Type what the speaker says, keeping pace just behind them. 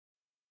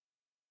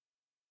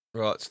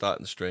Right,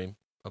 starting the stream.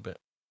 Hobbit.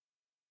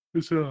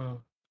 It's, Oh,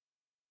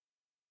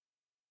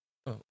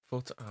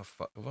 14. Oh,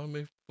 fuck. Have I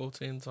moved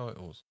 14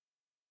 titles?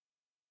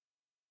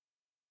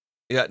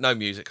 Yeah, no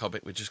music,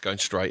 Hobbit. We're just going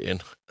straight in.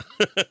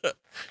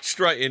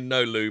 Straight in,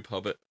 no lube,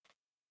 Hobbit.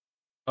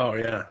 Oh,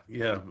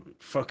 yeah.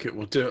 Fuck it,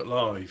 we'll do it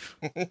live.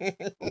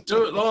 We'll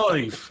do it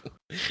live.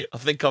 I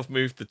think I've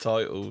moved the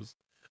titles.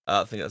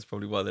 I think that's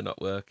probably why they're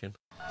not working.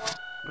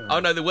 Oh,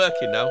 no, they're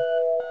working now.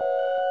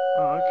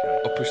 Oh,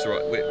 okay. I'll push the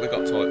right. We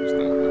got titles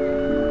now.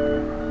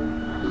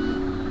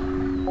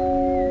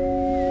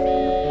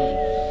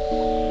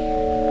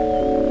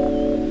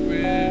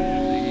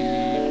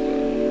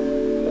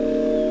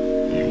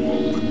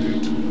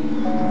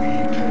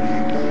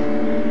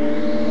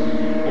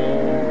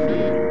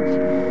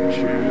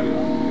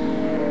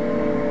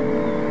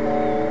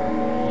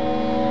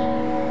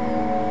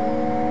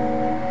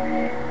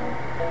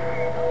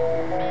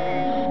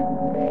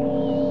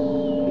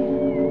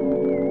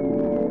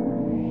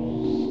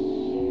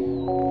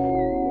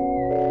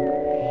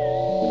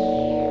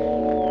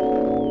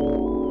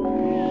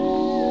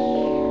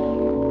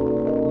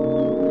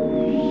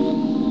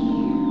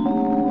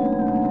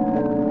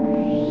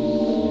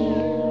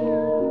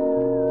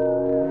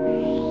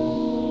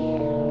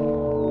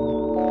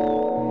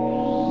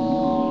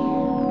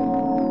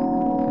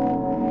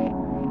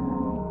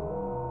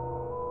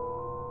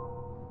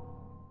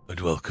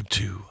 Welcome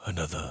to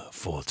another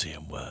 40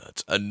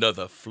 words.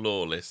 Another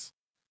flawless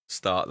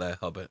start there,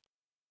 Hobbit.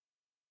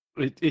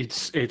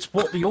 It's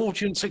what the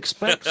audience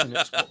expects and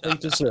it's what they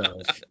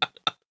deserve.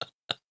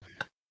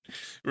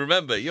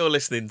 Remember, you're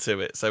listening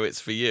to it, so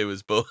it's for you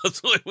as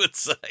Borzoi, I would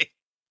say.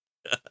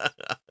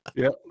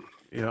 Yep.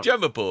 Do you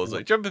remember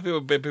Borzoi? Do you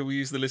remember people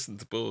used to listen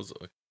to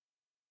Borzoi?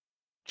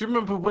 Do you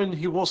remember when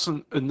he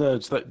wasn't a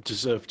nerd that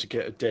deserved to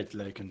get a dead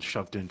leg and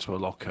shoved into a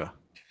locker?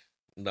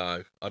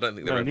 No, I don't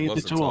think there ever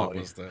was a time,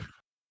 was there?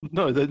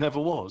 No, there never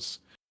was.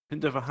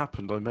 It never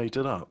happened. I made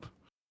it up.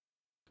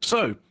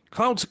 So,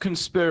 Cloud's a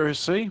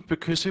conspiracy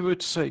because he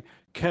would say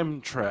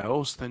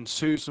chemtrails, then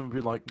Susan would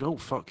be like, oh,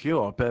 fuck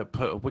you, I better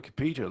put a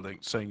Wikipedia link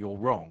saying you're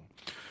wrong.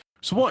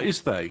 So what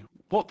is they?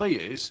 What they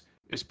is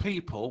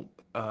people,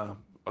 I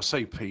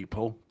say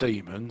people,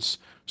 demons,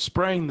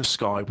 spraying the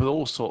sky with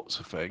all sorts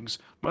of things,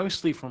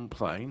 mostly from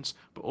planes,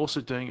 but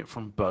also doing it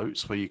from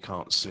boats where you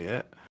can't see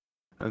it.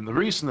 And the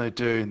reason they're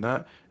doing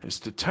that is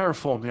to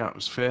terraform the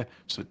atmosphere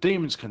so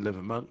demons can live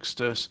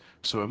amongst us,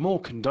 so we're more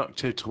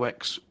conductive to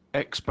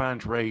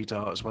X-band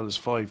radar as well as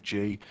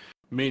 5G,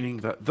 meaning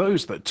that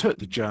those that took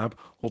the jab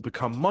will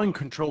become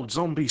mind-controlled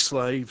zombie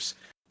slaves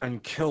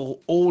and kill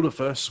all of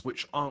us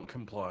which aren't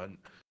compliant.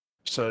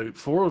 So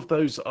for all of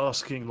those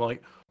asking,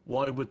 like,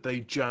 why would they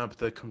jab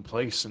the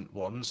complacent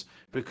ones?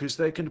 Because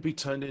they're going to be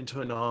turned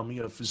into an army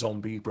of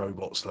zombie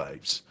robot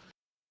slaves.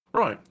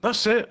 Right,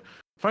 that's it.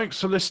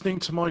 Thanks for listening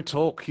to my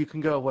talk. You can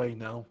go away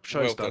now.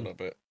 Show's well done, done. a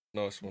bit.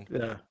 Nice one.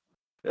 Yeah.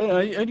 Yeah,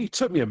 it only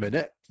took me a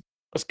minute.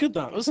 That's good,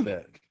 that, wasn't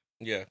it?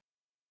 Yeah.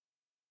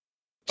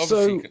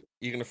 Obviously, So,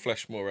 you're going to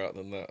flesh more out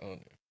than that,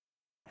 aren't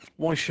you?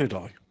 Why should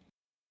I?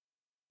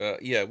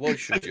 Yeah, why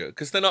should you?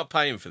 Because they're not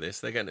paying for this.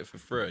 They're getting it for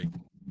free.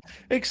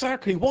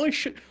 Exactly. Why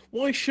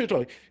should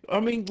I? I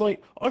mean,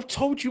 like, I've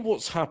told you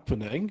what's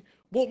happening.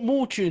 What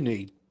more do you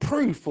need?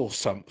 Proof or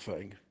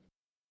something?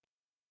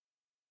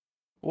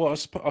 Well,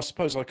 I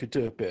suppose I could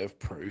do a bit of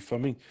proof. I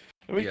mean,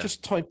 let me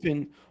just type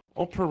in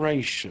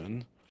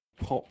Operation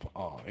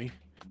Popeye,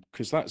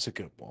 because that's a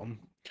good one.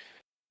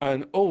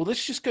 And,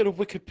 let's just go to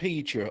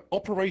Wikipedia.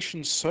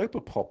 Operation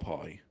Sober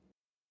Popeye.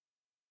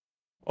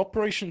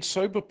 Operation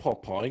Sober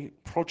Popeye,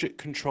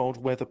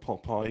 Project-Controlled Weather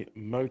Popeye,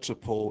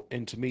 Motorpool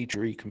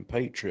Intermediary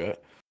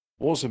Compatriot,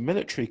 was a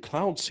military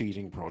cloud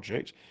seeding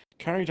project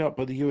carried out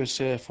by the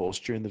US Air Force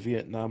during the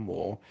Vietnam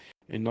War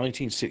in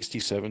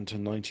 1967 to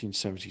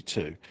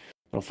 1972.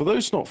 Now, for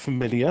those not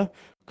familiar,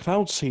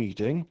 cloud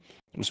seeding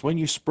was when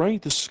you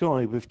sprayed the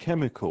sky with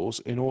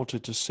chemicals in order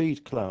to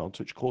seed clouds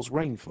which cause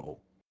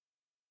rainfall.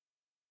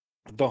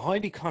 The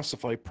highly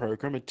classified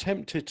program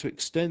attempted to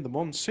extend the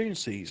monsoon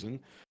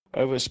season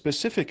over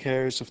specific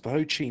areas of the Ho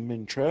Chi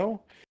Minh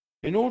Trail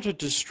in order to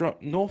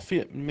disrupt North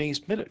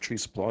Vietnamese military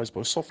supplies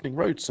by softening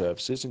road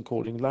surfaces and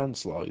causing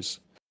landslides.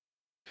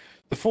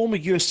 The former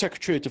US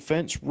Secretary of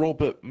Defense,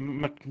 Robert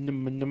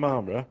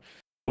McNamara,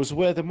 was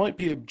aware there might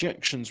be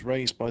objections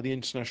raised by the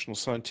international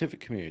scientific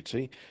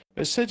community,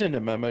 but said in a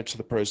memo to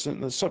the President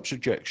that such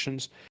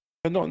objections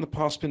had not in the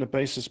past been a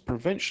basis of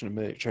prevention of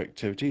military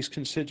activities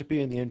considered to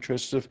be in the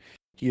interests of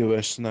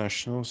US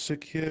national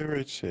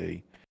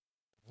security.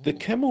 The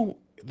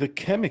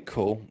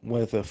chemical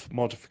weather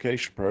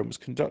modification program was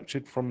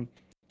conducted from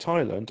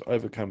Thailand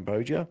over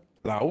Cambodia,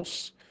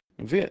 Laos,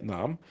 and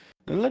Vietnam,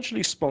 and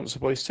allegedly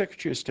sponsored by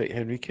Secretary of State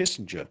Henry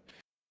Kissinger.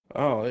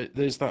 Oh,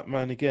 there's that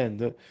man again,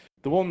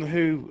 the one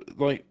who,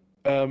 like,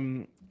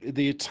 the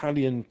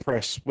Italian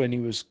press when he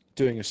was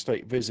doing a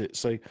state visit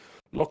say,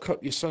 lock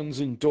up your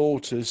sons and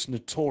daughters,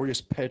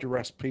 notorious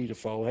pederast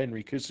paedophile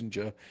Henry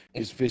Kissinger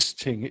is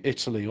visiting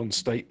Italy on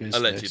state business.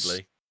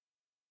 Allegedly.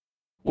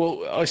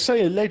 Well, I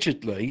say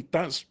allegedly.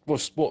 That's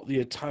was what the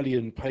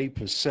Italian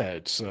papers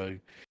said. So,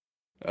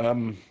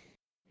 um,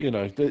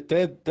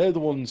 they're the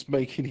ones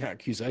making the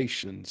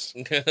accusations,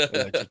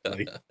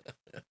 allegedly.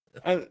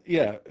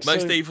 Yeah.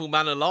 Most So, evil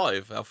man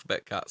alive,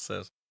 Alphabet Cat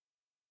says.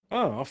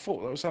 I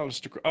thought that was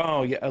Alistair.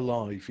 Oh, yeah,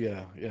 alive.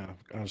 Yeah, yeah.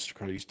 Alistair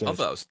Crowley's dead. I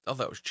thought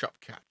it was Chop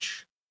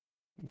Catch.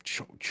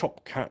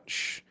 Chop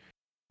Catch.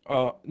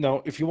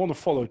 Now, if you want to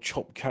follow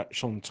Chop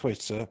Catch on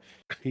Twitter,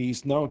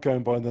 he's now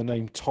going by the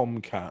name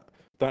Tomcat.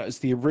 That is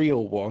the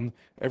real one.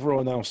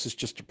 Everyone else is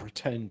just a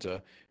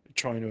pretender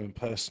trying to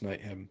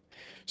impersonate him.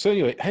 So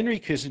anyway, Henry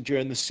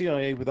Kissinger and the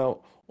CIA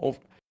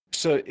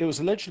so it was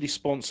allegedly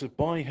sponsored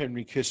by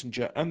Henry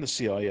Kissinger and the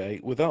CIA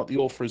without the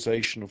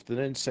authorization of the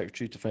then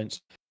Secretary of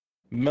Defense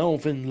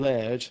Melvin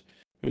Laird,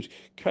 who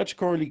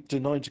categorically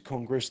denied to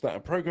Congress that a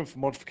program for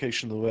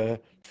modification of the wear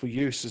for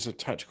use as a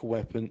tactical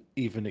weapon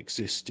even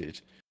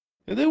existed.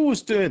 And they're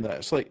always doing that.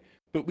 It's like,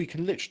 but we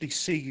can literally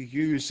see you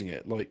using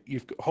it. Like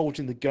you've got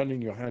holding the gun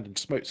in your hand and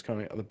smoke's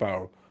coming out of the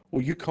barrel.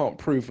 Or you can't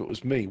prove it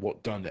was me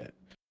what done it.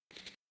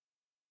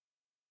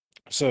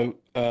 So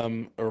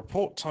a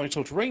report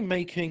titled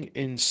Rainmaking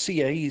in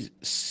Caesarea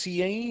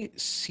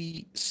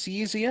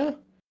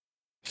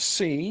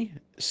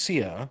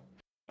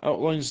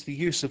outlines the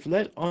use of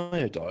lead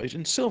iodide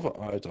and silver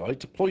iodide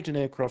deployed in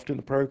aircraft in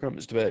the program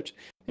that's developed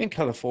in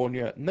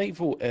California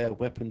Naval Air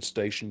Weapons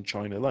Station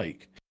China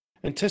Lake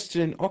and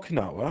tested in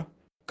Okinawa,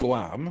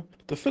 Guam,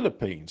 the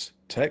Philippines,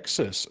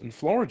 Texas, and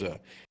Florida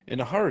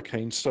in a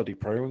hurricane study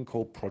program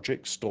called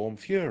Project Storm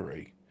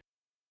Fury.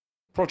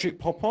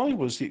 Project Popeye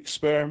was the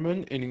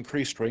experiment in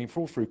increased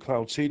rainfall through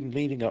cloud seeding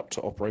leading up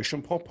to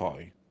Operation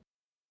Popeye.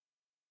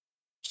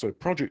 So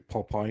Project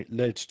Popeye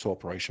led to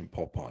Operation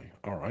Popeye.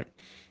 All right.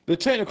 The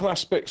technical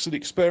aspects of the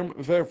experiment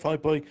were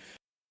verified by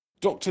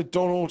Dr.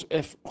 Donald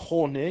F.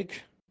 Hornig,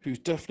 who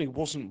definitely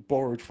wasn't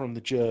borrowed from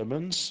the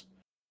Germans.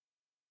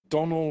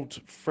 Donald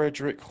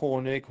Frederick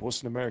Hornig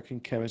was an American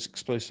chemist,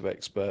 explosive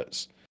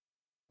experts.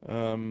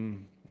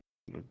 Don't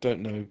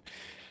know.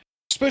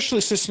 Special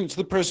assistant to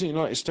the President of the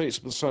United States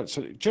of the Science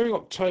Center. During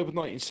October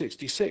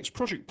 1966,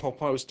 Project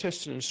Popeye was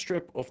tested in a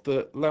strip of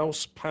the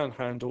Laos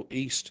Panhandle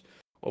east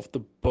of the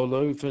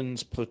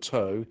Bolovans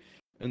Plateau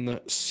in the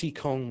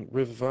Sekong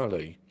River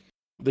Valley.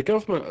 The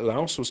government of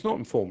Laos was not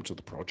informed of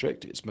the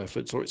project, its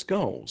methods, or its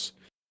goals.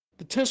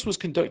 The test was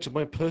conducted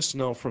by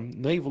personnel from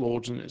Naval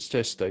Ordnance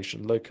Test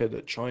Station located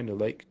at China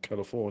Lake,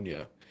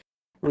 California.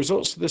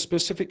 Results of the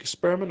specific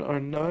experiment are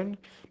unknown,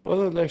 but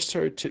other less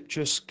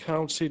surreptitious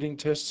cloud seeding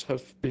tests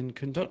have been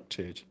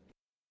conducted.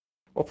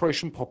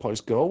 Operation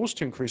Popeye's goal was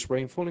to increase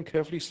rainfall in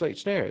carefully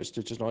selected areas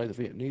to deny the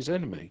Vietnamese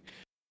enemy.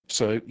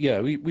 So, yeah,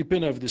 we've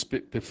been over this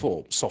bit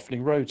before.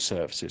 Softening road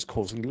surfaces,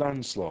 causing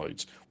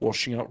landslides,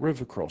 washing out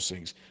river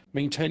crossings,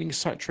 maintaining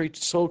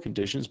saturated soil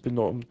conditions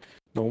beyond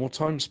normal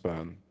time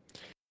span.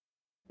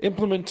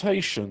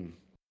 Implementation.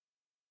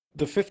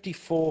 The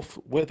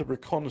 54th Weather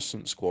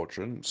Reconnaissance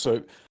Squadron,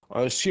 so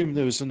I assume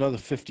there was another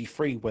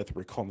 53 Weather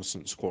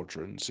Reconnaissance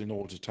Squadrons in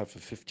order to have a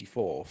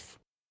 54th.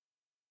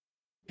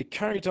 It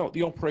carried out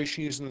the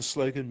operation using the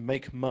slogan,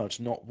 Make Mud,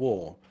 Not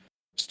War,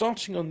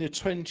 starting on the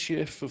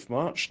 20th of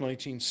March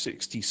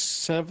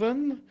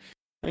 1967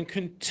 and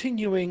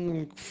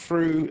continuing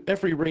through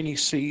every rainy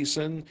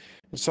season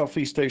in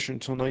Southeast Asia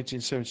until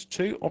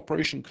 1972.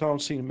 Operation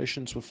Cloud Seeding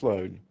missions were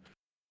flown.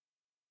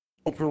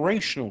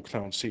 Operational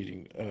cloud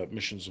seeding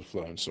missions were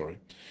flown, sorry.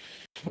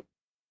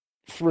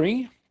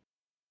 3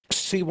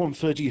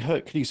 C-130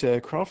 Hercules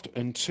aircraft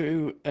and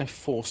 2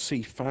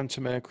 F-4C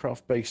Phantom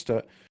aircraft based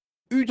at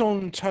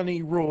Udon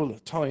Thani Royal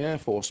Thai Air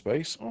Force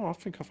Base. Oh, I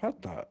think I've had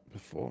that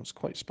before. It's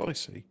quite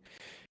spicy.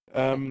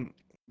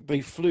 They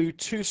flew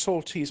 2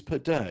 sorties per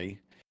day.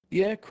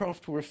 The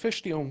aircraft were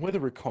officially on weather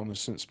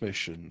reconnaissance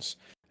missions,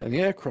 and the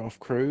aircraft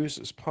crews,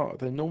 as part of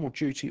their normal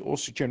duty,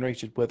 also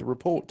generated weather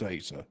report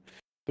data.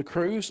 The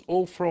crews,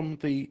 all from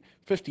the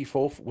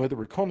 54th Weather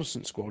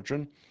Reconnaissance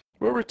Squadron,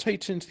 were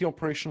rotated into the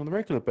operation on a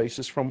regular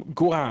basis from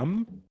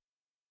Guam.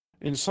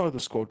 Inside the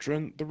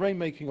squadron, the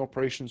rainmaking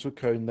operations were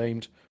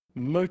codenamed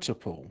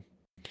Motorpool.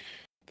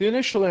 The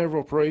initial area of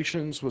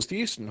operations was the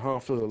eastern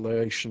half of the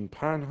Laotian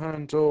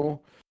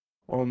Panhandle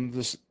on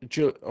the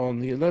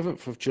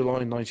 11th of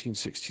July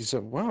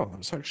 1967. Wow,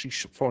 that's actually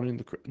following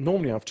the...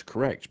 Normally I have to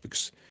correct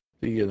because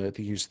they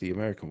used the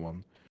American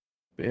one.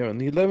 But yeah, on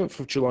the 11th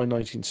of July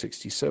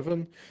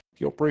 1967,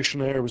 the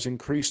operational area was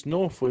increased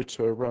northward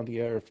to around the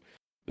area of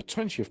the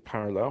 20th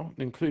parallel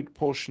and included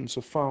portions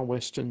of far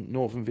western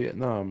northern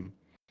Vietnam.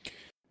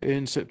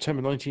 In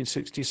September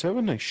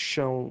 1967, a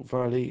shell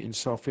valley in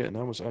South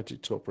Vietnam was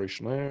added to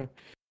operational area.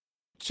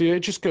 So yeah,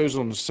 it just goes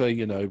on to say,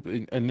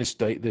 in this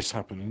date this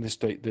happened, in this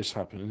date this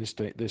happened, in this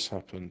date this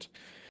happened.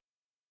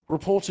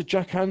 Reporter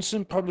Jack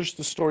Hansen published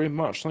the story in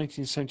March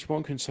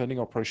 1971 concerning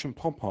Operation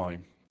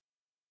Popeye.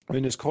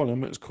 In his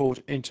column, it was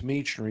called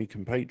Intermediary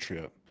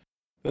Compatriot.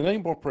 The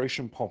name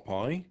Operation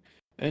Popeye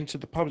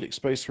entered the public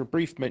space for a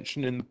brief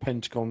mention in the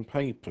Pentagon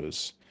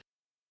Papers.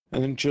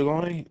 And in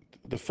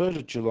the 3rd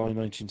of July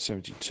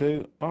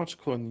 1972,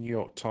 article in the New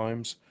York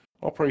Times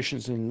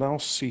Operations in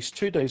Laos ceased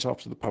 2 days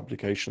after the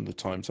publication of the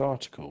Times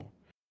article.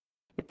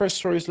 The press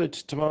story has led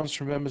to demands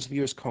from members of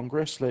the US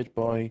Congress, led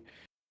by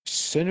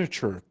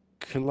Senator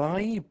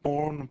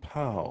Claiborne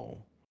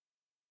Powell.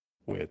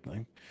 Weird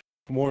name.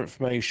 For more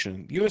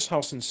information, the US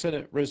House and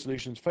Senate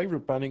resolutions in favor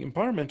of banning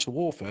environmental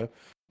warfare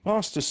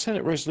passed as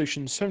Senate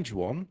Resolution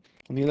 71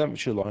 on the 11th of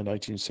July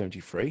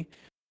 1973,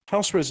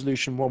 House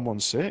Resolution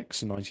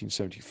 116 in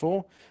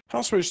 1974,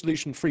 House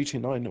Resolution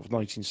 329 of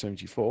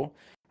 1974,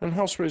 and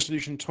House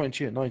Resolution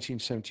 20 in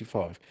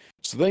 1975.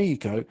 So there you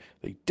go.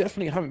 They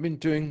definitely haven't been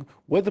doing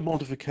weather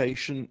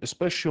modification,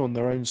 especially on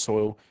their own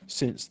soil,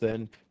 since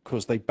then,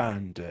 because they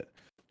banned it.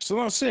 So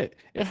that's it.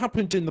 It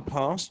happened in the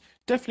past.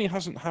 Definitely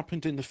hasn't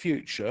happened in the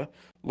future,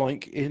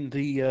 like in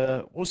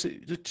the was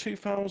it the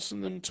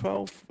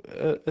 2012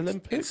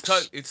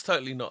 Olympics? It's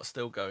totally not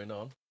still going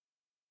on.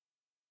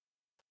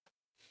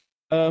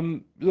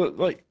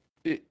 Like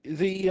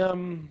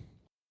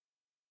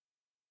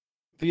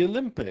the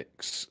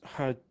Olympics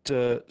had.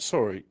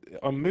 Sorry,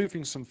 I'm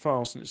moving some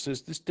files, and it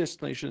says this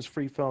destination has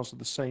 3 files with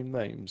the same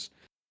names.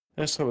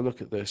 Let's have a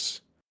look at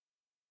this.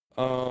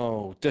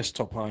 Oh,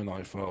 desktop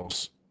INI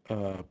files.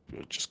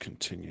 Just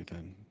continue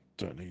then.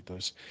 Don't need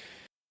those.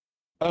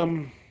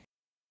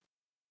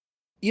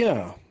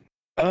 Yeah.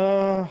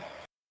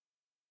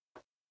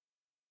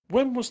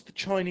 When was the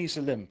Chinese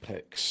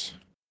Olympics?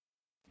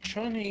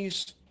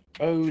 Chinese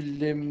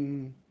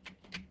Olympics.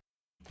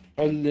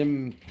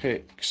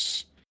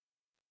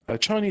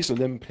 Chinese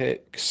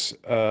Olympics.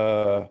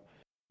 Cloud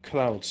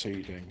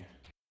seeding.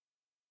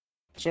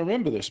 So I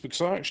remember this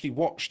because I actually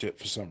watched it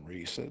for some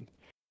reason.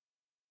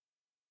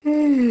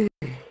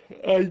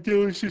 And there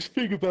was this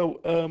thing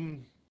about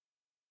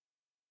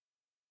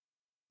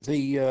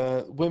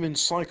the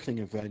women's cycling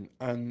event,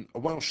 and a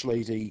Welsh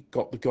lady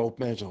got the gold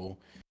medal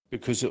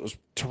because it was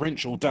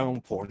torrential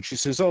downpour, and she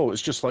says, "Oh,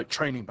 it's just like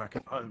training back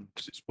at home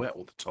because it's wet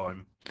all the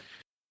time."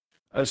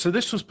 So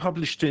this was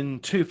published in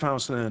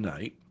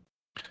 2008,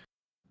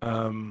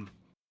 and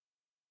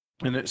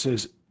it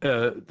says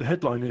the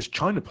headline is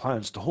 "China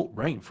plans to halt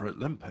rain for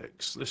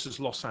Olympics." This is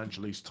Los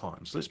Angeles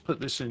Times. Let's put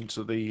this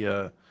into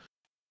the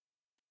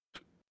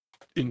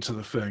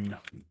thing.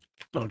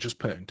 I'll just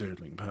put it in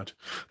Doodling Pad.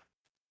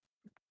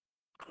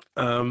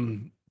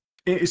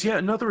 It is yet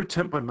another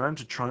attempt by man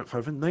to triumph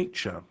over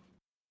nature.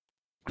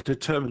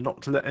 Determined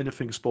not to let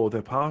anything spoil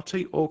their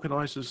party,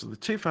 organisers of the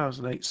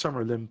 2008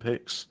 Summer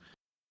Olympics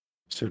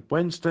said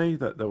Wednesday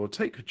that they will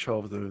take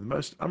control of the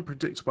most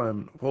unpredictable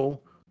element of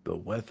all, the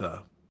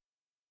weather.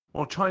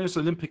 While China's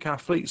Olympic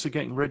athletes are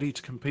getting ready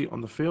to compete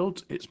on the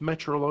field, its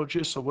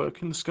meteorologists are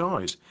working the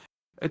skies,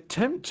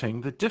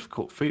 attempting the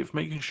difficult feat of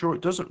making sure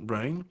it doesn't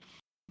rain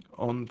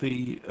on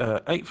the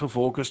 8th of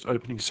August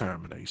opening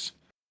ceremonies.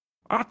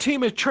 Our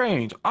team is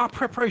trained, our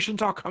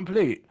preparations are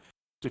complete,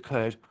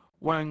 declared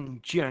Wang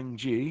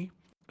Jiangji,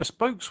 a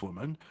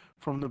spokeswoman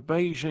from the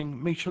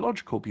Beijing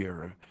Meteorological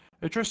Bureau,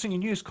 addressing a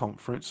news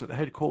conference at the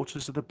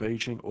headquarters of the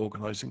Beijing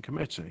Organizing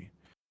Committee.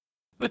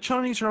 The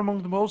Chinese are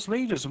among the world's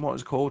leaders in what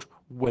is called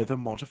weather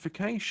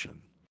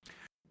modification,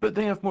 but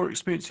they have more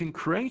experience in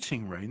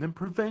creating rain than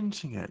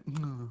preventing it.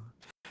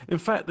 In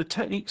fact, the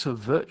techniques are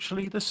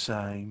virtually the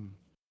same.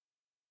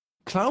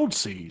 Cloud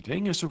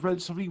seeding is a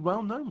relatively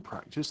well-known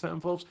practice that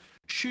involves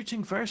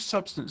shooting various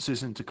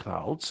substances into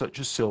clouds, such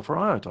as silver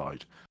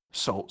iodide,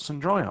 salts,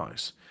 and dry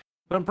ice,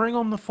 that bring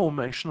on the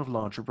formation of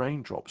larger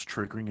raindrops,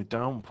 triggering a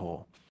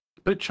downpour.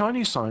 But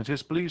Chinese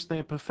scientists believe they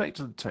have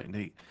perfected the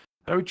technique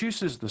that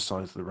reduces the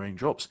size of the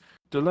raindrops,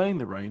 delaying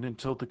the rain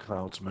until the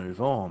clouds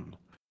move on.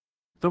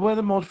 The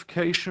weather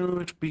modification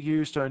would be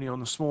used only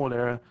on a small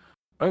area,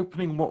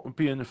 opening what would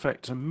be in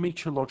effect a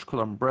meteorological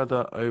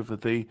umbrella over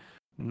the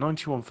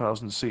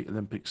 91,000-seat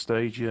Olympic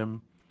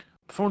Stadium.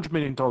 The $400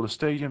 million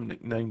stadium,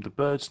 nicknamed the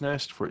Bird's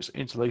Nest for its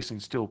interlacing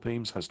steel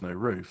beams, has no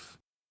roof.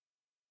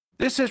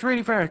 This is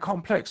really very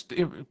complex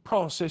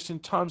process in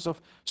terms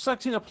of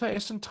selecting a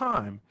place and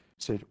time,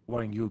 said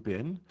Wang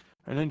Yubin,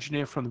 an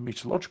engineer from the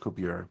Meteorological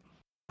Bureau.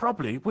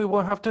 Probably we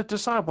will have to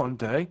decide one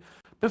day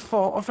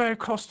before or very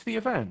close to the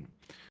event.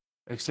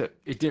 Except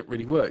it didn't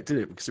really work, did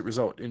it? Because it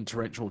resulted in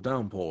torrential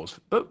downpours.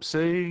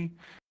 Oopsie.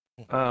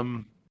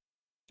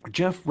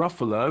 Jeff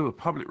Ruffalo, a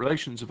public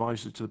relations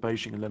advisor to the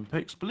Beijing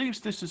Olympics, believes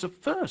this is a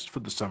first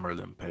for the Summer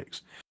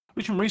Olympics,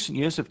 which in recent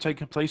years have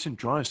taken place in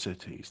drier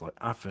cities like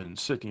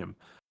Athens, Sydney, and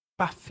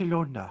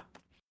Barcelona.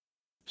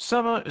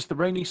 Summer is the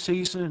rainy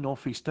season in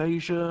Northeast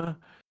Asia.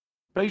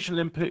 Beijing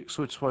Olympics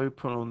were to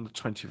open on the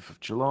 20th of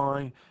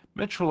July.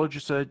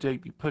 Meteorologists said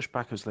they'd be pushed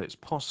back as late as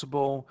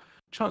possible.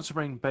 Chance of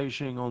rain in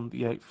Beijing on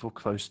the 8th were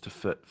close to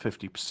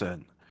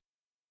 50%.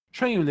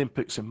 Training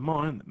Olympics in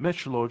mind,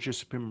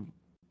 meteorologists have been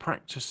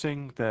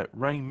practicing their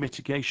rain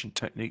mitigation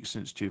techniques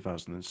since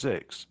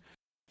 2006.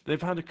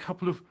 They've had a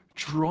couple of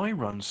dry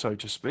runs, so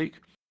to speak,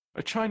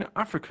 a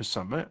China-Africa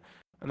summit,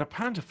 and a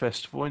panda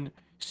festival in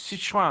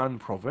Sichuan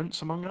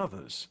province, among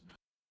others.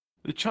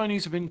 The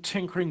Chinese have been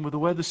tinkering with the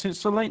weather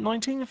since the late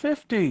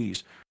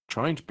 1950s,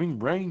 trying to bring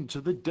rain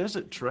to the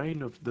desert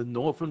terrain of the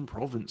northern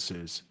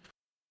provinces.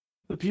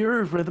 The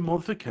Bureau of Weather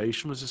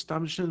Modification was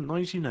established in the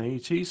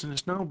 1980s and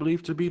is now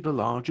believed to be the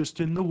largest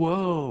in the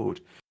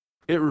world.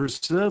 It was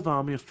a reserve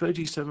army of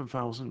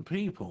 37,000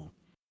 people,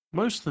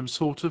 most of them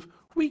sort of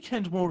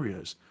weekend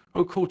warriors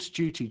who are called to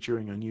duty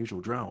during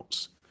unusual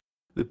droughts.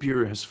 The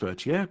Bureau has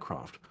 30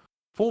 aircraft,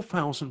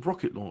 4,000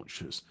 rocket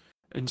launchers,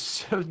 and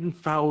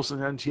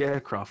 7,000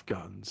 anti-aircraft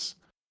guns.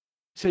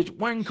 Said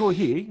Wang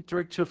Guohe,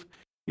 director of...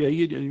 Yeah,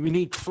 we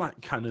need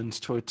flat cannons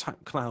to attack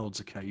clouds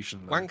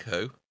occasionally. Wang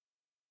who?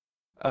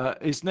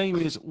 His name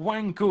is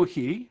Wang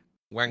Guohe.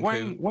 Wang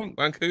who?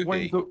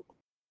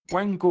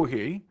 Wang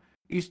Guohe.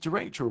 He's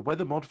director of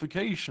weather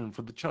modification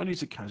for the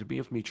Chinese Academy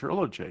of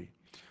Meteorology.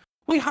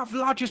 We have the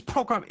largest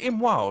program in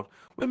the world,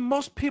 with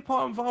most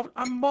people involved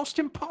and most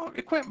important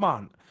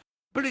equipment.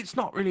 But it's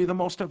not really the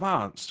most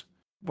advanced,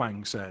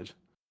 Wang said.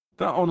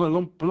 That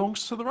honor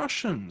belongs to the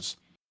Russians,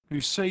 who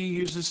say he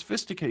used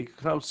sophisticated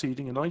cloud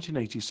seeding in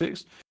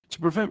 1986 to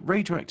prevent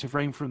radioactive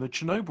rain from the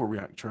Chernobyl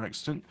reactor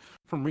accident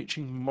from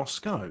reaching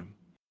Moscow.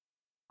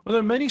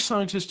 Although many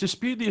scientists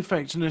dispute the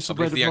effectiveness of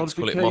weather modification...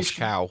 call it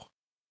Moscow.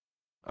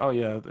 Oh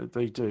yeah,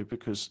 they do,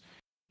 because...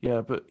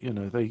 Yeah, but, you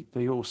know,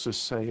 they also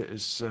say it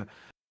as...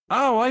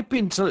 I've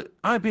been to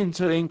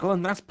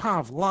England, that's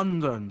part of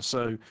London.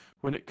 So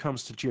when it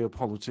comes to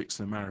geopolitics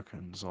and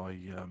Americans, I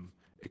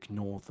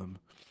ignore them.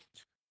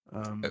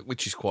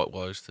 Which is quite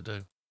wise to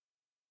do.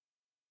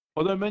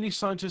 Although many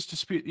scientists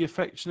dispute the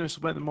effectiveness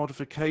of weather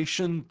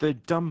modification, they're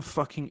dumb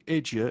fucking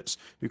idiots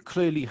who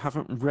clearly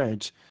haven't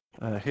read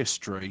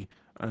history,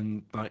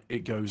 and like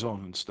it goes on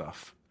and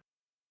stuff.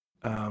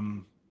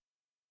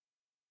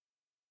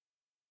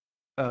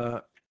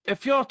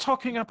 If you're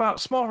talking about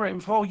small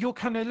rainfall, you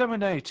can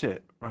eliminate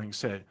it, Rang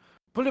said.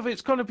 But if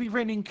it's going to be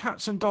raining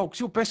cats and dogs,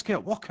 you'll best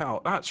get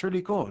walkout. That's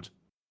really good.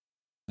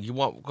 You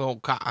want go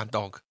cat and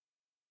dog?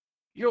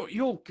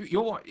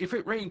 If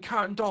it rains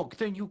cat and dog,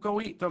 then you go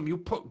eat them. You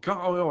put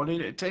garlic on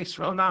it. It tastes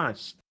real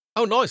nice.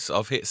 Oh, nice.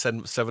 I've hit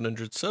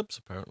 700 subs,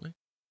 apparently.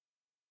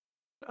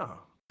 Oh,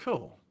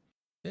 cool.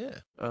 Yeah.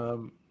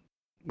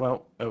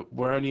 Well,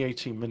 we're only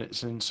 18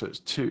 minutes in, so it's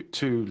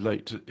too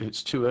late.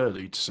 It's too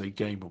early to say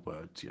gamer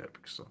words yet,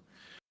 because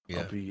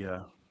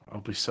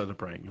I'll be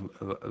celebrating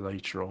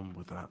later on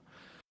with that.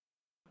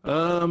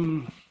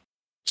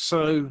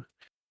 So,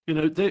 you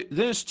know,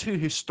 there's two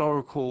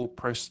historical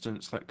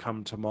precedents that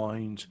come to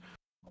mind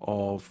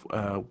of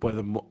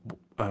weather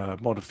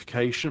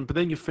modification, but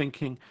then you're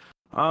thinking,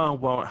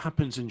 well, it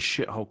happens in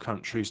shithole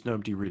countries.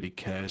 Nobody really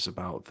cares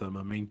about them.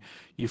 I mean,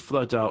 you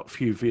flood out a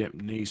few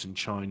Vietnamese and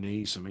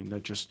Chinese. I mean,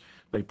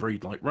 they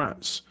breed like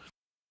rats.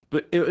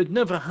 But it would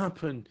never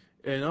happen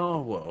in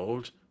our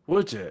world,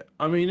 would it?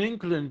 I mean,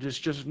 England is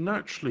just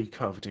naturally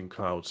covered in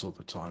clouds all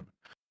the time.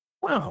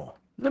 Well,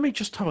 let me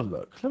just have a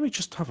look.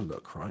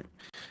 Right?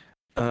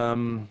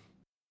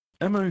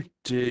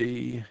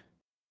 MOD,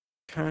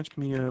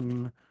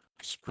 cadmium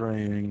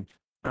spraying,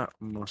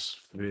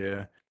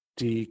 atmosphere,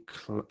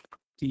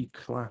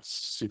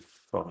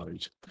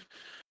 declassified.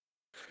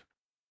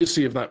 Let's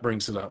see if that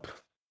brings it up.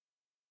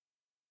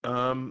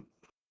 Oh,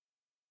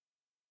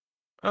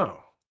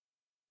 no,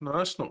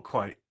 that's not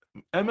quite.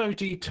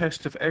 MOD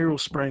test of aerial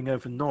spraying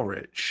over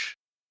Norwich.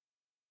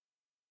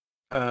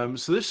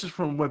 So this is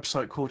from a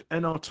website called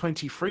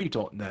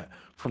nr23.net,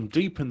 from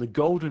deep in the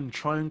Golden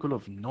Triangle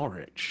of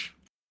Norwich.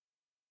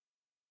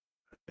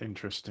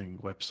 Interesting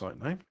website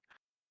name.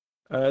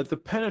 The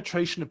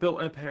penetration of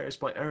built up areas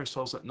by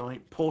aerosols at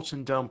night,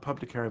 Porton Down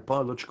public area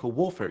biological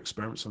warfare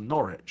experiments on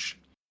Norwich.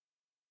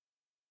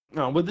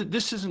 No, well,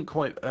 this isn't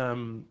quite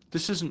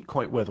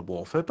weather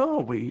warfare, but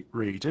I'll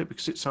read it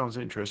because it sounds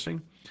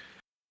interesting.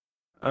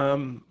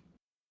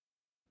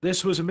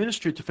 This was a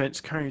Ministry of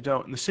Defence carried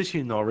out in the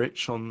city of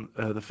Norwich on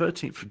the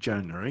 13th of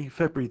January,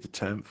 February the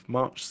 10th,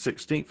 March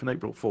 16th, and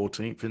April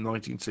 14th in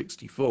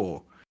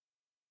 1964.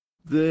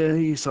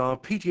 These are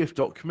PDF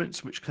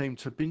documents which claim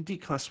to have been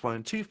declassified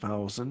in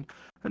 2000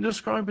 and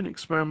describe an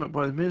experiment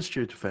by the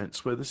Ministry of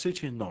Defence where the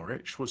city of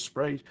Norwich was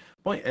sprayed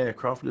by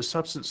aircraft with a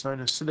substance known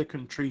as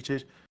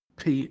silicon-treated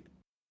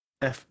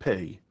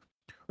PFP,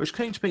 which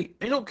claimed to be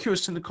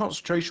innocuous in the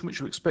concentration which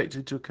was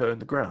expected to occur in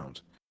the ground.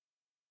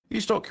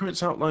 These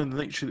documents outline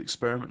the nature of the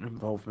experiment and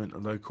involvement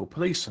of local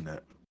police in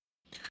it.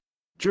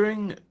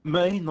 During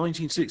May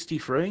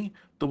 1963,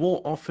 the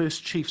War Office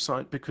Chief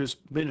Scientist, because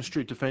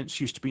Ministry of Defence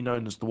used to be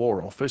known as the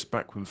War Office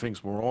back when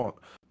things were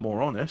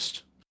more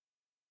honest,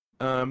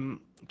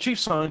 Chief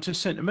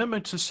Scientist sent a memo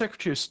to the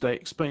Secretary of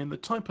State explaining the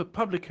type of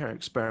public area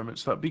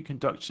experiments that would be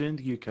conducted in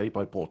the UK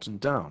by Porton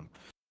Down.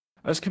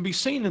 As can be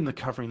seen in the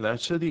covering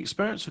letter, the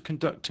experiments were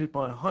conducted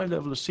by a high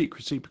level of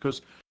secrecy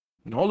because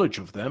knowledge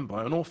of them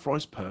by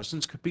unauthorised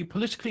persons could be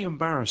politically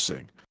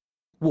embarrassing.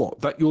 What,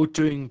 that you're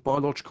doing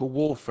biological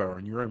warfare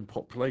on your own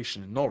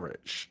population in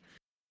Norwich?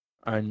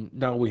 And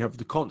now we have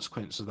the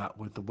consequence of that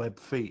with the web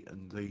feet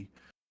and the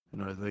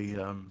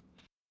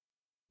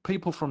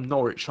people from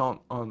Norwich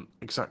aren't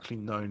exactly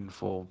known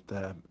for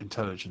their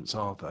intelligence,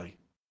 are they?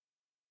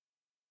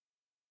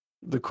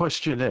 The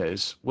question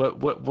is,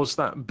 was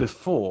that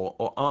before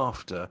or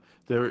after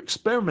they were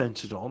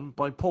experimented on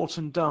by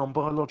Porton Down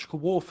Biological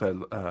Warfare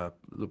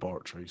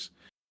Laboratories?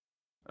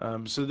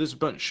 So there's a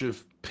bunch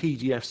of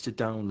PDFs to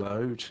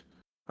download.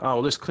 Oh,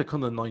 let's click on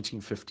the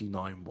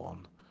 1959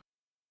 one.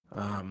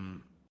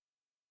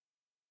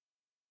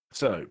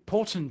 So,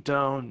 Porton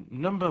Down,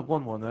 number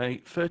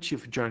 118,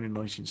 30th of January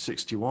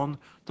 1961,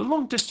 the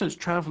long-distance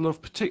travel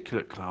of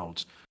particulate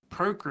clouds,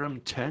 Program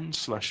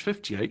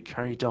 10/58,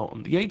 carried out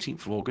on the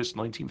 18th of August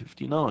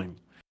 1959.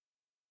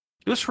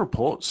 This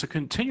reports a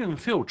continuing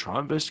field trial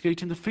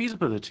investigating the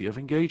feasibility of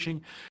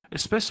engaging a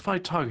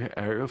specified target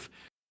area of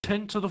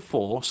 10 to the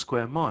 4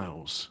 square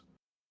miles.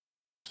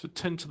 So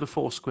 10 to the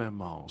 4 square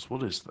miles,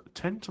 what is that?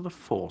 10 to the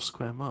 4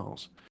 square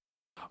miles.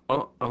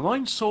 A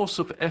line source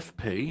of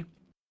FP,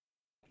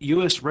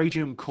 US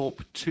Radium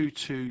Corp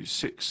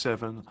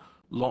 2267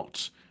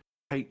 Lot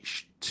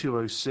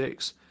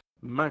H206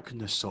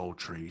 Magnusol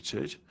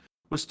treated,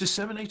 was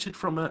disseminated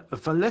from a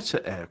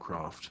Valletta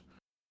aircraft.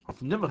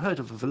 I've never heard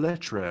of a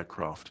Valletta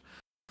aircraft.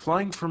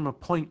 Flying from a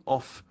point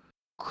off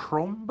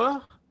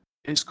Cromba?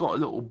 It's got a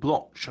little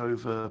blotch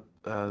over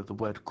the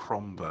word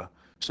Cromba.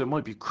 So it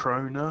might be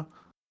Krona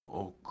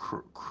or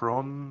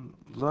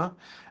Kronla.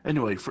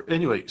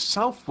 Anyway,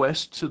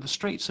 southwest to the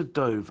Straits of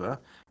Dover,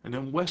 and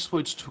then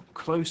westwards to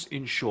close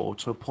inshore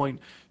to a point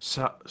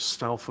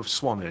south of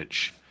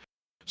Swanage.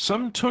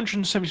 Some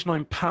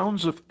 279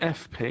 pounds of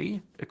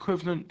FP,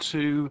 equivalent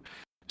to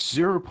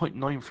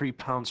 0.93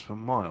 pounds per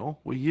mile,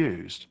 were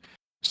used.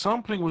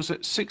 Sampling was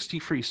at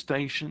 63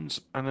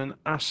 stations and an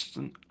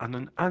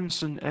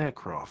Anson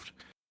aircraft.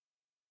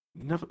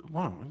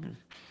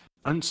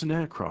 Anson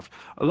aircraft.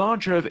 A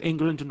large area of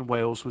England and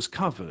Wales was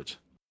covered.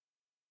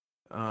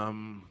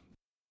 Oh,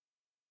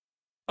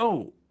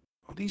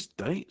 are these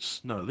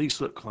dates? No,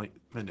 these look like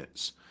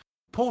minutes.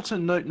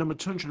 Porton note number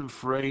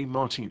 203,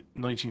 Martin,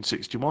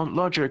 1961.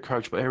 Large area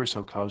carriage by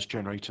aerosol cars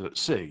generated at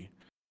sea.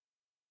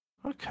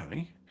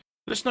 Okay.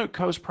 This note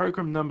covers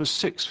program number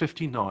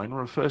 659 and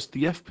refers to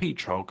the FP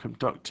trial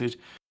conducted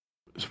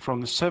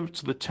from the 7th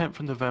to the 10th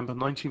of November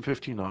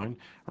 1959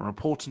 and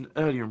report an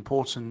earlier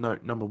important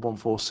note number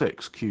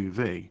 146,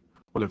 QV,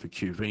 whatever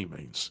QV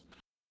means.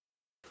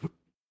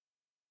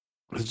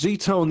 The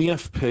detail on the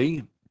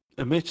FP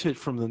omitted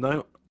from the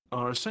note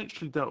are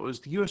essentially that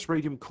was the US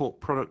Radium Corp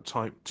product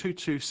type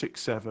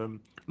 2267,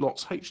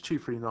 lots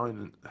H239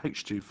 and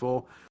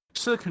H24,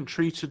 silicon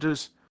treated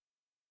as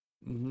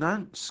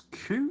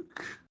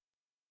Nanskook?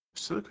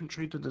 Silicon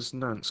treated as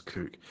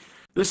Nanskook.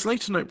 This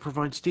later note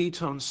provides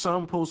detail on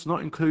samples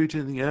not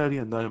included in the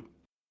earlier note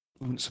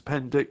in its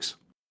appendix.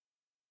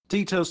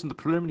 Details on the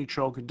preliminary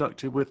trial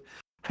conducted with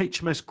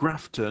HMS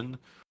Grafton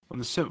on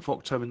the 7th of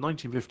October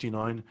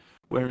 1959,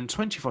 wherein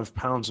 25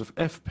 pounds of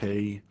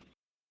FP,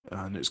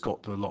 and it's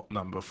got the lot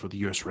number for the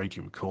US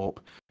Radium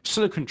Corp,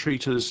 silicon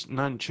treated as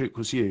Nanskook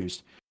was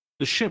used.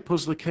 The ship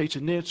was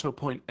located near to a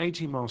point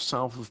 80 miles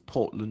south of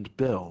Portland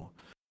Bill.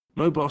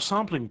 Mobile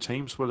sampling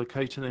teams were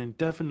located in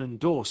Devon and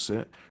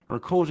Dorset and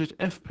recorded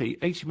FP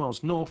 80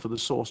 miles north of the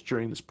source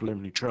during this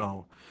preliminary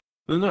trial.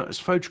 The note is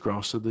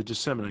photographs of the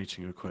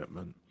disseminating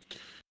equipment.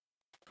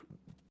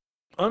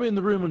 I'm in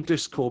the room on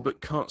Discord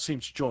but can't seem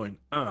to join.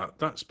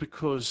 That's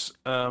because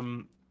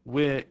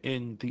we're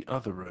in the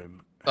other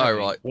room. Oh,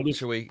 right.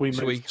 Shall we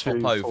hop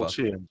over?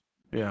 14?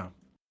 Yeah.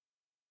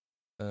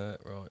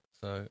 Right.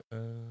 So,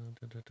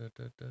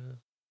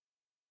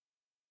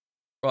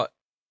 right.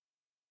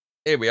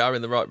 Here we are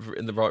in the right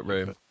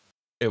room.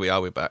 Here we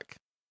are. We're back.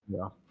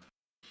 Yeah.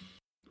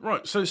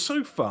 Right.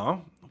 So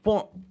far,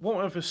 what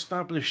I've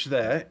established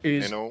there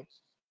is.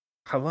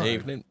 Hello.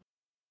 Evening.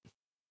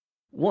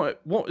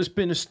 What has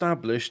been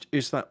established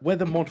is that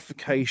weather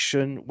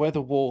modification,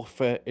 weather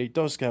warfare, it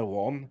does go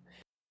on,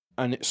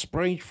 and it's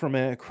sprayed from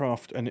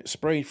aircraft and it's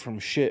sprayed from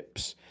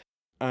ships,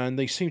 and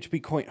they seem to be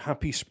quite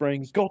happy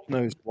spraying God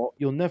knows what.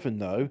 You'll never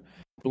know.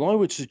 But I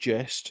would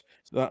suggest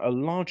that a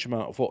large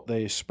amount of what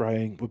they are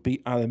spraying would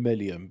be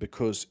aluminium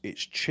because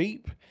it's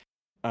cheap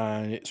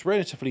and it's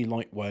relatively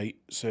lightweight.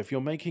 So if you're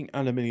making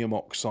aluminium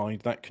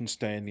oxide, that can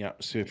stay in the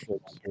atmosphere for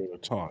a period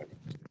of time.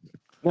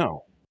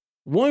 Now,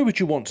 why would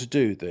you want to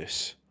do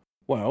this?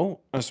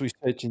 Well, as we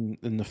said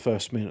in the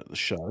first minute of the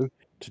show,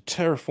 to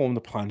terraform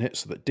the planet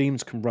so that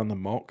demons can run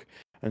amok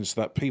and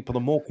so that people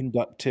are more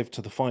conductive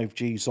to the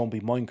 5G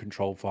zombie mind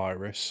control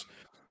virus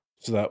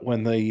so that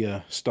when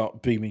they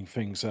start beaming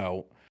things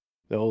out,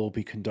 they'll all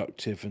be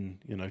conductive and,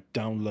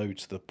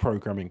 download the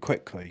programming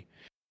quickly.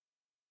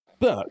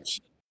 But,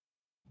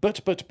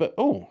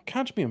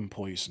 cadmium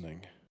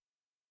poisoning.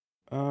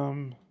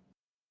 Cadmium,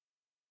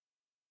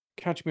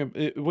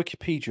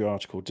 Wikipedia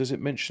article, does it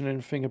mention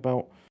anything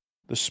about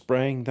the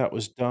spraying that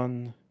was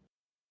done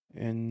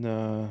in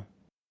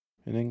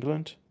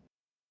England?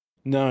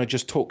 No, it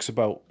just talks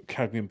about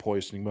cadmium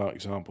poisoning without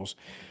examples.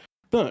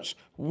 But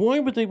why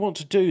would they want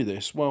to do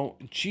this? Well,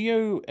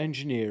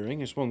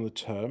 geoengineering is one of the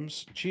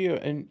terms.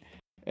 Geoengineering.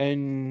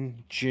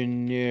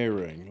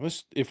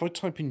 If I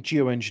type in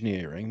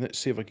geoengineering, let's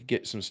see if I could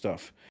get some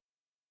stuff.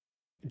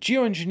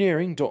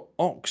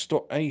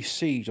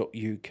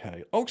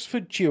 geoengineering.ox.ac.uk,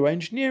 Oxford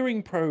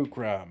Geoengineering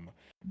Programme.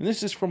 And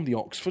this is from the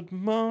Oxford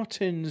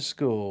Martin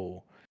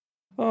School.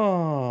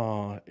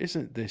 Ah,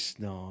 isn't this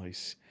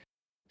nice?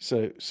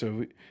 So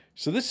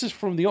this is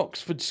from the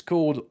Oxford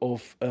School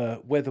of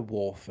Weather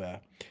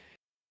Warfare.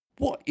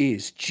 What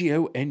is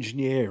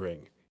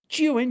geoengineering?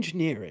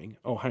 Geoengineering,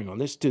 oh, hang on,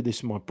 let's do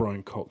this in my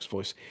Brian Cox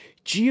voice.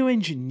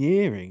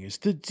 Geoengineering is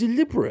the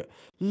deliberate,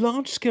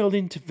 large scale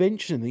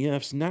intervention in the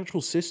Earth's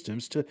natural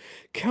systems to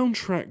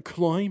counteract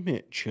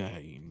climate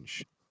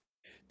change.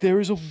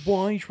 There is a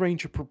wide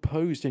range of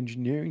proposed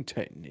engineering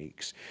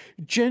techniques.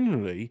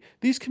 Generally,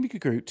 these can be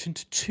grouped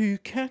into two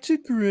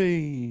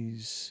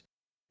categories: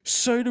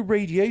 solar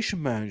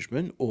radiation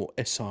management, or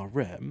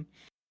SRM,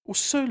 or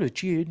solar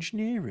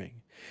geoengineering.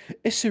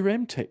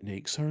 SRM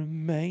techniques are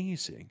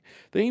amazing.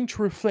 They aim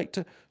to reflect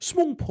a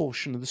small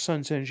portion of the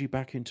sun's energy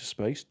back into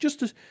space,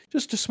 just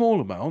a small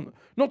amount,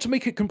 not to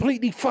make it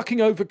completely fucking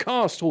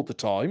overcast all the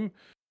time,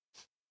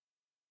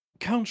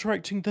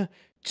 counteracting the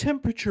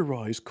temperature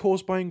rise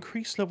caused by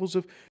increased levels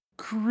of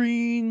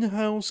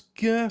greenhouse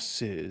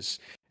gases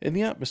in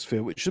the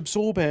atmosphere, which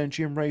absorb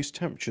energy and raise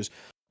temperatures.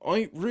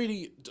 I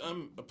really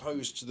am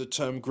opposed to the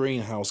term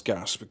greenhouse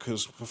gas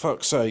because, for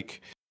fuck's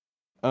sake,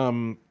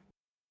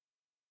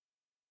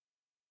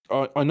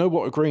 I know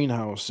what a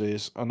greenhouse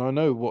is, and I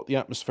know what the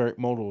atmospheric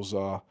models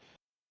are,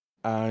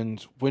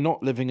 and we're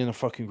not living in a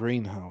fucking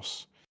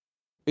greenhouse.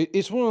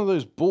 It's one of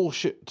those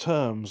bullshit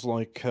terms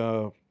like,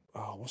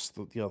 what's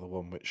the other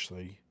one which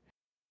they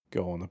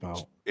go on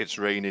about? It's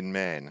raining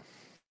men.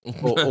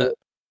 Or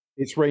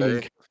it's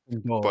raining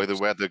by the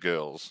Weather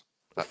Girls.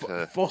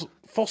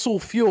 Fossil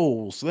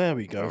fuels. There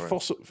we go. Right.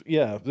 Fossil,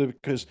 yeah,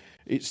 because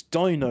it's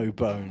dino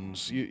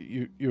bones.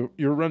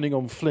 You're running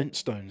on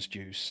Flintstones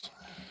juice.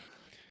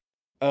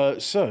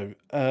 Solar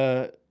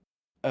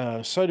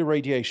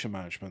radiation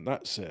management,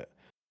 that's it.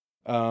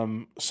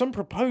 Some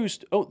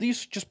proposed,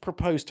 these are just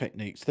proposed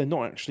techniques, they're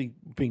not actually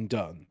being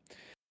done.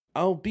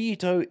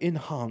 Albedo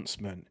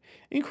enhancement,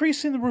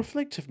 increasing the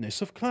reflectiveness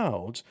of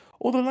clouds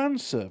or the land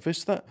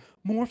surface that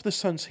more of the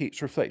sun's heat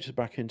is reflected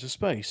back into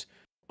space,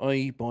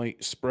 i.e. by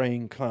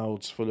spraying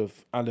clouds full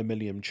of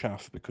aluminium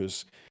chaff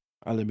because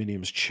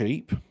aluminium's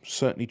cheap,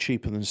 certainly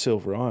cheaper than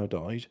silver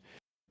iodide.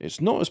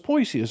 It's not as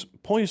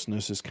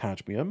poisonous as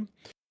cadmium,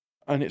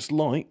 and it's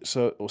light,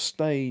 so it will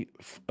stay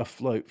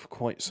afloat for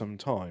quite some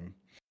time.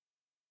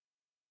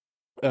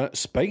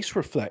 Space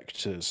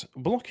reflectors,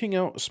 blocking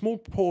out a small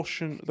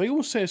portion. They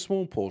all say a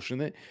small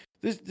portion.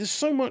 There's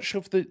so much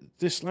of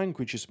this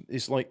language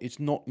is like it's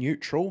not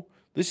neutral.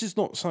 This is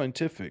not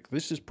scientific.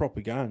 This is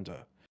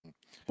propaganda.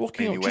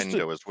 Blocking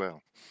innuendo as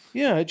well.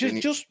 Yeah,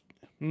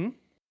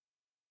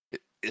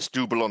 It's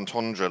double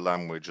entendre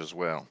language as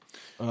well.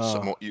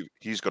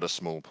 He's got a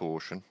small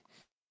portion.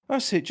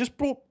 That's it. Just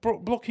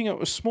blocking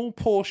out a small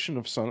portion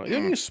of sunlight.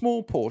 Only a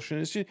small portion.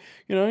 It's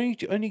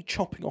only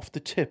chopping off the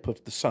tip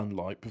of the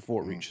sunlight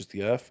before it reaches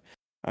the Earth.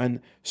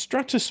 And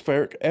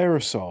stratospheric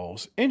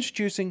aerosols,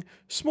 introducing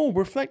small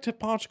reflective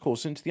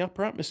particles into the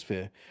upper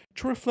atmosphere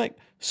to reflect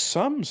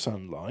some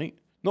sunlight,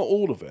 not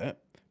all of it,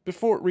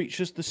 before it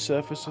reaches the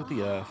surface of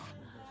the Earth.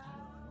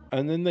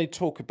 And then they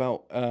talk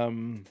about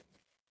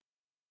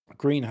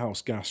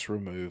greenhouse gas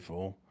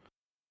removal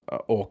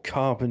or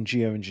carbon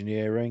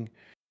geoengineering.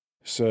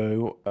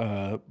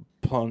 So,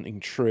 planting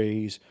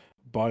trees,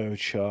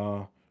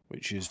 biochar,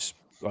 which is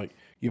like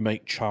you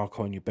make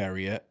charcoal and you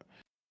bury it.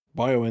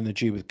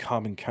 Bioenergy with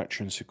carbon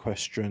capture and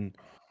sequestration.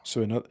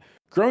 So,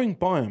 growing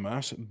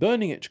biomass,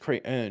 burning it to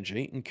create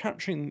energy, and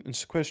capturing and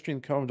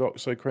sequestering the carbon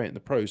dioxide created in the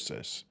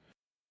process.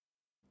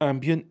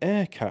 Ambient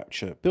air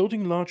capture,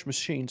 building large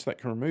machines that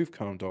can remove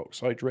carbon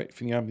dioxide direct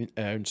from the ambient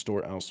air and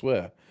store it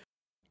elsewhere.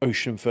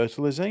 Ocean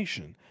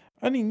fertilization,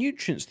 adding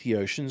nutrients to the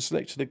ocean in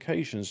selected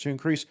occasions to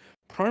increase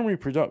primary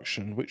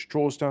production, which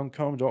draws down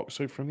carbon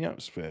dioxide from the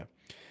atmosphere.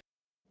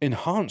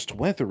 Enhanced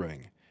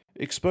weathering,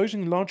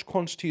 exposing large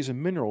quantities of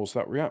minerals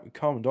that react with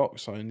carbon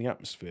dioxide in the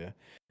atmosphere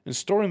and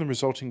storing the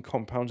resulting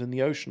compound in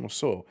the ocean or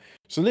soil.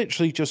 So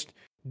literally just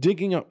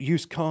digging up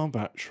used car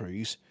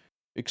batteries,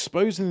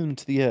 exposing them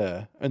to the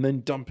air, and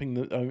then dumping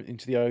them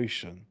into the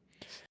ocean.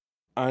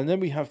 And then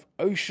we have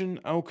ocean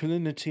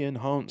alkalinity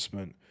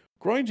enhancement,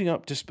 grinding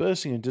up,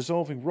 dispersing and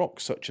dissolving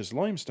rocks such as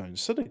limestone,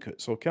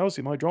 silicates or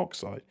calcium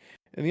hydroxide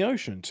in the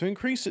ocean to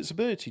increase its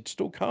ability to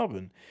store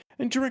carbon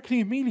and directly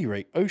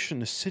ameliorate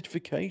ocean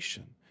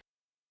acidification.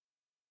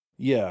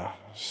 Yeah,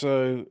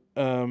 so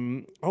a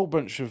whole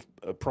bunch of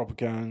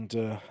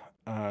propaganda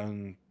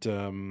and...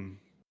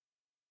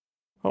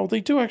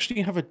 they do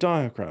actually have a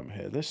diagram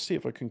here. Let's see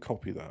if I can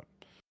copy that.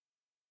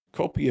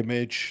 Copy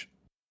image,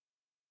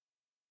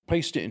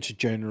 paste it into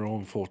general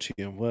and 40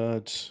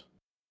 words.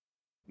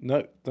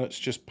 No, that's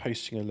just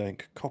pasting a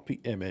link.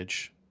 Copy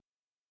image.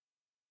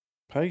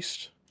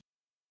 Paste.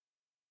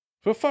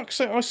 For fuck's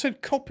sake, I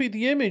said copy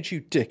the image,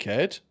 you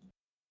dickhead.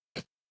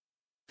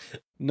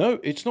 No,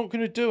 it's not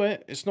going to do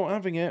it. It's not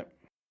having it.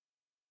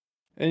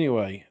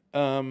 Anyway,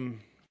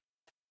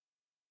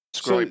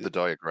 describe the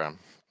diagram.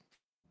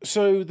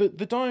 So the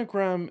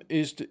diagram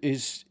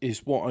is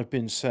what I've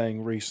been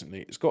saying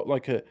recently. It's got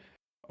like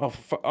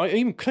I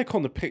even click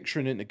on the picture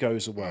and it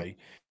goes away.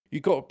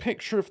 You've got a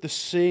picture of the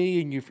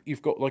sea, and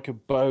you've got like a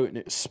boat, and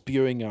it's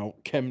spewing out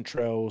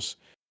chemtrails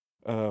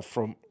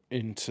from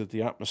into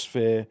the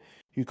atmosphere.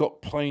 You've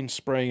got planes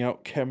spraying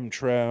out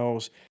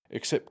chemtrails,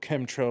 except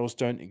chemtrails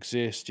don't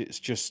exist. It's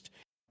just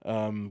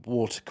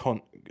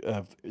water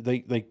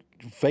they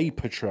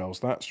vapor trails.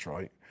 That's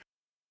right.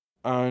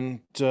 And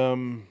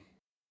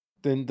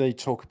then they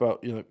talk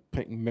about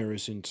putting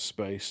mirrors into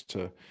space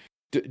to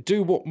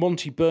do what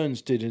Monty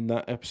Burns did in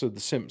that episode of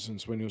The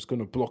Simpsons when he was going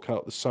to block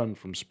out the sun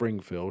from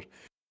Springfield.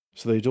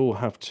 So they'd all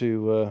have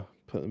to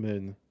put them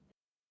in.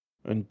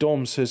 And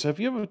Dom says, "Have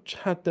you ever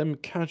had them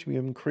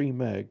cadmium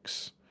cream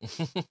eggs?"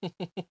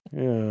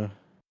 Yeah.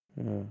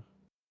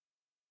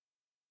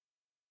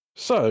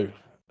 So,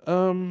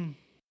 can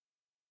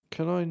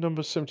I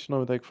number 79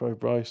 with egg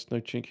fried rice?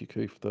 No chinky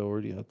coof, though.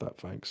 Already had that,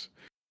 thanks.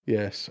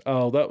 Yes.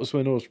 Oh, that was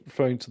when I was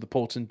referring to the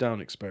Porton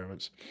Down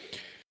experiments.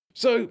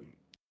 So,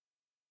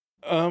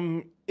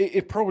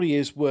 it probably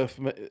is worth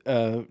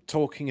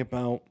talking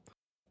about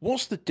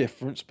what's the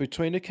difference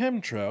between a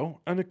chemtrail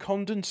and a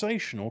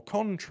condensation or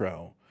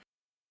contrail.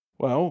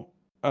 Well,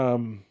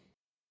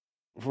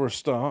 for a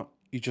start,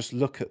 you just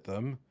look at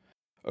them.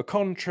 A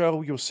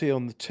contrail you'll see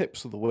on the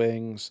tips of the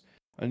wings,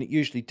 and it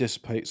usually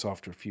dissipates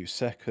after a few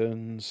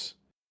seconds.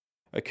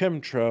 A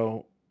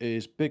chemtrail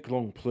is big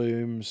long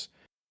plumes,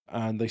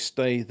 and they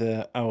stay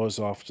there hours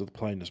after the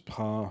plane has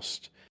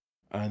passed,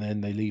 and then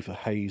they leave a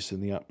haze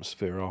in the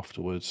atmosphere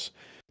afterwards.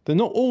 They're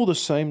not all the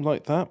same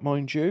like that,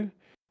 mind you,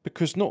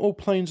 because not all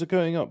planes are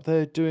going up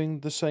there doing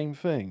the same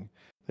thing.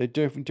 They're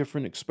doing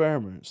different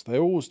experiments. They're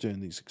always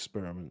doing these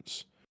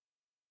experiments.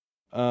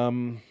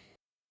 They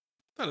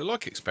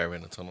like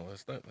experimental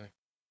tunnels, don't they?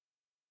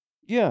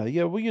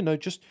 Yeah. Well,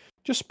 just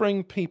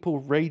spraying people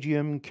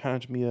radium,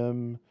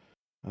 cadmium,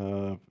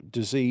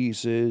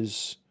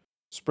 diseases,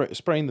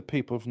 spraying the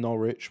people of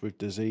Norwich with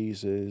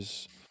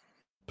diseases,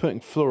 putting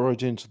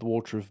fluoride into the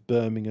water of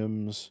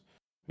Birmingham's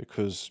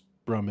because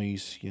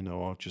Brummies,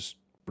 are just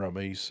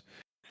Brummies.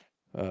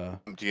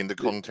 Emptying the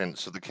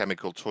contents of the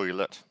chemical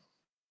toilet.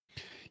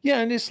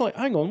 Yeah, and it's like,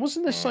 hang on,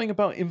 wasn't there something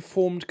about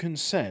informed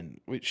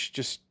consent, which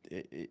just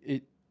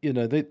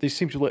they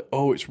seem to like,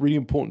 oh, it's really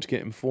important to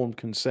get informed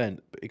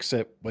consent,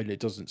 except when it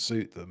doesn't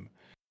suit them.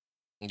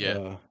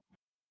 Yeah.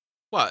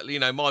 Well,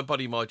 my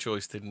body, my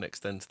choice didn't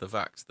extend to the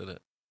vax, did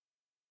it?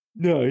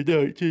 No, it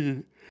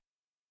didn't.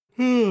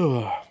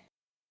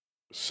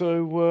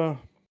 So,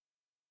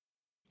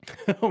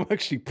 I'm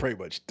actually pretty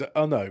much.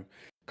 Oh no,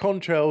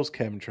 contrails,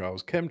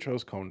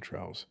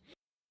 chemtrails.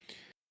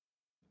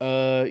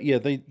 Yeah,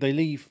 they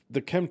leave.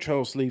 The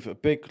chemtrails leave a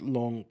big,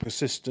 long,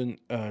 persistent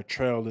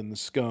trail in the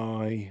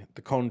sky.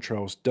 The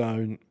contrails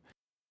don't,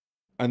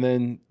 and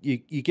then you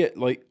get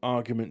like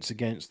arguments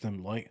against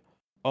them, like,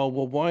 oh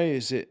well, why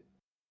is it?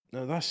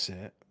 No, that's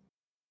it.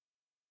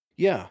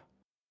 Yeah.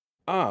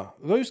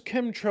 Those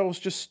chemtrails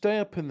just stay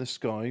up in the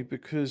sky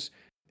because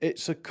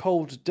it's a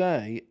cold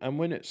day, and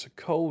when it's a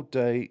cold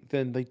day,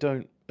 then they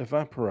don't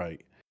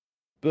evaporate.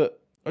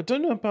 But I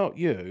don't know about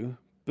you,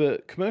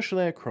 but commercial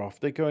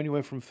aircraft, they go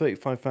anywhere from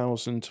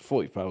 35,000 to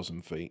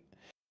 40,000 feet.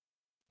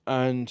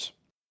 And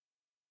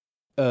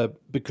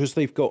because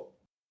they've got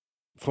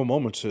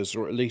thermometers,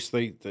 or at least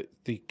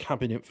the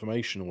cabin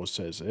information always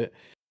says it,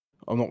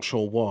 I'm not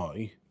sure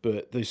why,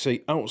 but they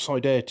say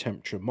outside air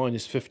temperature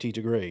minus 50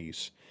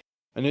 degrees.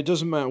 And it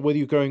doesn't matter whether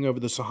you're going over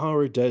the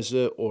Sahara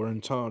Desert or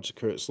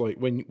Antarctica, it's like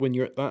when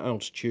you're at that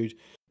altitude,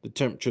 the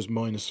temperature's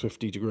minus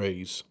 50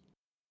 degrees.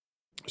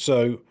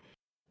 So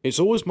it's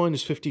always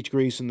minus 50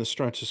 degrees in the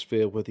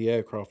stratosphere where the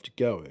aircraft are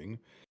going,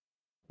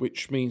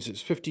 which means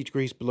it's 50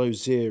 degrees below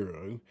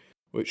zero,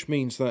 which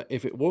means that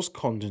if it was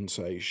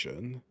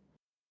condensation,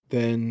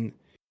 then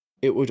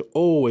it would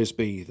always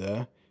be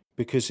there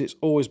because it's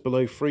always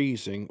below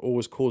freezing,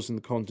 always causing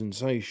the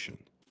condensation.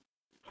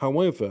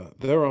 However,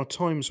 there are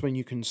times when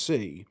you can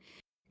see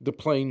the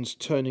planes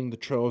turning the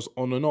trails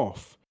on and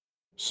off.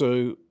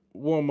 So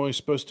what am I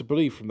supposed to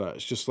believe from that?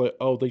 It's just like,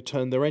 oh, they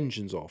turned their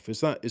engines off.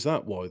 Is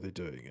that why they're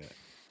doing it?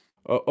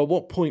 At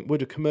what point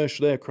would a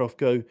commercial aircraft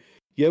go,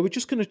 yeah, we're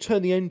just going to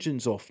turn the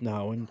engines off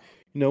now, and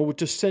we'll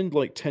descend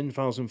like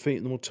 10,000 feet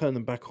and then we'll turn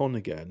them back on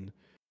again,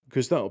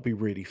 because that'll be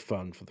really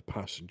fun for the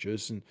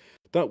passengers, and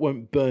that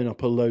won't burn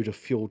up a load of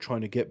fuel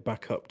trying to get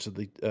back up to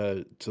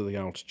the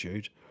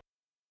altitude.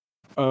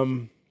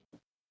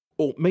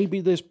 Or maybe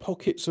there's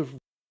pockets of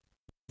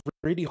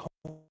really hot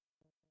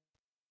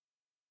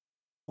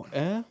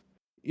air.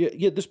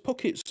 Yeah, there's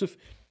pockets of.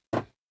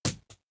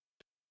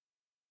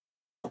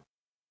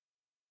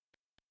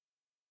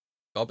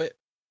 Gobbit?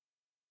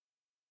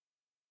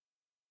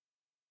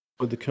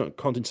 Where the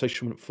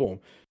condensation wouldn't form.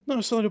 No,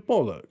 it's a load of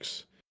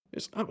bollocks.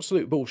 It's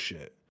absolute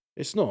bullshit.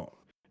 It's not.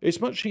 It's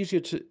much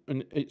easier to,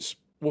 and it's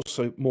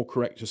also more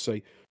correct to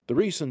say the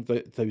reason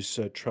that those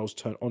trails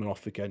turn on and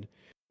off again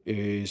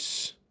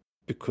is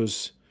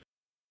because.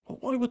 Well,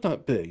 why would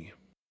that be?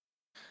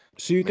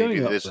 So you're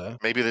going up there.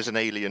 Maybe there's an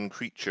alien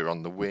creature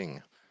on the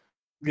wing.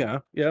 Yeah,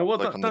 yeah. Well,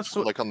 like on that's the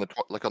like on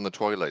the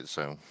Twilight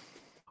Zone.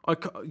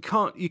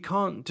 you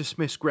can't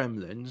dismiss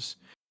Gremlins,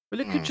 but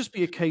it could Hmm. just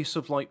be a case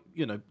of like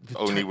the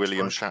Only tech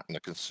William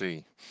Shatner can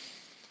see.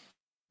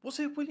 Was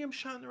it William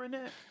Shatner in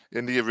it?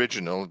 In the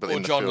original, but Or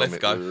in the John film it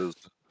Lithgow. was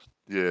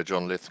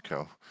John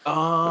Lithgow.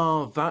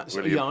 Oh, that's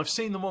William. I've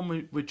seen the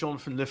one with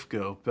Jonathan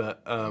Lithgow,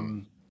 but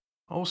I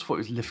always thought it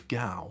was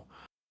Lithgow.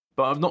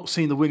 But I've not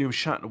seen the William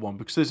Shatner one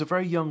because there's a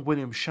very young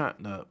William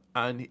Shatner,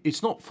 and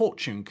it's not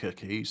fortune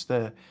cookies.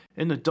 They're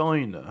in a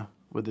diner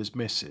with his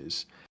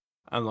missus,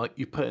 and like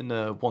you put in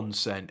a 1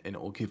 cent, and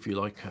it will give you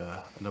like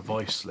an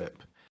advice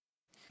slip,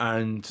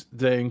 and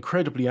they're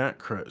incredibly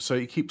accurate. So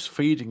he keeps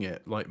feeding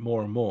it like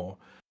more and more,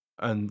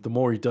 and the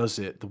more he does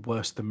it, the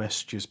worse the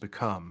messages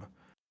become.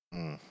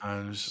 And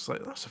it's just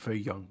like that's a very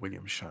young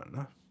William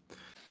Shatner.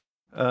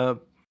 But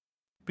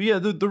yeah,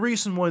 the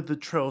reason why the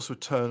trails would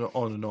turn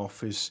on and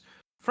off is,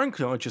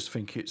 frankly, I just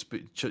think it's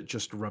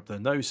just to rub their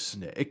noses,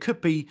 isn't it? It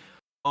could be,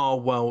 oh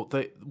well,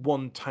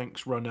 one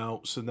tank's run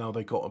out, so now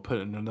they got to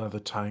put in another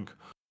tank,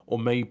 or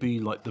maybe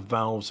like the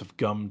valves have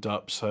gummed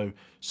up, so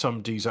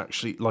somebody's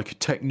actually like a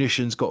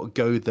technician's got to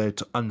go there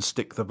to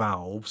unstick the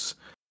valves.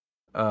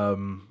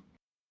 But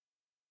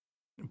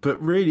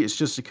really, it's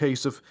just a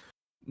case of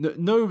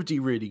nobody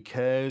really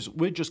cares.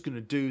 We're just going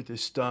to do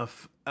this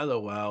stuff.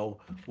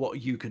 LOL. What are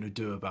you going to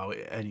do about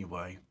it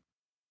anyway?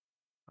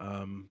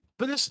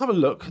 But let's have a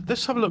look.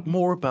 Let's have a look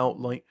more about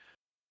like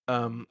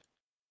I'm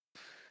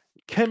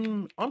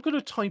going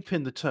to type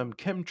in the term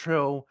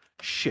chemtrail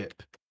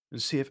ship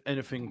and see if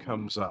anything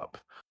comes up,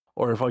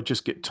 or if I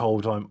just get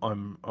told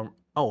I'm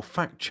oh,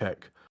 fact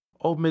check.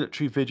 Old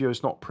military video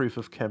is not proof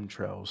of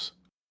chemtrails.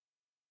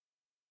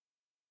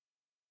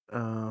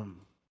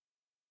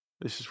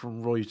 This is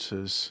from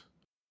Reuters.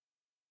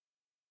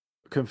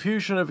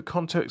 Confusion over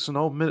context on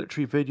old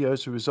military videos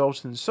has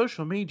resulted in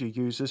social media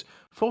users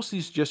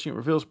falsely suggesting it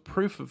reveals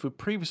proof of a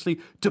previously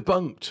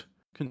debunked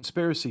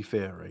conspiracy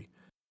theory.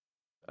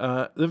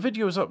 The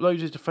video was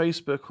uploaded to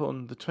Facebook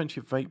on the 20th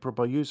of April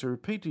by a user who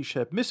repeatedly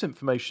shared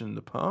misinformation in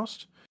the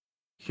past.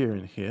 Here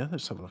and here.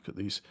 Let's have a look at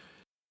these.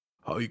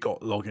 Oh, you got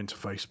to log into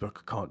Facebook.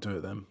 I can't do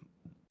it then.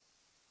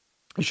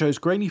 It shows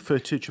grainy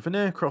footage of an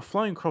aircraft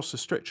flying across a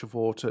stretch of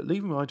water,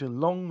 leaving behind a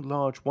long,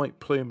 large white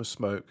plume of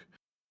smoke.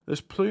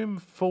 This plume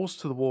falls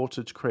to the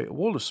water to create a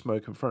wall of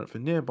smoke in front of a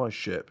nearby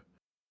ship.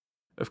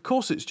 Of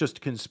course, it's just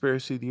a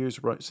conspiracy, the user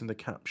writes in the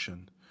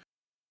caption.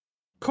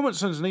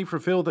 Comments underneath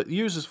reveal that the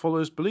user's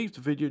followers believe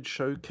the video to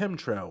show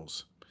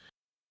chemtrails.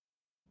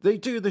 They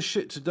do this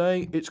shit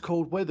today, it's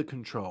called weather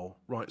control,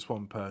 writes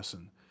one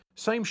person.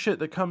 Same shit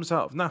that comes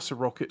out of NASA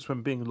rockets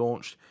when being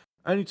launched.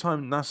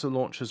 Anytime NASA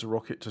launches a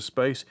rocket to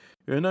space,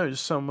 you'll notice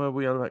somewhere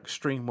we have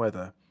extreme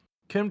weather.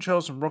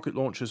 Chemtrails and rocket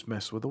launchers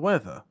mess with the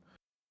weather.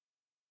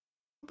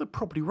 They're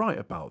probably right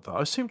about that.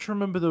 I seem to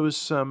remember there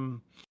was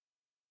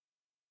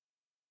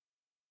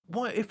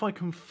what if I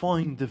can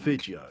find the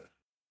video?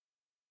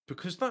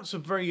 Because that's a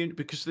very in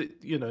the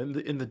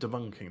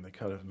debunking they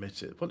kind of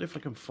admit it. What if I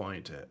can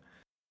find it?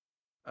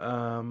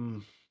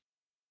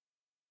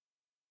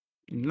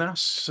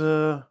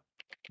 NASA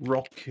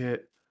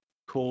rocket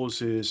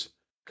causes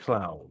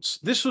clouds.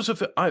 This was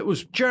it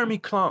was Jeremy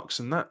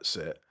Clarkson. That's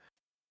it.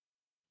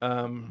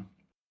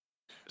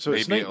 So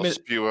maybe it'll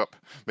spew up.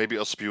 Maybe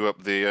it'll spew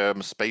up the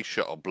space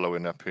shuttle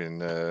blowing up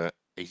in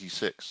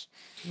 '86.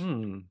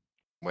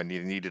 When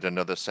you needed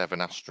another 7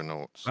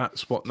 astronauts.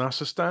 That's what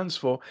NASA stands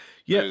for.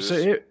 Yeah.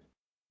 So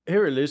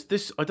here it is.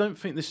 This I don't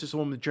think this is the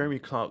one with Jeremy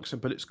Clarkson,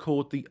 but it's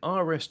called the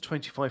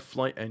RS-25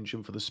 flight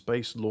engine for the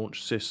Space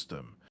Launch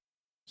System.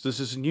 So this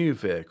is a new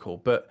vehicle.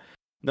 But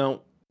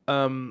now,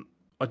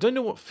 I don't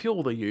know what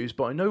fuel they use,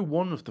 but I know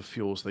one of the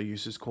fuels they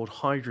use is called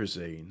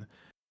hydrazine.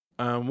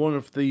 And one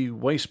of the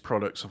waste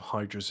products of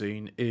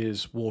hydrazine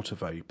is water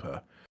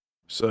vapor.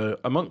 So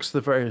amongst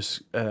the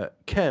various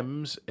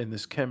chems in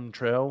this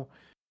chemtrail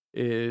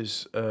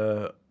is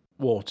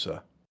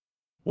water.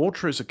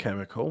 Water is a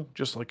chemical,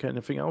 just like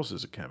anything else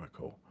is a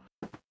chemical.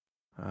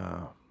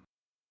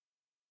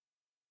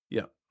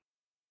 Yeah.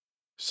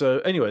 So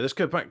anyway, let's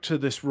go back to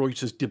this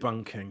Reuters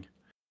debunking.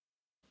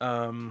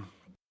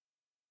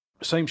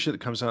 Same shit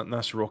that comes out in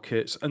NASA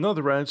rockets.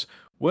 Another adds,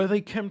 were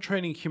they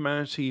chemtrailing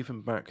humanity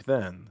even back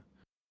then?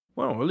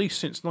 Well, at least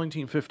since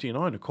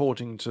 1959,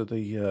 according to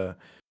the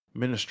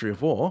Ministry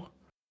of War.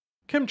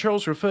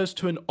 Chemtrails refers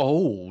to an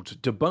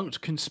old,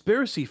 debunked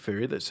conspiracy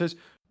theory that says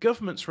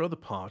governments or other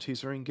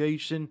parties are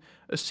engaged in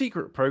a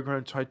secret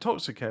program to hide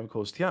toxic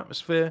chemicals to the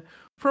atmosphere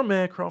from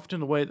aircraft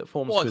in a way that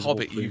forms visible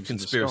Hobbit, you plumes in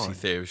the conspiracy sky.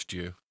 theorist,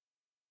 you.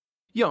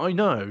 Yeah, I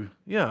know.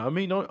 Yeah, I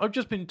mean, I've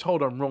just been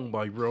told I'm wrong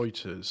by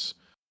Reuters.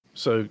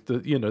 So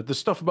the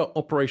stuff about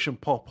Operation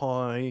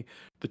Popeye,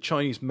 the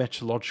Chinese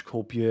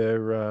Meteorological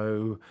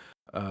Bureau,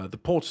 the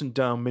Porton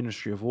Down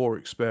Ministry of War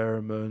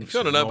experiments. If you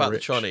want to know about the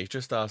Chinese,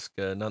 just ask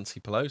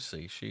Nancy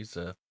Pelosi.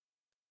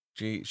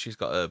 She's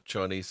got a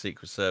Chinese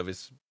Secret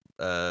Service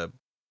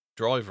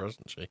driver,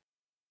 hasn't she?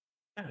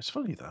 Yeah, it's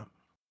funny that.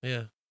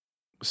 Yeah.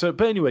 So,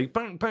 but anyway,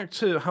 back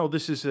to how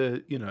this is a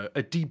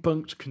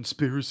debunked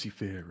conspiracy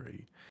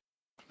theory.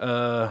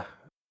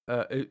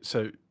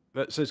 So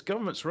that says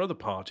governments or other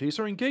parties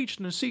are engaged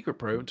in a secret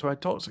program to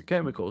add toxic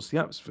chemicals to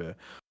the atmosphere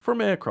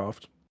from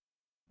aircraft.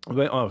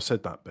 I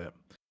said that bit.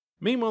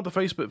 Meanwhile, the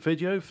Facebook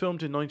video,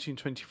 filmed in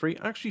 1923,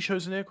 actually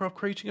shows an aircraft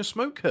creating a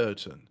smoke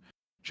curtain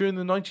during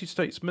the United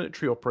States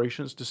military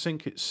operations to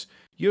sink its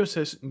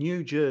USS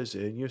New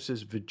Jersey and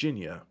USS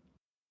Virginia.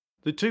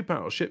 The two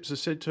battleships are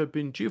said to have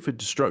been due for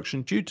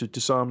destruction due to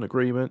disarmament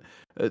agreement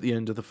at the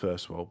end of the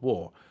First World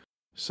War.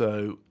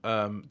 So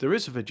there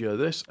is a video of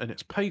this, and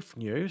it's pay for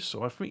news,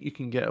 so I think you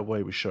can get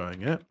away with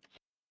showing it.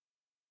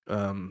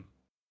 So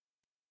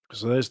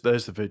there's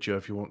the video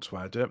if you want to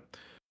add it.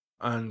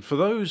 And for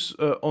those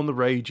on the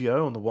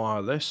radio, on the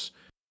wireless,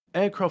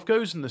 aircraft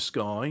goes in the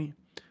sky,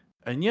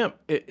 and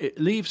it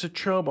leaves a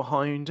trail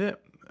behind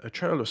it, a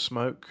trail of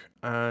smoke,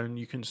 and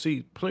you can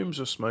see plumes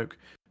of smoke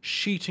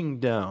sheeting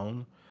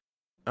down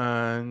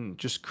and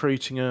just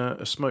creating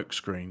a smoke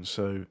screen.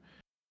 So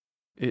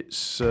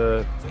it's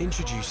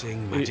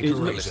introducing Magic it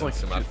Eraser looks like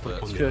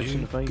on the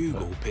new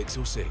Google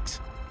Pixel 6.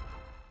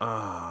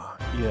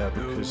 Yeah,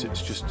 because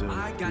it's just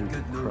a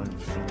Google Chrome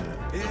thing.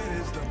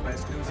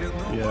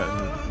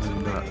 Yeah,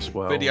 and that as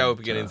well. Video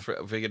begins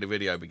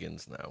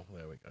now.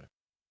 There we go.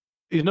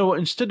 You know what?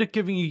 Instead of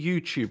giving you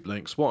YouTube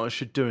links, what I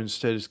should do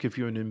instead is give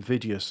you an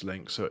Invidious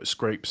link, so it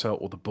scrapes out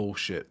all the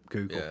bullshit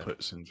Google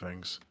puts in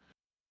things.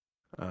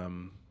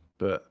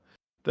 But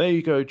there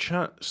you go,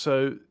 chat.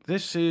 So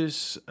this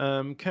is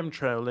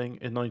chemtrailing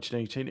in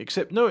 1918,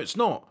 except no, it's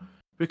not,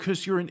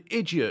 because you're an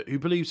idiot who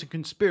believes in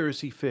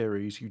conspiracy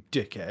theories, you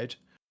dickhead.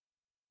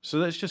 So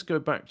let's just go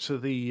back to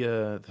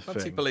the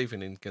What's he thing.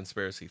 believing in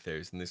conspiracy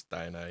theories in this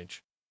day and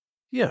age?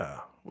 Yeah,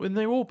 when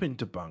they've all been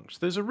debunked,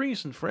 there's a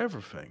reason for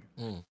everything.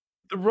 Mm.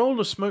 The role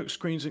of smoke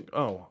screens,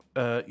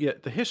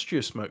 the history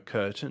of smoke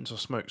curtains or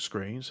smoke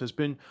screens has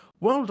been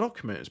well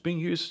documented as being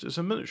used as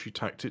a military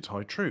tactic to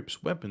hide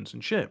troops, weapons,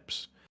 and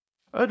ships.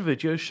 Other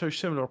videos show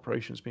similar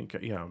operations being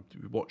I'm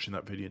watching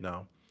that video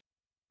now.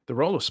 The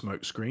role of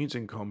smoke screens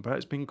in combat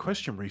has been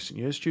questioned in recent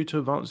years due to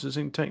advances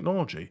in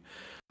technology,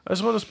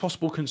 as well as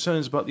possible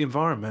concerns about the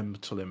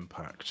environmental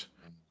impact.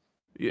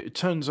 It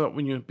turns out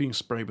when you're being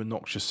sprayed with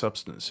noxious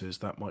substances,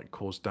 that might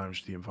cause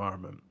damage to the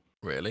environment.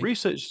 Really?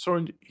 Research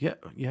yeah.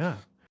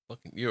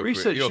 You're a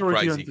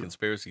crazy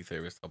conspiracy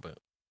theorist, I bet.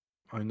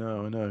 I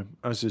know.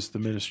 As is the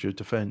Ministry of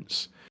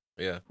Defence.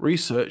 Yeah.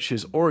 Research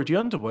is already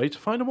underway to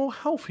find a more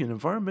healthy and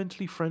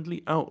environmentally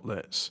friendly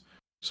outlets.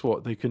 So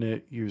what, they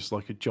can use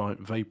like a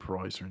giant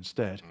vaporizer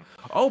instead.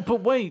 Oh,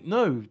 but wait,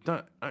 no,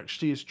 that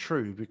actually is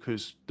true,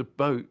 because the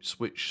boats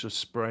which are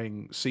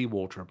spraying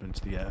seawater up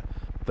into the air,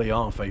 they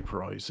are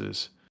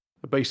vaporizers.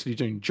 They're basically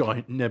doing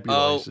giant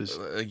nebulizers.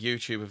 Oh,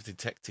 YouTube have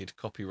detected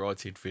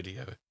copyrighted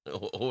video,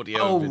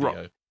 audio and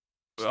video.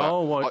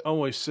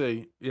 I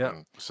see.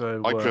 Yeah.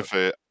 So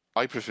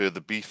I prefer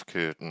the beef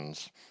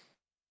curtains.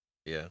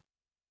 Yeah.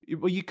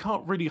 Well, you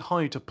can't really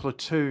hide a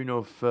platoon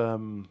of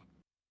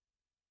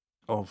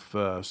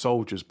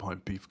soldiers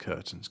behind beef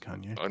curtains,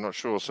 can you? I'm not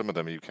sure. Some of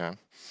them you can.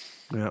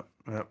 Yeah.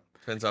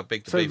 Depends how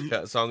big the beef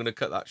curtain. So I'm going to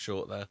cut that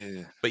short there.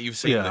 Yeah. But you've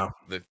seen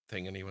the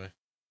thing anyway.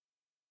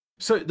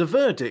 So the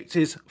verdict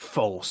is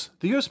false.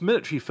 The US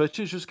military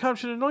footage was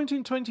captured in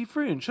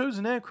 1923 and shows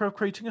an aircraft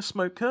creating a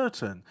smoke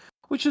curtain,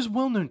 which is a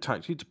well-known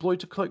tactic deployed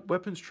to collect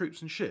weapons,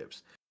 troops, and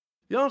ships.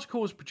 The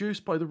article was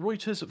produced by the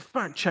Reuters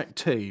fact-check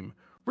team.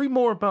 Read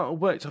more about our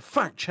work to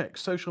fact-check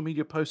social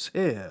media posts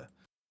here.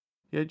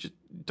 Yeah, just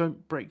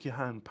don't break your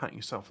hand patting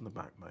yourself on the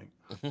back, mate.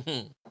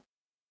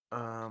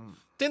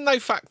 Didn't they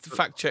fact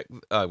check?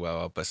 Oh well,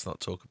 I'll best not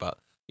talk about.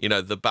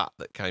 The bat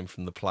that came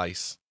from the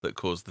place that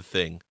caused the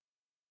thing.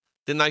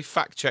 Didn't they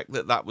fact check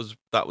that was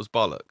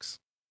bollocks?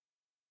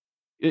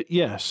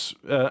 Yes,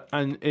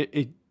 and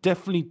it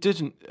definitely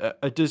didn't.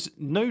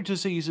 No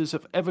diseases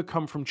have ever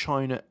come from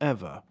China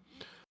ever.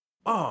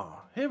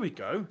 Here we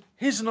go.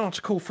 Here's an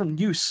article from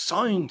New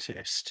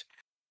Scientist.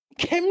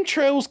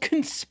 Chemtrails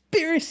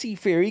conspiracy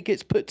theory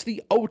gets put to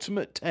the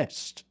ultimate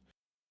test.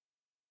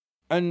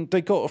 And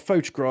they got a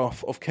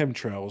photograph of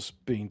chemtrails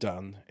being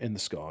done in the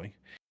sky.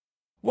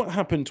 What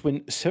happened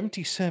when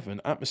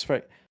 77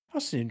 atmospheric...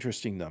 That's an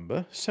interesting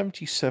number.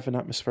 77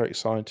 atmospheric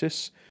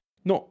scientists,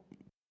 not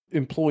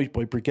employed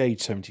by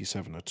Brigade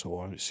 77 at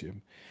all, I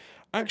assume,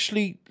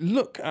 actually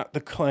look at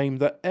the claim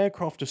that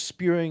aircraft are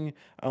spewing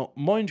out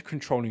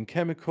mind-controlling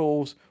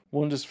chemicals,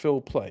 wonders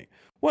fill play.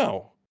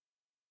 Well,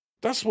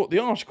 that's what the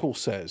article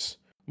says.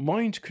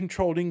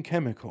 Mind-controlling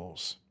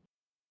chemicals.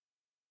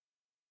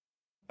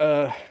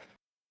 It's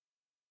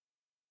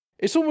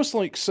almost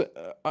like...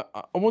 I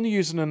want to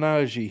use an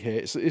analogy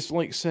here. It's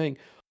like saying,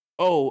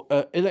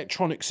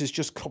 electronics is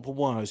just copper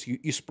wires.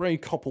 You spray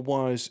copper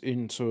wires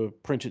into a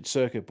printed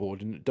circuit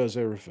board and it does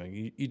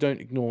everything. You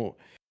don't ignore...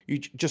 You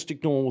just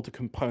ignore all the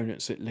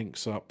components it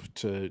links up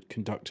to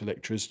conduct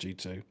electricity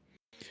to.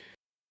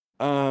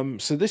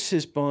 So this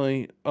is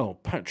by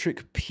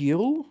Patrick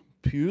Pule.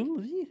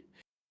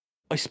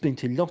 I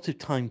spent a lot of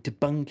time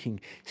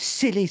debunking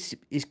silly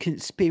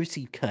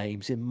conspiracy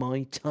claims in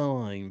my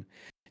time.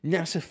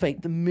 NASA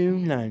faked the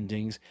moon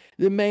landings.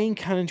 The main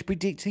calendar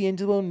predicted the end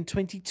of the world in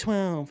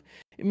 2012.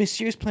 A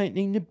mysterious planet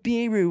named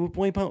Nibiru would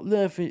wipe out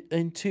Earth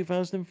in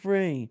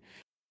 2003.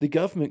 The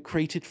government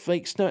created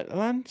fake snow at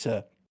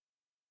Atlanta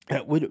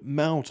that would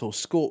melt or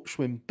scorch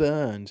when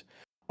burned.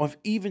 Oh,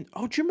 do you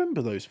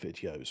remember those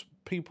videos?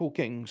 People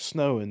getting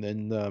snow and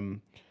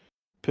then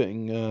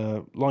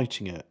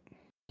lighting it.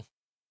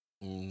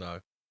 No.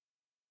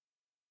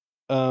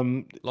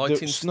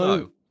 Lighting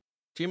snow?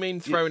 Do you mean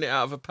throwing it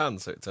out of a pan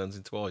so it turns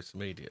into ice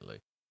immediately?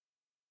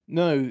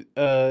 No,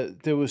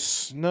 there was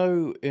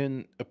snow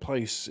in a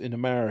place in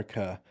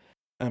America,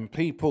 and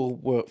people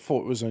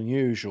thought it was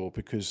unusual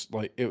because,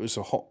 like, it was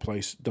a hot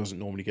place that doesn't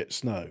normally get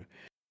snow.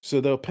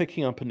 So they were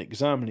picking up and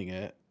examining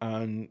it,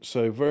 and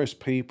so various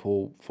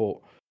people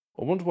thought,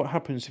 I wonder what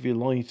happens if you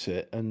light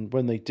it. And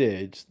when they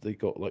did, they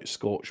got like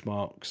scorch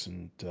marks,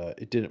 and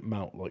it didn't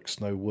melt like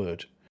snow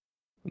would,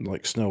 and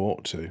like snow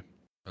ought to.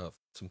 Oh,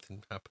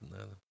 something happened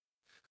there then.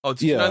 Oh,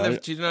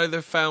 did you know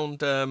they've found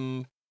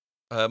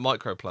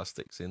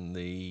microplastics in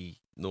the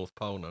North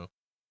Pole now?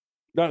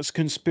 That's a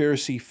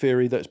conspiracy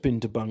theory that's been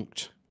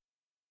debunked.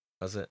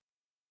 Has it?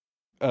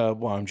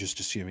 Well, I'm just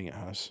assuming it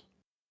has.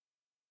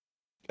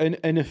 And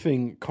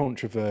anything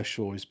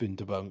controversial has been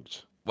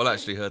debunked. Well, I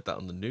actually heard that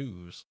on the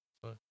news.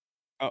 So.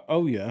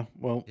 Oh yeah,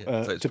 well,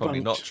 so it's probably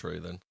not true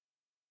then.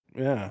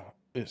 Yeah,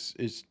 it's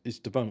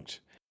debunked.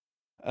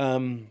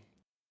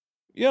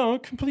 Yeah, I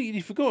completely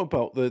forgot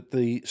about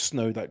the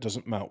snow that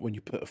doesn't melt when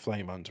you put a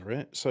flame under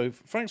it. So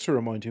thanks for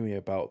reminding me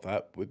about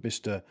that with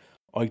Mr.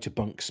 I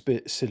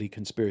debunk silly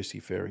conspiracy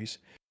theories.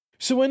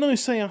 So when I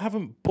say I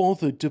haven't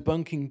bothered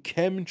debunking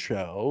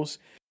chemtrails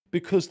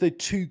because they're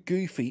too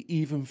goofy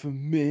even for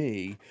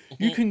me,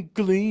 you can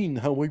glean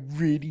how I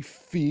really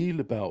feel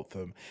about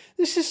them.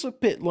 This is a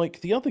bit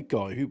like the other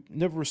guy who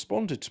never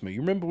responded to me. You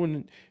remember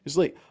when it's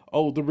like,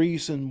 oh, the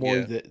reason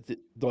why the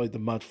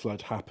mud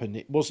flood happened,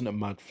 it wasn't a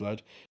mud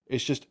flood.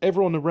 It's just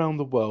everyone around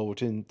the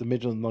world in the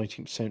middle of the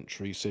 19th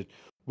century said,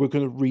 we're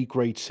going to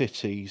regrade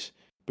cities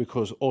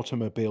because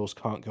automobiles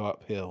can't go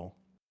uphill.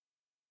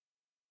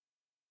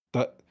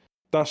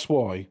 That's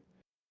why.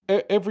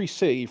 Every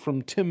city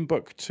from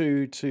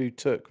Timbuktu to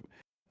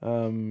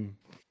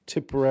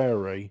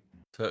Tipperary,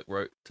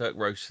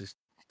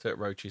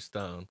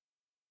 Turkmenistan.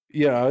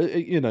 Yeah,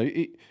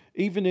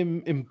 even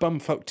in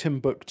bumfuck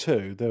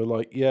Timbuktu, they were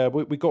like, yeah,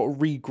 we got to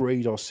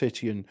regrade our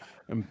city and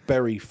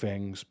bury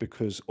things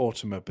because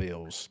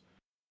automobiles.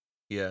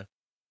 Yeah.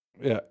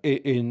 Yeah,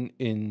 in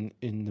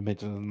the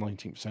middle of the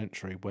 19th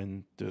century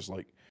when there's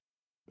like,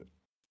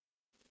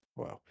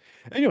 well,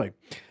 anyway,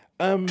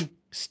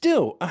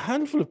 still, a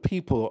handful of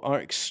people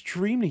are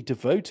extremely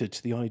devoted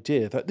to the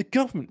idea that the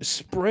government is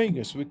spraying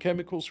us with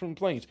chemicals from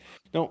planes.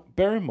 Now,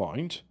 bear in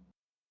mind,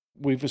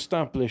 we've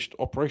established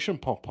Operation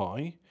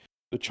Popeye,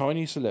 the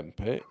Chinese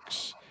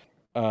Olympics,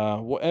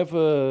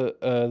 whatever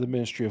the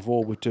Ministry of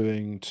War were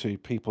doing to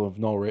people of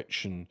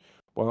Norwich, and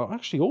well,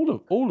 actually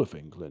all of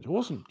England. It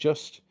wasn't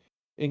just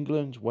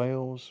England,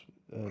 Wales,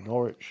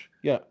 Norwich.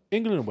 Yeah,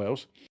 England and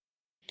Wales.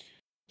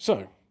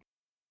 So,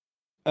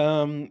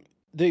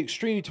 the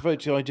extremely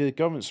devoted idea of the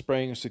government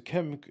spraying us with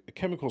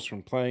chemicals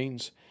from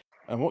planes,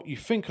 and what you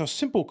think are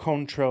simple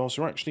contrails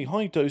are actually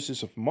high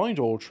doses of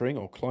mind-altering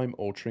or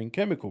climate-altering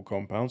chemical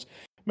compounds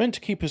meant to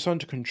keep us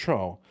under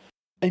control.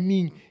 I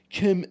mean,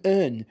 come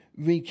on,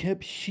 wake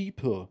up,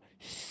 sheeple,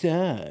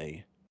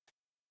 sigh.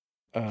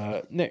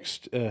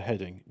 Next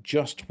heading,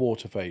 just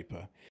water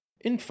vapor.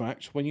 In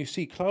fact, when you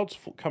see clouds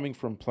coming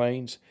from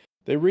planes,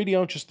 they really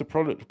are just the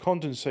product of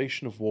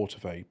condensation of water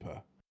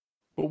vapor.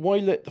 But why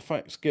let the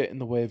facts get in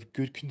the way of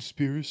good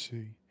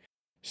conspiracy?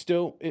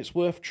 Still, it's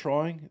worth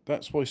trying.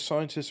 That's why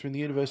scientists from the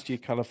University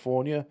of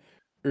California,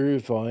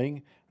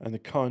 Irvine, and the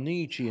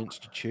Carnegie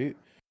Institute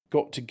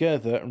got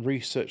together and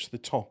researched the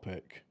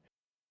topic.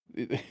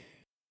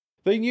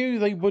 They knew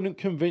they wouldn't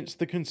convince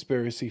the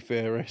conspiracy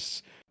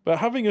theorists, but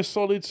having a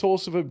solid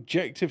source of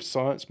objective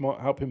science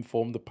might help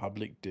inform the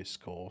public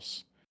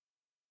discourse.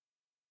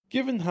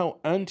 Given how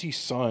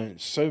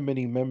anti-science so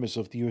many members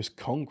of the US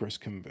Congress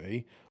can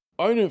be,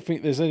 I don't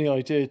think there's any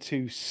idea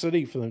too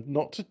silly for them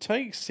not to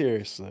take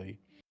seriously.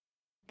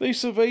 They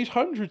surveyed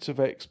hundreds of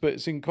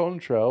experts in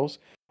contrails,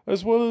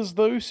 as well as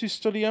those who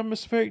study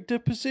atmospheric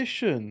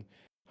deposition,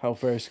 how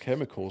various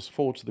chemicals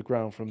fall to the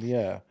ground from the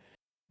air,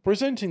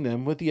 presenting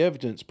them with the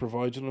evidence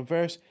provided on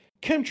various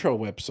chemtrail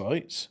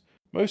websites,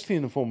 mostly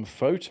in the form of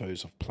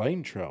photos of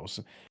plane trails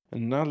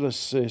and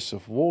analysis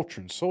of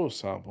water and soil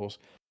samples,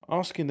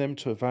 asking them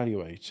to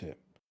evaluate it.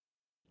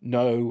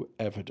 No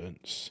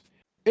evidence.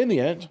 In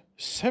the end,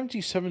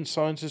 77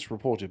 scientists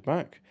reported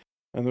back,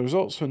 and the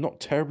results were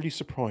not terribly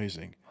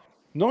surprising.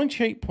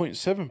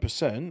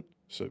 98.7%,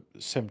 so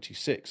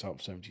 76 out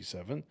of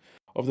 77,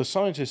 of the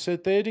scientists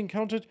said they had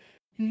encountered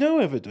no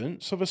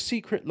evidence of a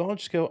secret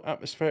large-scale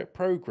atmospheric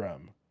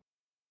program.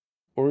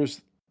 Or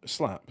as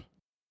SLAP.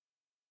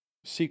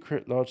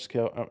 Secret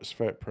large-scale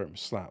atmospheric program,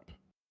 SLAP.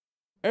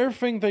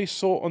 Everything they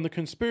saw on the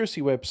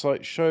conspiracy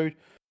website showed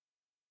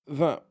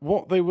that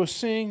what they were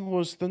seeing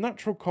was the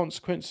natural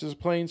consequences of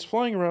planes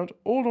flying around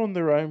all on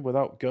their own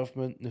without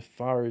government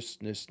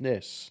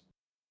nefariousness.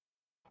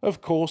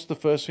 Of course, the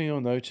first thing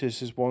you'll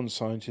notice is one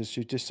scientist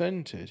who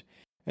dissented.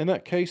 In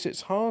that case,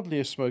 it's hardly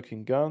a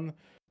smoking gun.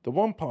 The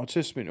one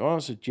participant who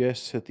answered yes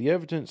said the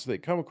evidence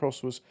they'd come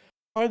across was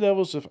high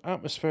levels of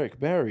atmospheric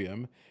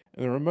barium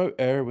in a remote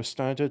area with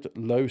standard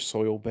low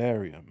soil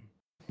barium.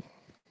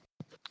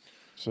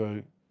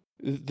 So,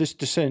 this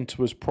dissent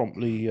was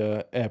promptly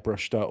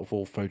airbrushed out of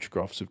all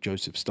photographs of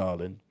Joseph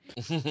Stalin.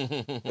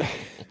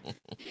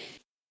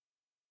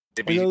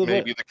 Maybe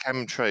the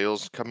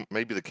chemtrails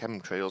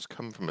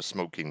come from a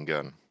smoking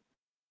gun.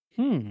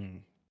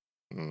 In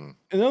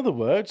other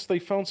words, they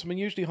found some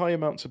unusually high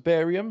amounts of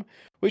barium,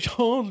 which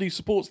hardly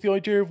supports the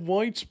idea of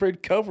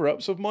widespread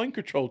cover-ups of mind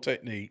control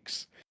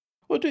techniques.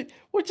 What did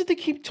they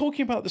keep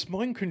talking about this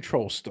mind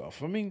control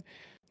stuff? I mean,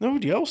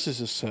 nobody else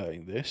is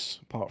saying this,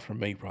 apart from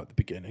me right at the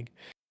beginning.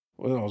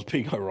 Well, I was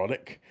being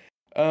ironic.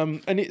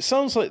 And it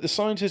sounds like the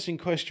scientist in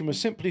question was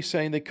simply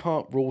saying they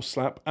can't rule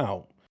SLAP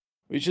out,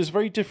 which is a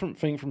very different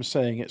thing from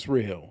saying it's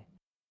real.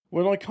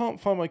 When I can't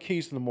find my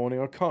keys in the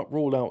morning, I can't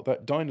rule out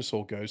that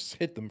dinosaur ghosts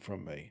hid them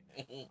from me.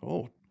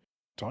 Oh,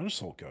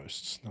 dinosaur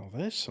ghosts. Now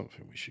there's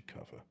something we should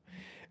cover.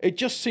 It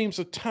just seems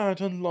a tad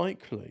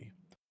unlikely.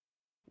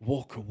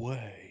 Walk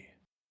away.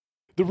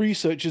 The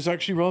research is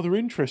actually rather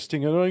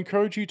interesting, and I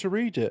encourage you to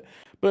read it.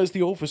 But as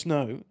the authors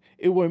know,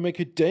 it won't make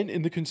a dent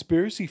in the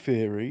conspiracy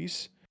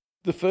theories.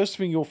 The first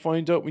thing you'll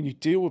find out when you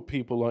deal with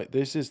people like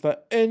this is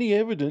that any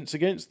evidence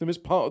against them is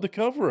part of the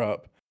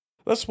cover-up.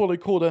 That's what I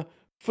call a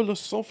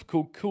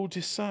philosophical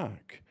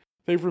cul-de-sac.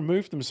 They've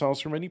removed themselves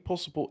from any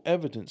possible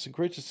evidence and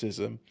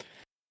criticism.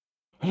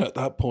 And at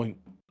that point,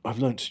 I've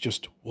learned to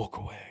just walk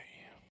away.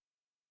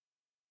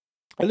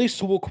 At least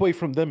to walk away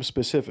from them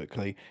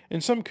specifically.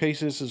 In some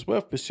cases, it's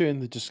worth pursuing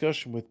the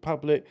discussion with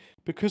public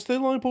because they're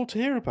liable to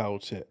hear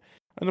about it.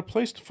 And a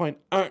place to find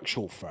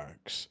actual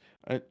facts,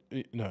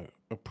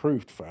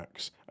 approved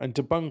facts, and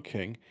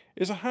debunking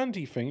is a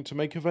handy thing to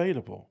make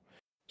available.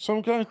 So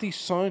I'm glad these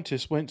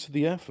scientists went to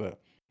the effort.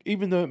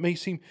 Even though it may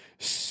seem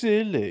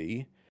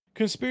silly,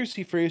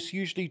 conspiracy theorists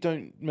usually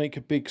don't make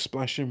a big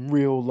splash in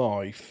real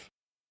life.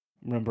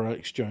 Remember,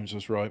 Alex Jones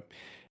was right.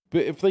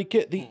 But if they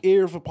get the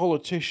ear of a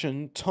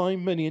politician,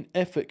 time, money, and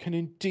effort can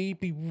indeed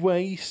be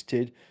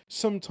wasted,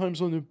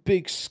 sometimes on a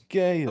big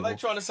scale. Are they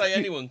trying to say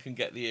anyone can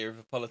get the ear of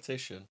a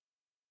politician?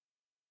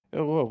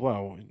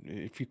 Well,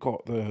 if you've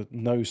got the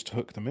nose to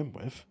hook them in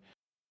with.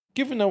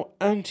 Given how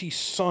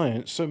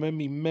anti-science so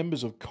many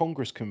members of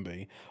Congress can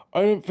be,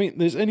 I don't think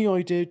there's any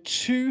idea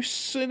too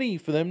silly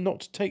for them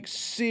not to take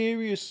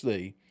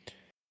seriously.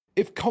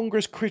 If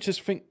Congress critics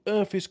think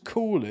Earth is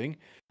cooling,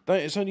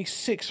 that it's only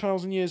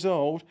 6,000 years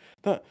old,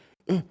 that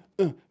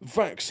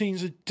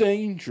vaccines are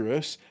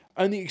dangerous,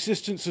 and the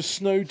existence of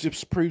snow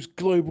disproves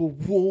global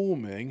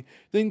warming,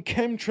 then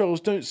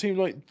chemtrails don't seem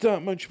like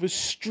that much of a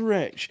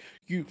stretch,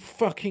 you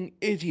fucking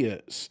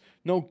idiots.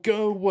 Now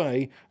go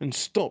away and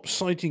stop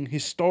citing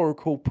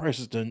historical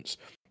precedents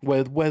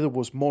where the weather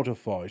was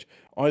modified,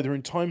 either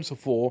in times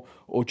of war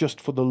or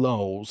just for the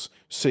lulz.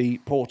 See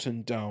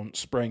Porton Down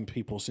spraying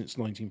people since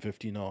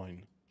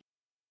 1959.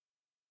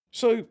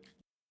 So,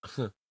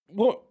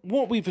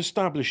 what we've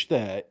established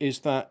there is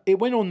that it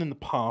went on in the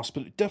past,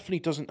 but it definitely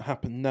doesn't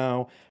happen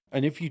now.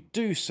 And if you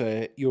do say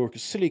it, you're a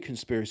silly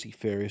conspiracy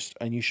theorist,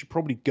 and you should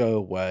probably go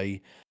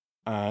away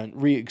and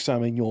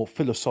re-examine your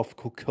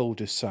philosophical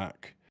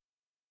cul-de-sac.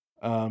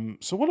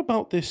 So what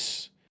about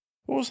this?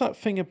 What was that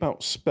thing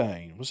about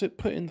Spain? Was it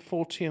put in the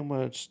 4TM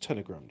Words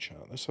Telegram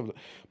chat? Let's have a look.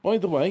 By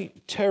the way,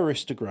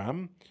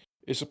 Terroristagram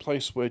is a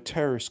place where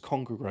terrorists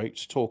congregate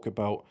to talk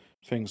about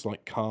things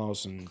like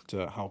cars and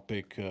how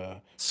big...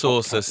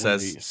 Saucer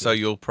says, so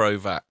you're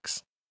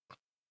pro-vax.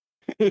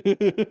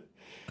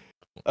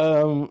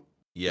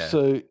 Yeah,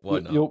 so why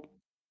not?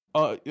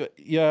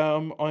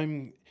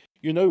 I'm...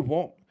 You know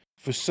what?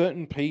 For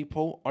certain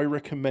people, I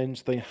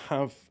recommend they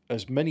have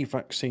as many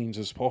vaccines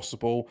as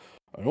possible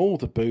and all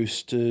the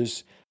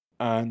boosters,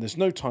 and there's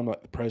no time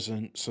like the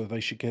present, so they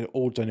should get it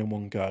all done in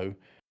one go.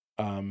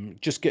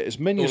 Just get as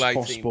many as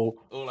possible.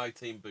 All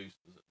 18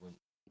 boosters at once.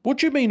 What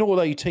do you mean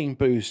all 18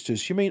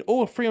 boosters? You mean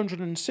all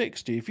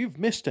 360? If you've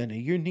missed any,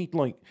 you need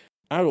like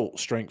adult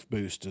strength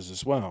boosters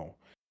as well.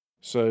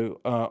 So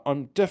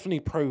I'm definitely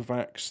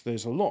pro-vax.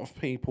 There's a lot of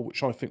people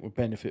which I think would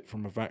benefit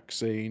from a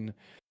vaccine.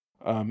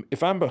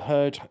 If Amber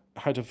Heard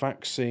had a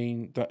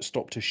vaccine that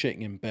stopped her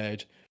shitting in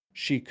bed,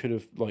 she could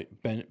have like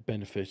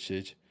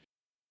benefited.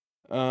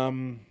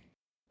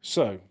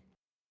 So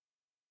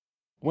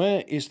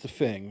where is the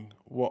thing?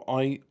 What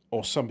I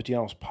or somebody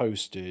else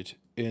posted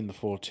in the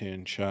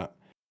 4TN chat?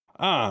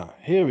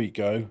 Here we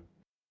go.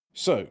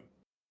 So,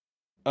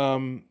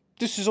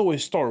 this is all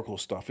historical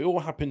stuff. It all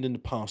happened in the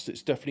past.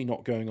 It's definitely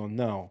not going on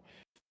now.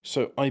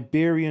 So,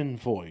 Iberian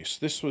Voice.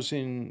 This was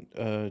in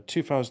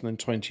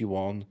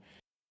 2021,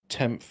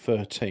 10th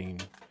 13.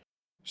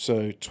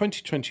 So,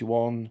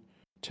 2021,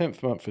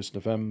 10th month is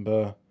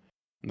November,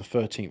 and the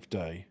 13th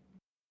day.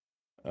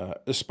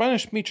 The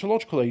Spanish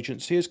Meteorological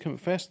Agency has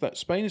confessed that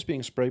Spain is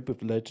being sprayed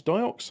with lead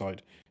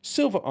dioxide,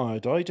 silver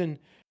iodide, and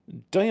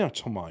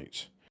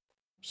diatomite.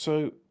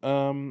 So,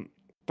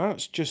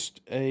 that's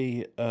just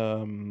a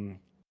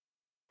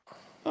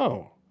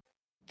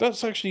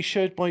that's actually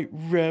shared by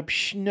Rob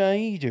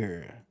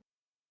Schneider.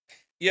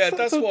 Yeah,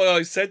 that's why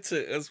I said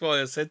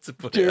to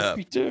put it up.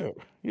 Derp.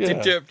 Yeah.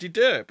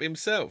 Derp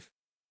himself.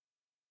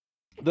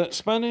 That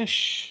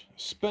Spanish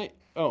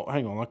oh,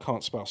 hang on, I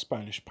can't spell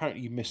Spanish.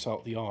 Apparently you miss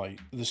out the I.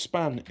 The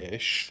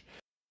Spanish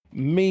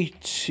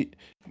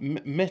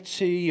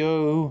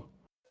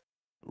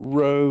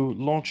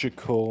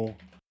Meteorological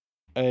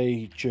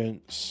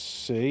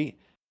Agency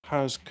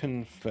has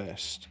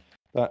confessed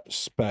that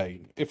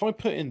Spain. If I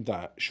put in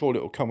that, surely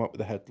it'll come up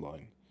with a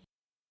headline.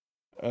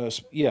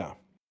 Yeah.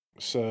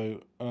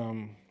 So,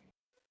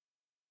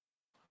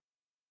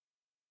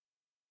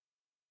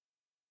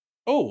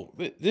 oh,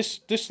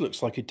 this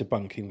looks like a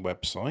debunking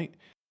website.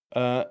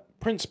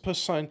 Principia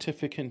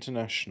Scientific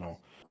International.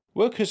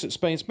 Workers at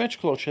Spain's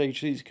meteorological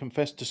agency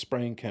confessed to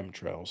spraying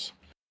chemtrails.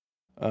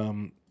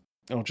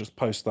 I'll just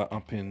post that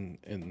up in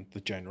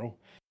the general.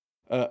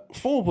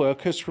 4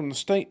 workers from the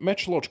State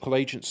Meteorological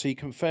Agency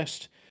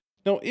confessed.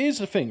 Now, here's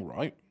the thing,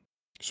 right?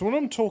 So when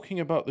I'm talking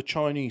about the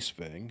Chinese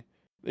thing,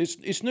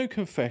 it's no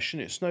confession,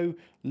 it's no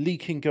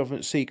leaking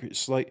government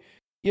secrets. Like,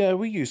 yeah,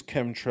 we use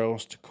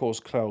chemtrails to cause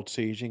cloud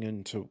seeding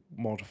and to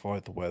modify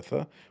the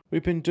weather.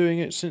 We've been doing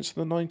it since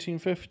the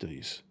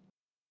 1950s.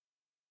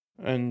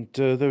 And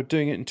they were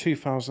doing it in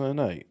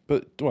 2008.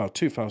 But, well,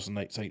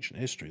 2008's ancient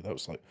history. That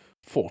was like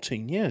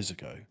 14 years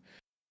ago.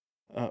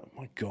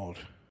 My God.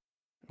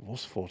 It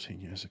was 14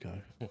 years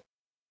ago.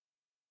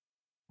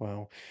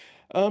 Wow.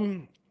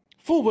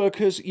 4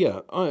 workers,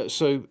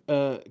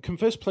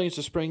 confessed planes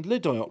are spraying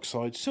lead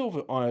dioxide,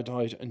 silver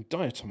iodide, and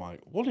diatomite.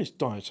 What is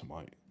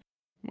diatomite?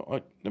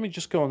 Let me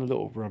just go on a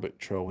little rabbit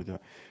trail with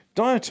that.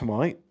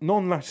 Diatomite,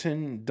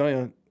 non-Latin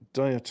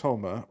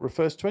diatoma,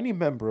 refers to any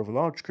member of a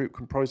large group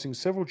comprising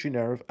several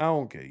genera of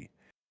algae.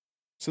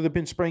 So they've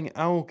been spraying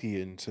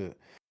algae into...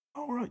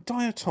 Oh, right,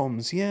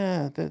 diatoms,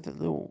 yeah, they're the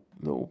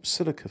little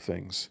silica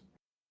things.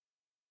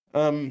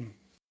 So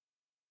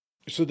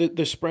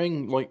they're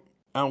spraying, like,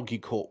 algae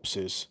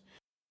corpses.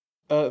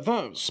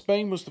 That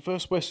Spain was the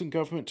first Western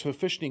government to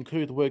officially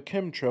include the word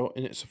chemtrail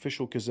in its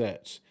official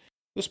gazettes.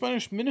 The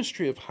Spanish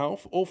Ministry of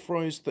Health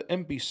authorized the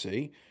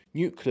NBC,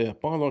 nuclear,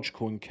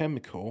 biological, and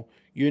chemical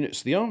units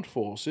of the armed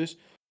forces,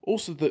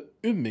 also the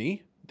UME,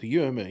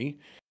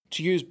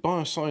 to use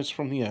biocides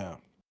from the air.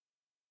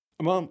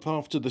 A month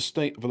after the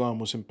state of alarm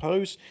was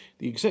imposed,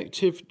 the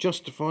executive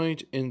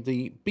justified in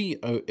the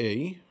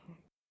BOE,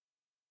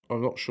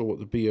 I'm not sure what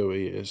the BOE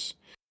is,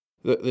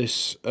 that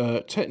this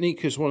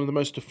technique is one of the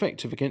most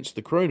effective against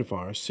the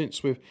coronavirus,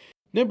 since with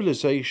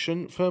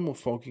nebulization, thermal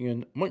fogging,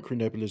 and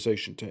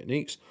micronebulization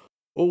techniques,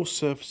 all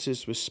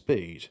surfaces with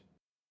speed.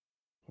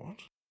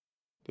 What?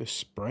 They're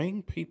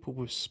spraying people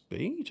with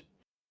speed?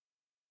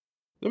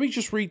 Let me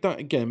just read that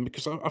again,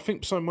 because I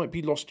think some might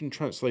be lost in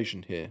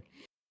translation here.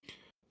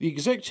 The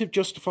executive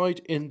justified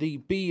in the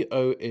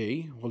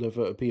BOE,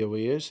 whatever a BOE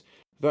is,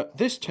 that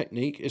this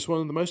technique is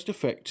one of the most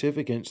effective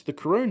against the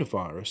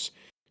coronavirus,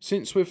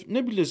 since with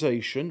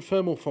nebulization,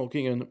 thermal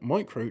fogging, and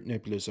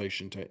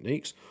micronebulization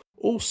techniques,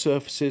 all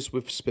surfaces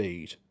with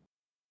speed.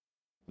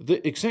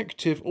 The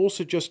executive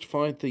also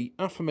justified the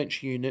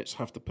aforementioned units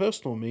have the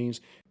personal means,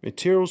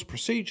 materials,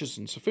 procedures,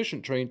 and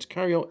sufficient training to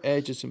carry out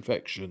air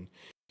disinfection,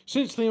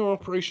 since they are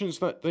operations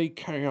that they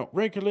carry out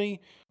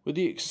regularly, with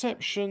the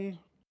exception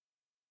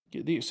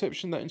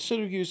that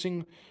instead of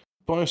using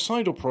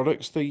biocidal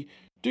products, they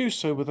do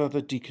so with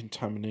other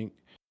decontaminating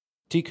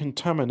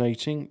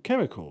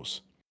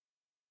chemicals.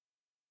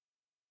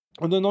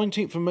 On the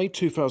 19th of May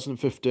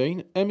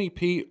 2015,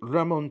 MEP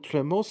Ramon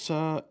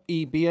Tremosa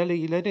y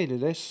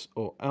Bielaledes,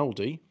 or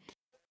ALDI,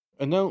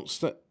 announced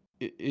that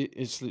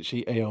it's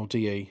literally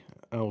ALDE,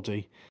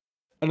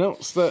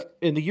 announced that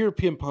in the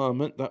European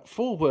Parliament that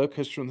 4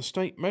 workers from the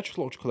State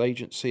Meteorological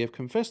Agency have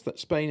confessed that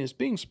Spain is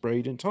being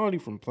sprayed entirely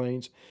from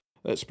planes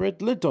that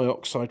spread lead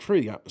dioxide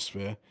through the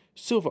atmosphere,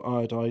 silver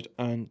iodide,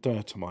 and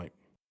diatomite.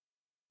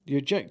 The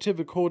objective,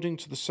 according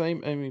to the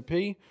same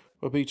MEP,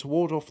 will be to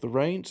ward off the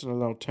rains and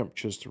allow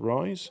temperatures to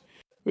rise,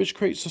 which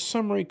creates a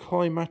summary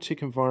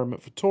climatic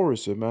environment for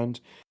tourism and,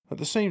 at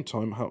the same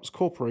time, helps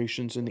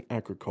corporations in the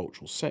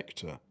agricultural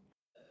sector.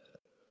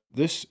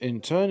 This,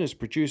 in turn, is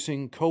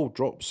producing cold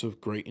drops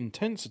of great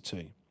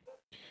intensity.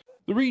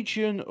 The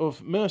region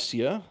of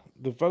Murcia,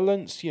 the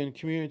Valencian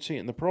community,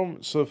 and the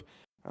province of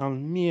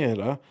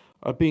Almeria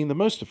are being the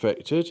most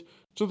affected,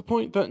 to the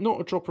point that not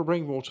a drop of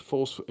rainwater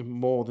falls for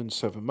more than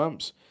 7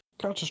 months.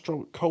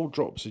 Catastrophic cold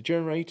drops are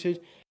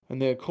generated,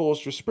 and they have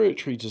caused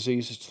respiratory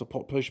diseases to the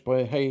population by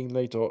inhaling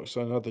lead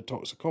dioxide and other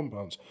toxic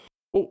compounds.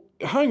 Well,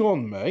 hang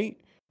on, mate.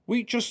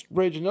 We just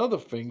read another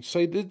thing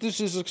say that this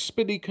is a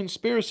spinny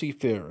conspiracy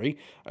theory,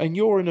 and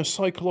you're in a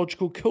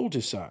psychological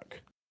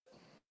cul-de-sac.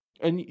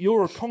 And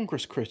you're a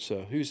Congress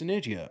critter who's an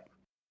idiot.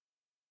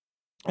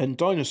 And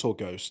dinosaur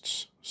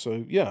ghosts.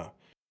 So, yeah.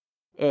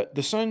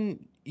 The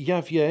San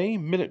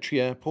Yavier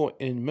military airport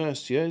in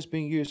Murcia is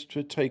being used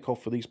to take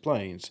off for these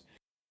planes.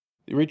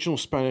 The original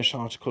Spanish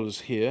article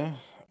is here,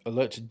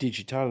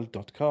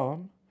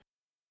 alertdigital.com.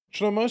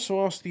 Shall I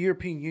also ask the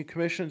European Union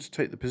Commission to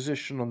take the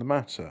position on the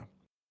matter?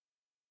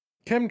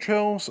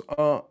 Chemtrails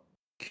are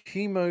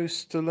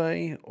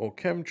chemostelae or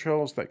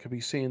chemtrails that can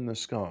be seen in the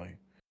sky.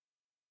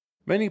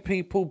 Many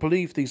people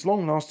believe these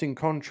long-lasting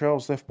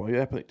contrails left by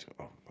airplanes...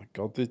 Oh my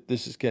God,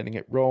 this is getting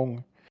it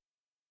wrong.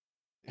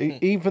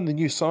 Even the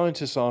New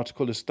Scientist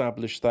article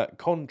established that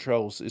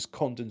contrails is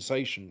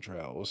condensation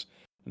trails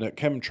and that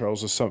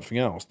chemtrails are something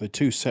else. They're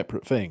two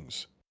separate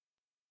things.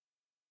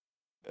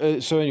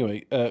 So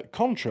anyway,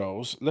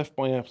 contrails left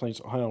by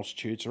airplanes at high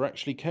altitudes are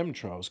actually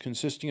chemtrails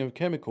consisting of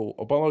chemical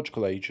or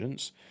biological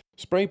agents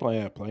sprayed by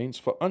airplanes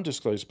for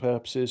undisclosed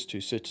purposes to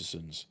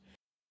citizens.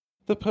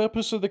 The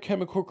purpose of the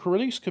chemical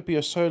release could be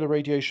a solar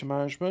radiation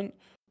management,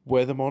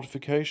 weather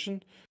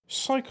modification,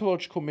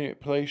 psychological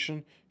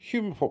manipulation,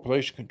 human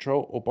population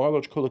control, or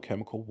biological or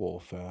chemical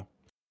warfare.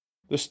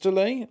 The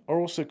stelae are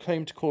also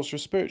claimed to cause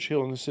respiratory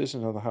illnesses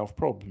and other health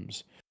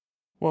problems.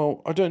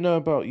 Well, I don't know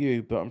about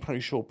you, but I'm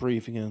pretty sure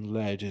breathing in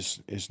lead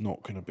is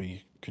not going to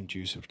be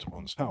conducive to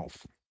one's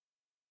health.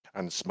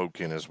 And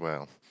smoking as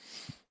well.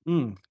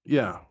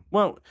 Yeah.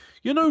 Well,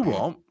 you know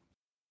what?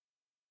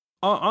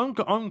 I'm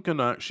going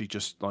to actually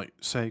just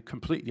say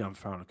completely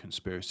unfounded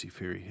conspiracy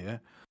theory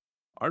here.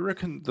 I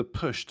reckon the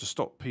push to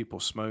stop people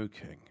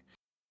smoking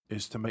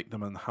is to make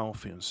them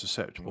unhealthy and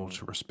susceptible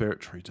to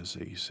respiratory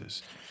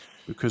diseases.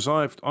 Because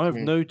I've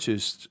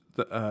noticed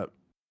that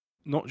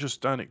not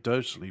just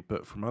anecdotally,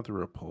 but from other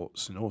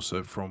reports and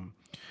also from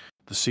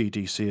the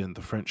CDC and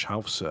the French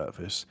Health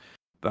Service,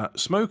 that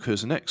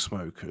smokers and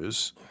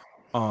ex-smokers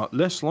are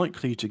less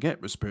likely to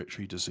get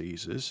respiratory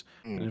diseases,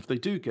 and if they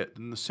do get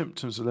them, the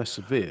symptoms are less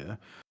severe,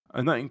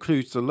 and that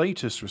includes the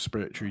latest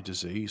respiratory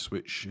disease,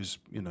 which is,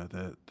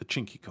 the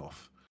chinky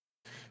cough.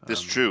 This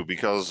is true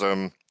because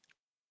I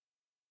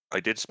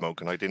did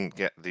smoke and I didn't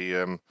get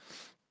the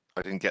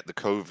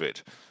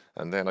COVID,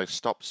 and then I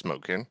stopped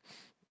smoking.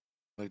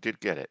 I did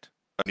get it,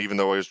 and even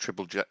though I was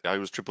triple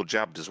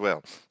jabbed as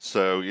well.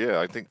 So yeah,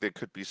 I think there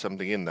could be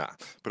something in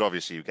that. But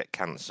obviously, you get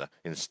cancer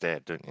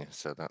instead, don't you?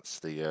 So that's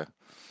the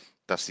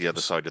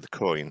other side of the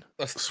coin.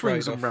 That's the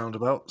swings and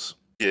roundabouts.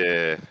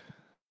 Yeah.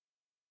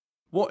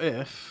 What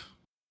if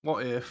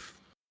the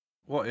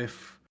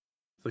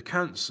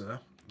cancer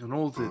and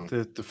all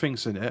the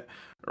things in it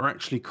are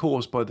actually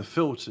caused by the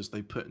filters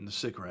they put in the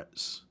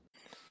cigarettes?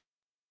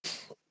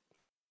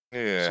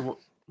 Yeah. So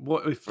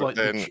what if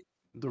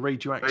the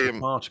radioactive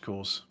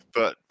particles?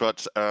 But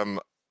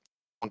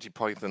Monty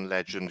Python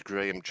legend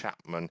Graham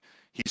Chapman,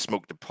 he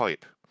smoked a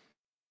pipe.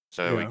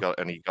 So he got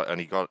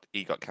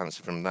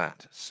cancer from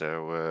that.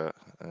 So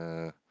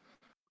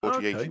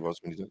 48 he was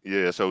when he did.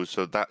 Yeah, so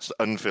that's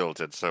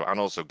unfiltered. So and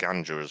also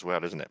ganja as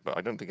well, isn't it? But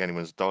I don't think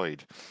anyone's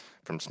died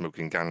from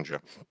smoking ganja.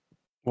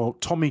 Well,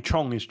 Tommy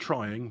Chong is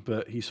trying,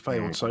 but he's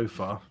failed so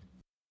far.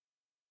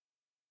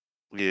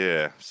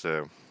 Yeah,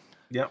 so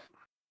yep.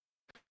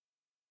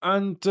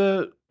 And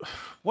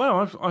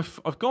well,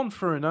 I've gone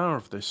through an hour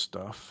of this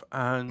stuff,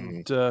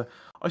 and I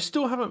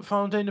still haven't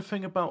found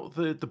anything about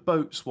the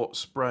boats what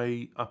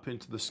spray up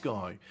into the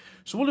sky.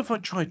 So what if I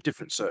try a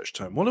different search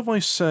term? What if I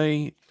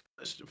say,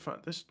 in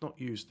fact, let's not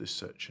use this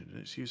search engine.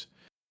 Let's use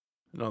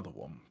another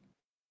one.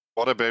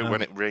 What about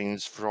when it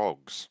rains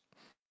frogs?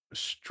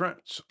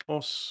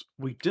 Stratos.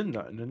 We did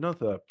that in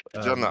another.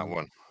 Done that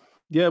one.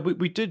 Yeah,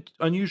 we did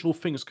unusual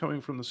things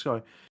coming from the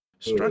sky.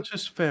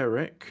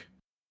 Stratospheric.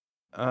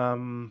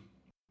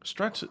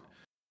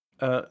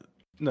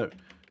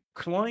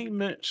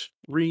 Climate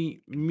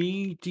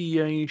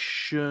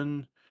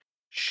remediation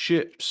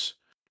ships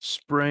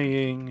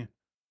spraying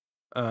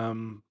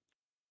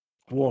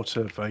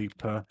water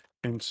vapor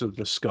into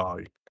the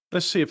sky.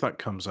 Let's see if that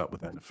comes up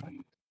with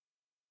anything.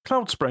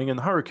 Cloud spraying and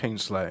hurricane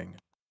slaying.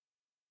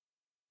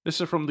 This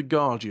is from The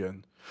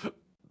Guardian.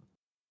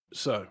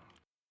 So,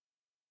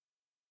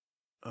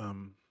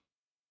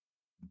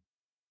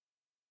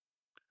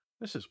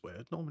 this is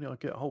weird. Normally I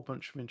get a whole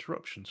bunch of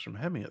interruptions from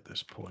Hemi at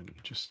this point.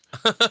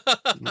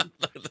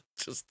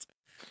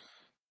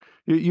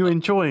 You're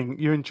enjoying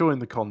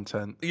the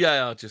content.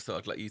 Yeah, I just thought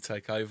I'd let you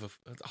take over.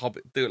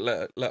 Hobbit,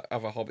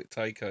 have a Hobbit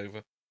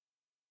takeover.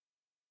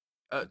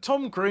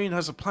 Tom Green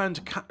has a plan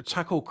to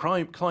tackle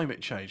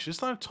climate change. Is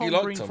that Tom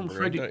Green from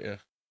Freddy? Don't you?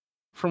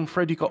 From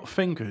Freddy Got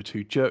Fingered,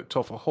 who jerked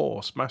off a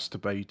horse,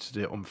 masturbated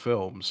it on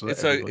film. So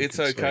it's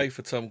okay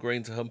for Tom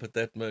Green to hump a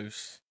dead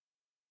moose.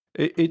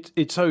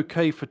 It's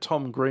okay for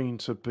Tom Green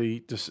to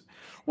be.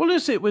 What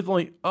is it with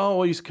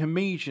he's a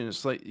comedian?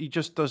 It's like he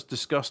just does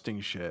disgusting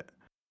shit.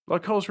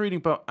 Like I was reading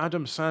about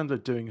Adam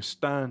Sandler doing a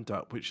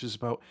stand-up, which is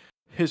about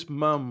his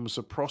mum was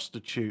a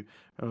prostitute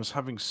and was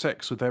having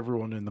sex with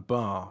everyone in the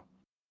bar.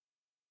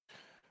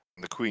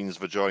 The Queen's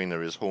vagina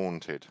is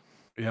haunted.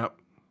 Yep.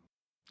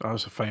 That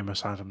was a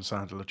famous Adam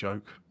Sandler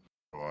joke,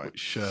 right.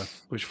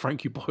 which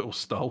Frankie Boyle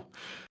stole.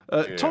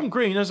 Tom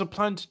Green has a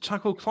plan to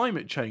tackle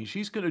climate change.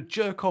 He's going to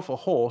jerk off a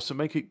horse and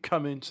make it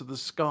come into the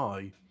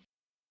sky.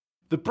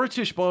 The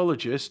British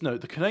biologist, no,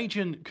 the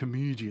Canadian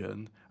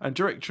comedian and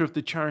director of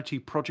the charity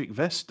Project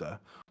Vesta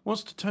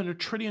wants to turn 1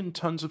 trillion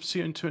tons of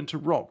CO2 into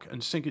rock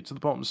and sink it to the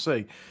bottom of the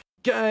sea.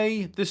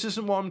 Gay, this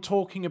isn't what I'm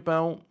talking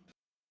about.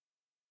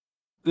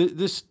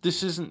 This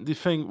isn't the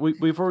thing.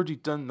 We've already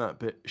done that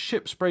bit.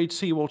 Ship sprayed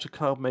seawater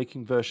cloud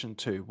making version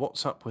 2.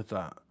 What's up with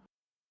that?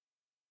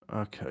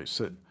 Okay,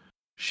 so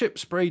ship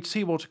sprayed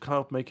seawater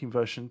cloud making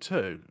version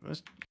 2.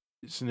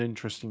 It's an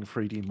interesting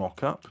 3D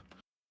mock-up.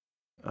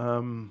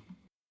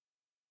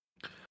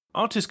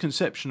 Artist's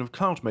conception of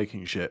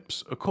cloud-making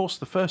ships. Of course,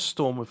 the first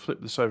storm would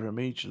flip this over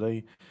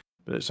immediately,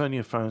 but it's only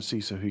a fantasy,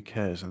 so who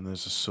cares? And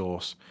there's a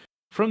source.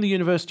 From the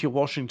University of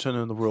Washington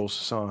and the Royal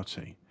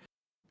Society.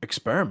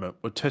 Experiment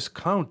would test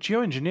cloud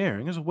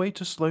geoengineering as a way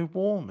to slow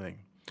warming.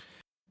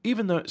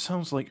 Even though it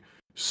sounds like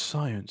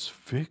science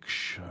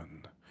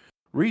fiction,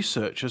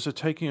 researchers are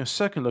taking a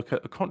second look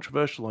at a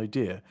controversial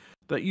idea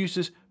that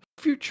uses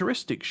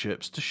futuristic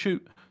ships to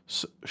shoot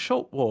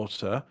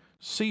saltwater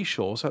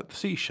seashores at the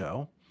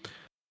seashell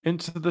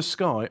into the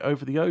sky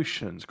over the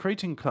oceans,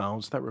 creating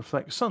clouds that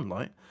reflect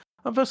sunlight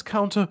and thus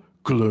counter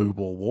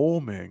global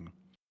warming.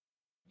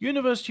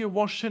 University of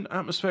Washington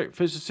atmospheric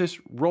physicist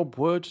Rob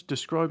Wood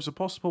describes a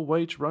possible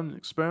way to run an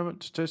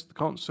experiment to test the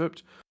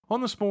concept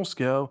on a small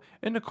scale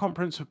in a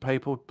comprehensive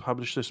paper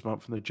published this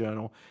month in the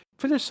journal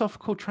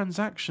Philosophical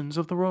Transactions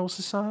of the Royal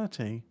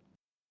Society.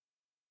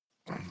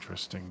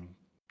 Interesting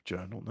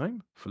journal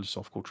name,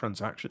 Philosophical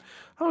Transaction.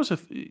 How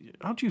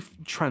do you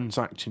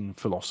transact in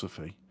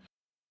philosophy?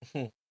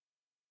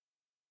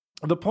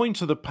 The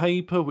point of the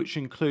paper, which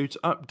includes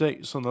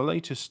updates on the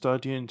latest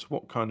study into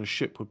what kind of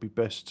ship would be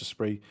best to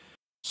spray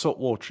salt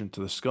water into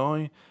the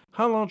sky,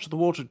 how large the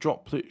water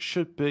droplets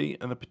should be,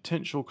 and the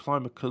potential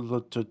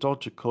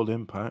climatological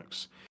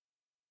impacts,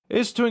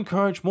 is to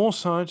encourage more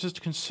scientists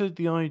to consider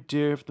the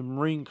idea of the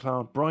marine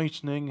cloud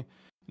brightening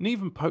and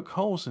even poke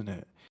holes in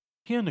it.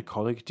 He and a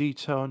colleague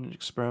detail an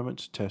experiment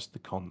to test the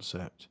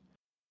concept.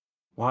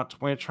 What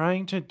we're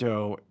trying to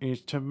do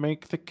is to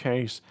make the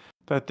case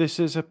that this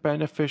is a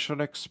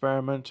beneficial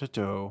experiment to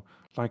do,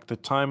 like the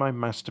time I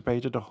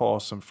masturbated a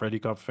horse and Freddy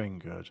got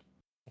fingered.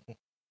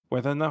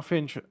 With enough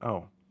interest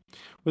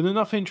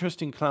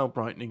in cloud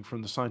brightening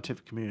from the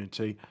scientific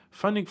community,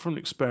 funding for an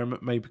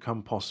experiment may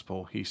become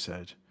possible, he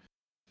said.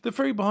 The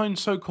theory behind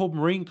so-called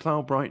marine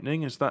cloud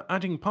brightening is that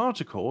adding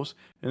particles,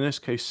 in this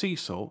case sea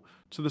salt,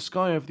 to the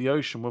sky over the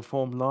ocean will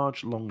form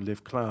large,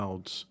 long-lived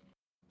clouds.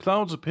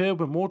 Clouds appear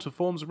when water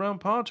forms around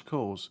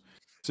particles.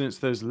 Since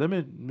there's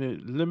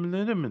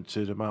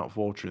limited amount of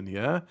water in the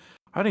air,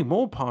 adding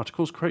more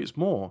particles creates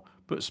more,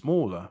 but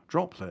smaller,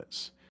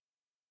 droplets.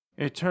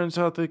 It turns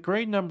out that a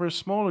great number of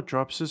smaller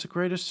drops is a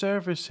greater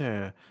service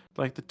here,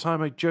 like the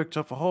time I jerked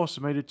off a horse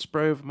and made it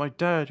spray over my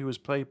dad, who was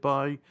played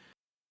by...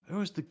 Who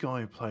was the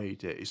guy who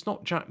played it? It's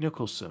not Jack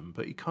Nicholson,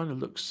 but he kind of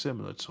looks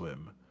similar to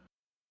him.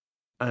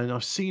 And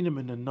I've seen him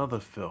in another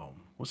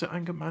film. Was it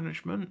Anger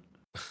Management?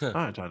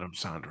 I had Adam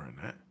Sandler in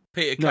it.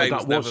 Peter Kay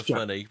was never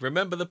funny.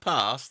 Remember the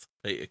past?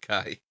 Peter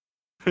Kay.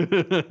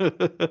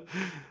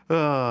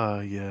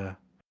 Yeah.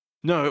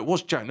 No, it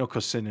was Jack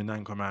Nicholson in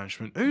Anger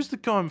Management. Who's the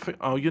guy?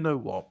 Oh, you know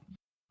what?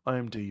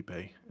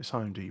 IMDb. It's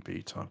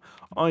IMDb time.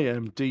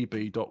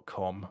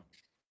 IMDb.com.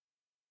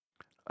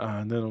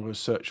 And then I'm going to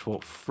search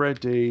for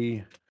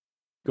Freddy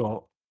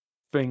Got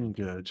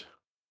Fingered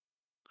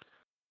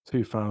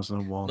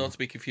 2001. Not to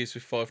be confused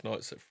with Five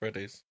Nights at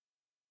Freddy's.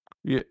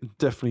 Yeah,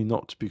 definitely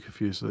not to be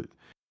confused with.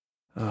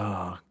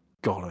 Ah,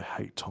 God, I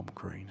hate Tom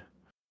Green.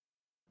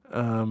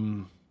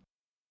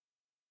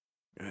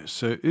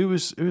 So who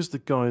was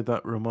the guy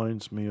that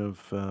reminds me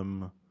of?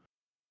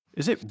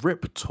 Is it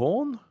Rip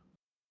Torn?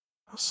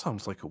 That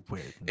sounds like a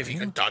weird name. If you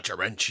can dodge a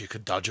wrench, you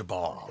can dodge a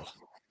ball.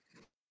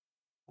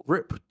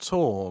 Rip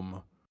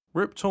Torn.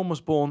 Rip Torn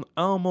was born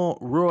Elmore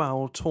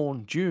Ruel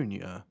Torn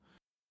Jr.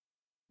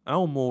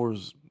 Elmore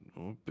is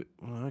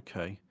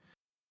okay.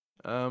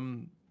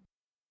 And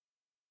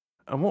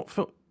what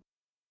film?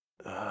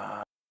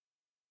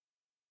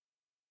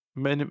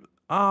 Men in...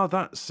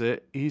 that's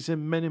it. He's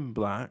in Men in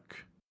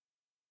Black.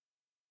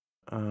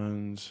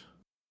 And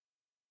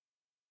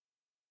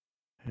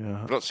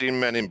yeah, I've not seen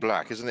Men in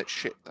Black. Isn't it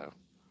shit though?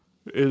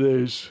 It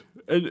is.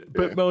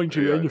 But mind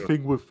you,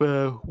 anything with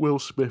Will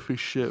Smith is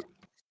shit.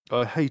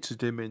 I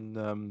hated him in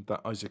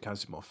that Isaac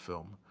Asimov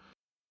film.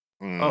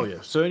 Oh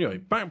yeah. So anyway,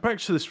 back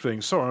to this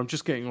thing. Sorry, I'm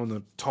just getting on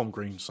the Tom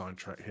Green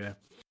sidetrack here.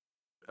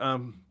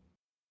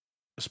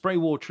 Spray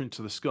water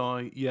into the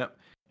sky. Yep.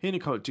 Here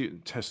Nicole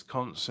test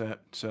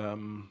concept.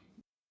 Long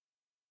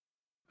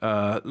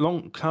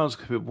clouds.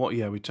 What?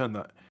 Yeah, we've done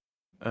that.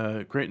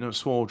 Great number of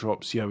small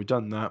drops. Yeah, we've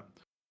done that.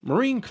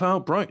 Marine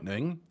cloud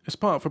brightening is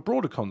part of a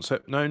broader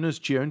concept known as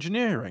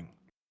geoengineering.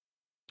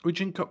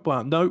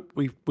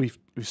 We've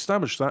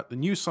established that. The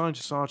New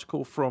Scientist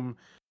article from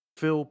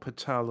Phil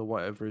Patel or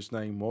whatever his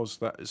name was,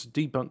 that is a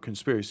debunked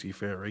conspiracy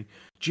theory.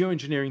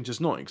 Geoengineering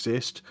does not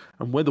exist,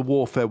 and weather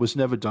warfare was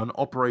never done.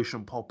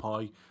 Operation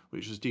Popeye,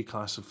 which was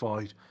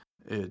declassified,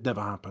 it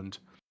never happened.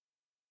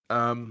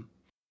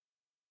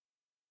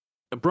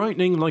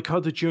 Brightening, like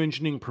other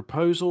geoengineering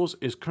proposals,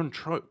 is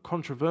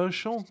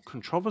controversial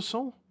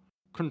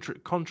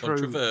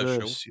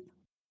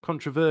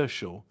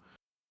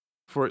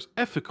for its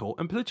ethical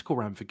and political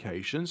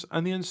ramifications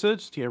and the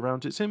uncertainty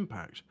around its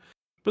impact.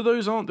 But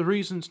those aren't the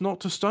reasons not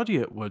to study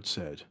it, Wood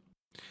said.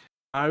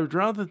 I would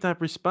rather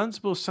that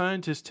responsible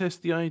scientists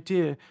test the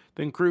idea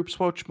than groups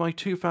watch my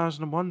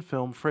 2001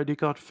 film Freddy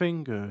Got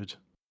Fingered.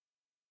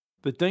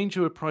 The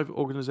danger with private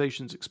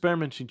organizations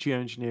experimenting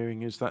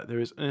geoengineering is that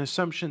there is an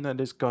assumption that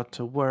it's got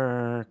to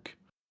work.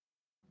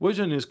 Wood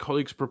and his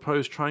colleagues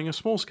proposed trying a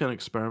small-scale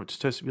experiment to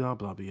test blah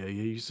blah blah.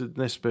 You said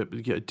this bit, but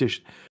you get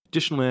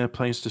additional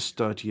airplanes to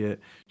study it.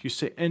 Do you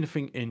say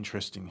anything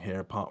interesting here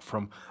apart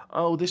from,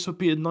 oh, this would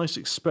be a nice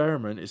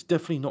experiment? It's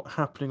definitely not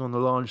happening on the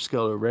large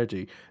scale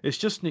already. It's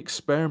just an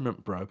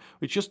experiment, bro.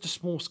 It's just a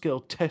small-scale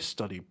test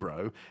study,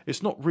 bro.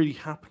 It's not really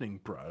happening,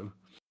 bro.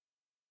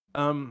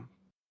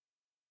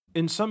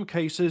 In some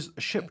cases,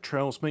 ship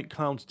trails make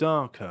clouds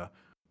darker.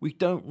 We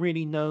don't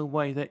really know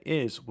why that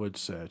is, Wood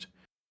said.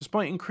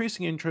 Despite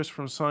increasing interest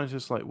from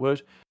scientists like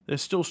Wood,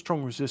 there's still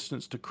strong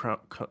resistance to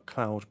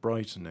cloud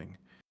brightening.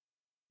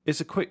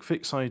 It's a quick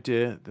fix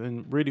idea,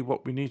 then really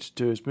what we need to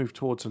do is move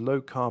towards a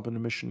low carbon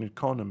emission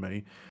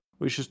economy,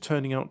 which is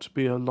turning out to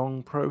be a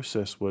long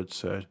process, Wood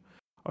said.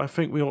 I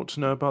think we ought to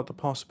know about the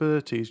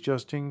possibilities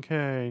just in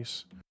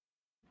case.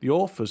 The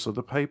authors of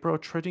the paper are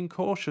treading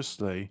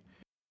cautiously.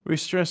 We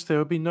stress there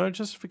will be no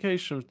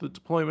justification for the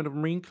deployment of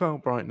marine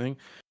cloud brightening,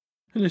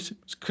 and it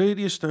is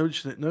clearly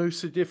established that no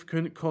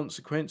significant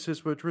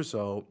consequences would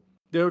result.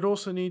 There would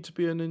also need to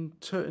be an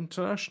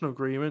international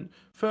agreement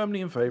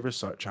firmly in favour of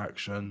such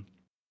action.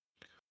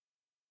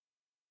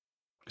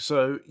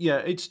 So, yeah,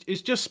 it's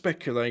just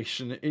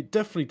speculation. It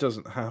definitely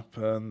doesn't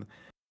happen.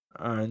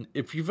 And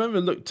if you've ever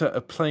looked at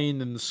a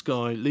plane in the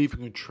sky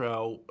leaving a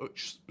trail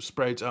which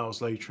spreads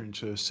hours later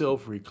into a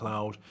silvery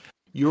cloud,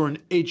 you're an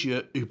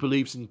idiot who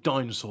believes in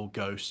dinosaur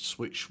ghosts,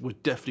 which we're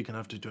definitely going to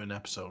have to do an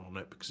episode on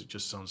it because it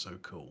just sounds so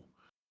cool.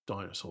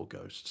 Dinosaur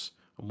ghosts.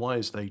 And why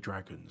is they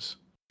dragons?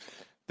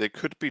 They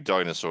could be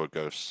dinosaur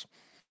ghosts.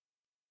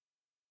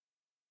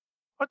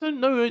 I don't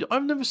know.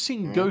 I've never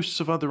seen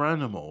ghosts of other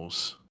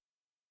animals.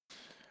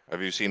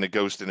 Have you seen a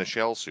ghost in a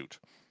shell suit?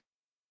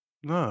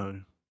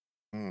 No.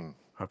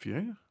 Have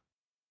you?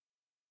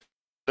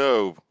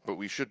 No, but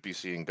we should be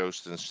seeing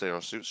ghosts in shell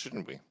suits,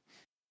 shouldn't we?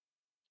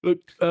 Look,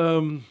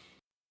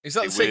 is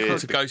that the sequel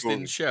to Ghost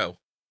in the Shell?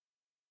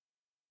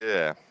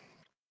 Yeah.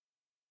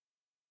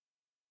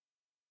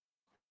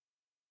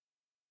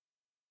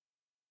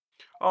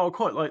 Oh, I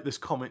quite like this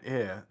comment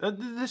here.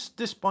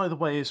 This, by the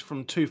way, is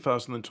from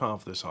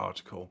 2012, this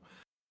article.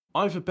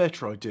 I have a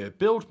better idea.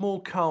 Build more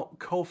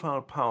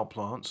coal-fired power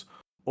plants,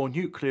 or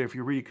nuclear if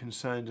you're really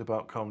concerned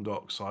about carbon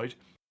dioxide.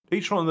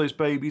 Each one of those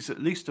babies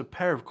at least a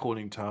pair of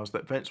cooling towers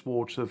that vents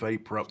water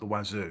vapor up the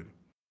wazoo.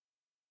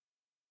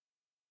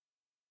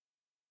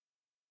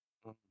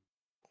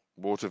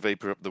 Water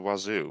vapor up the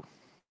wazoo?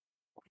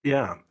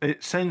 Yeah,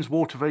 it sends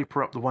water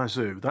vapor up the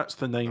wazoo. That's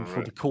the name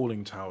for the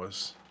cooling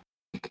towers.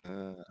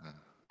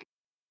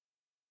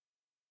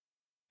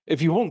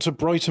 If you want to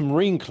brighten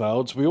marine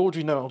clouds, we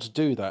already know how to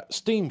do that.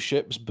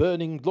 Steamships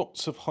burning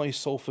lots of high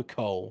sulfur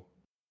coal.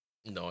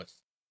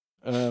 Nice.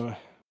 Why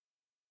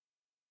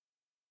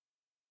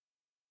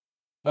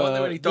are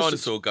there any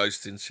dinosaur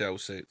ghosts in shell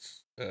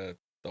suits?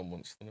 Don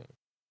wants to know.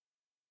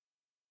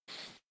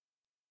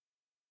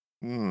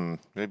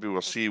 Maybe we'll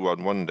see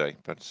one day,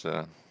 but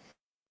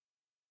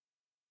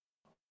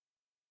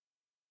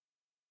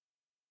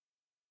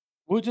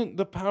wouldn't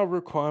the power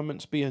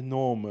requirements be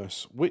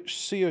enormous? Which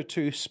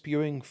CO2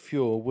 spewing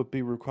fuel would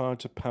be required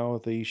to power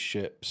these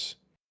ships?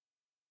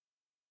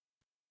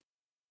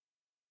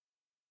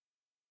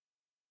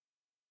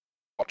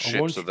 What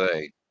ships are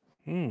they?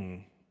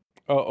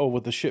 Oh, well,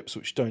 the ships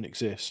which don't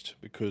exist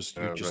because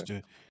you're just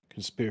a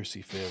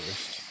conspiracy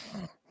theorist.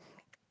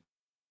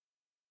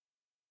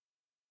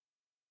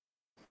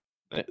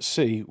 Let's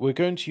see. We're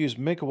going to use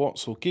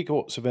megawatts or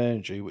gigawatts of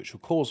energy, which will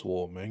cause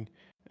warming,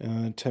 in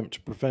an attempt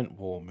to prevent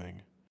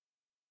warming.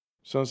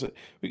 So,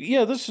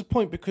 yeah, this is the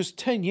point because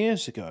 10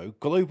 years ago,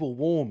 global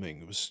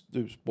warming was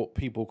what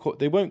people call.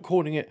 They weren't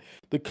calling it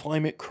the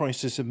climate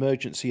crisis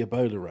emergency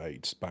Ebola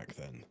raids back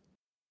then.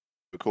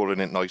 We're calling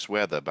it nice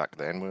weather back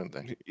then, weren't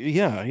they?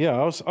 Yeah.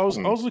 I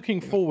was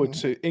looking forward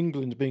to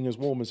England being as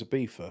warm as a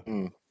beaver.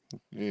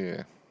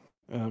 Yeah.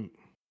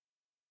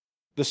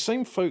 The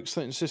same folks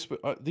that insist,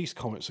 these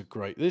comments are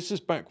great. This is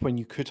back when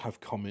you could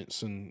have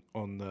comments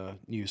on the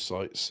news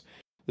sites.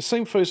 The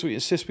same folks that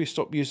insist we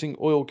stop using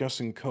oil, gas,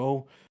 and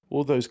coal,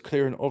 all those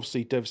clear and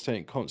obviously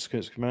devastating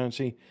consequences for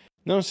humanity,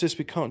 now insist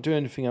we can't do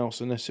anything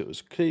else unless it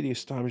was clearly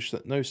established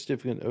that no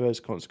significant adverse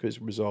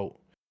consequences result.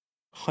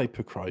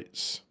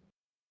 Hypocrites.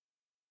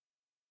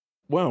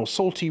 Wow,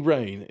 salty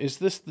rain. Is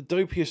this the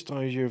dopiest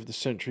idea of the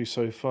century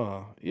so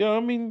far? Yeah, I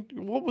mean,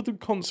 what would the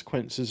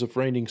consequences of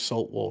raining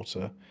salt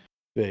water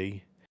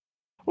be?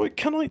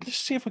 Wait, let's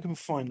see if I can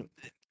find,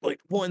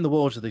 what in the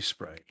world are they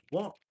spraying?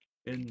 What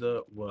in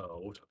the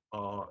world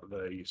are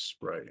they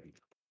spraying?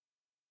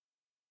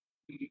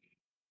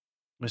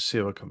 Let's see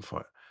if I can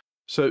find.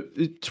 So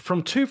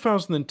from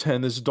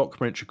 2010, there's a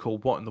documentary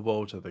called "What in the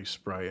World Are They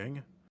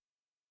Spraying?"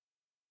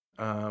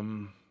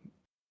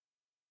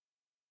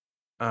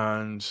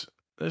 And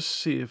let's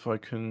see if I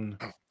can.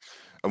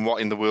 And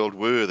what in the world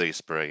were they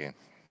spraying?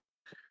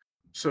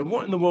 So,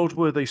 what in the world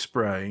were they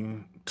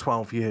spraying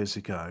 12 years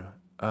ago?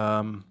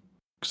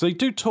 Because they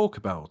do talk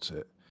about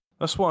it.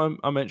 That's what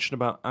I mentioned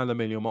about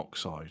aluminium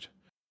oxide.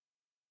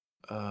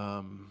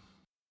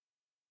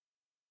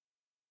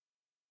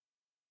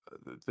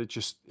 They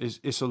just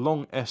it's a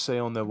long essay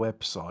on their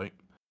website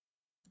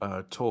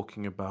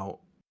talking about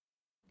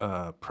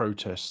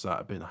protests that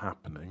have been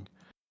happening.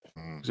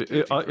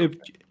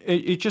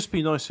 It'd just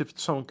be nice if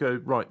someone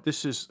go, right,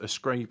 this is a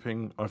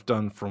scraping I've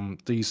done from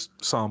these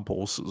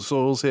samples of the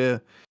soils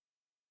here,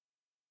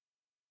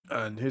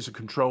 and here's a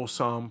control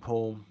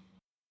sample,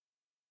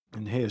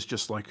 and here's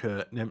just like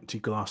an empty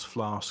glass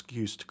flask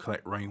used to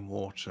collect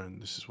rainwater, and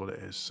this is what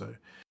it is. So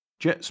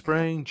jet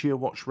spraying,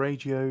 GeoWatch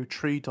radio,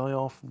 tree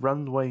die-off,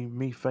 runaway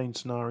methane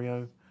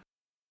scenario.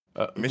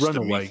 Mr.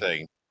 Runaway.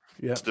 Methane.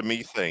 Yeah. Mr.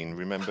 Methane,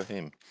 remember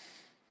him?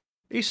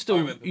 He's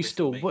still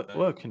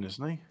working,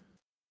 isn't he?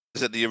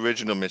 Is it the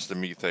original Mr.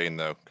 Methane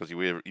though? Because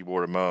he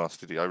wore a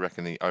mask, did he? I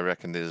reckon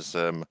there's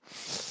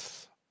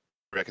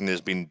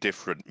been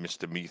different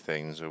Mr.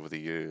 Methanes over the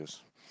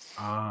years.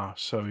 Ah,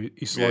 so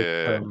he's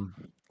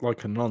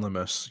like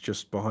anonymous,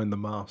 just behind the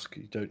mask.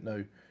 You don't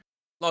know.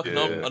 Like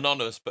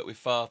anonymous, but with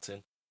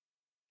farting.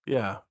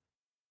 Yeah.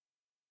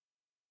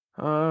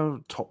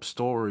 Top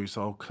stories.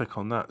 I'll click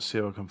on that, see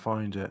if I can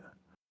find it.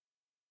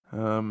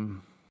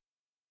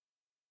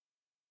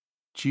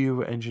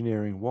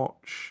 Geoengineering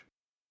Watch.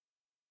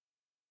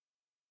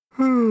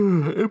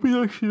 It'd be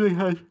nice if they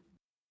had.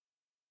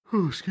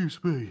 Oh,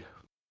 excuse me.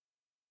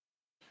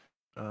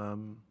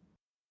 Gonna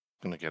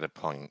get a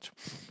pint.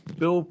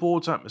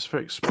 Billboards,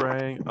 atmospheric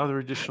spraying, other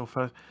additional.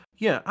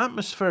 Yeah,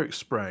 atmospheric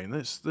spraying.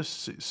 Let's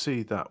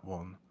see that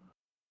one.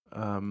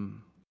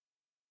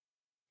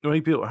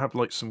 Maybe it'll have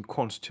like some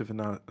quantitative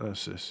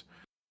analysis.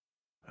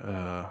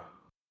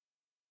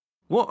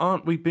 What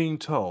aren't we being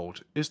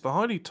told? Is the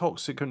highly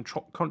toxic and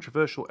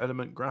controversial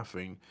element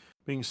graphene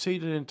being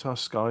seeded into our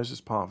skies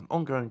as part of an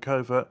ongoing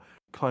covert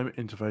climate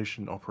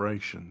intervention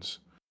operations?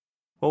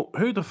 Well,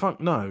 who the fuck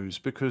knows?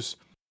 Because,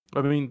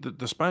 I mean,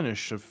 the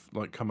Spanish have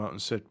like come out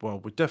and said, well,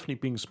 we're definitely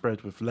being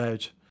spread with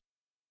lead,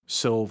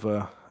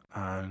 silver,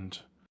 and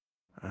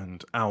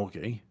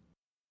algae.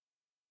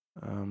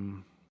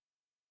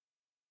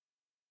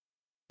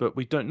 But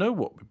we don't know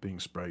what we're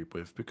being sprayed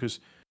with because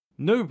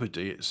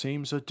nobody, it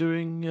seems, are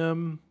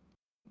doing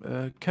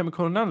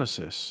chemical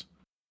analysis.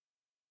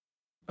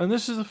 And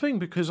this is the thing,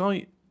 because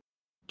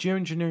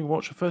Geoengineering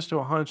Watch refers to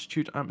a high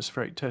altitude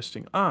atmospheric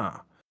testing.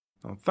 Now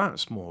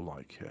that's more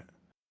like it.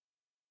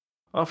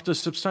 After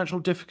substantial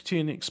difficulty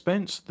and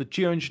expense, the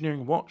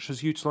Geoengineering Watch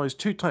has utilised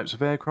two types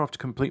of aircraft to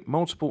complete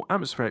multiple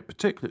atmospheric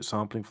particulate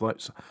sampling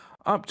flights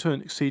up to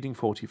and exceeding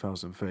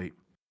 40,000 feet.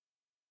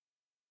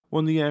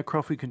 One of the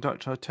aircraft we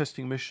conduct our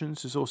testing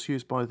missions is also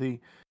used by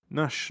the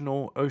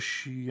National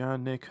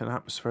Oceanic and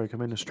Atmospheric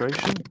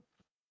Administration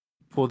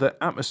for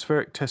their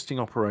atmospheric testing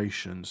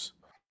operations.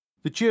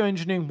 The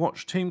Geoengineering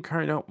Watch team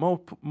carried out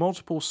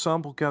multiple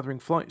sample gathering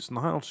flights in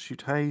the high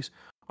altitude haze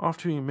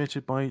after being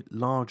emitted by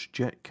large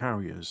jet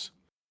carriers.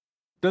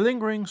 The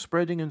lingering,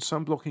 spreading and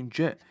sun-blocking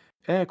jet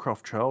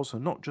aircraft trails are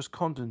not just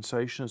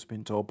condensation as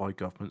been told by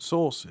government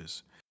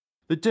sources.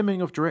 The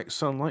dimming of direct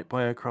sunlight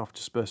by aircraft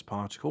dispersed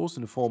particles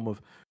in the form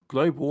of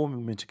global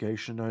warming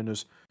mitigation known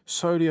as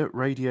solar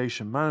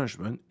radiation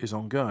management is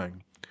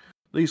ongoing.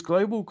 These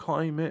global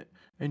climate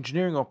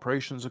engineering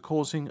operations are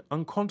causing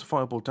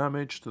unquantifiable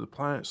damage to the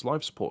planet's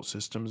life support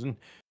systems and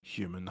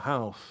human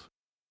health.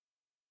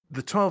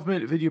 The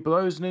 12-minute video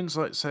below is an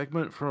insight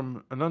segment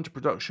from an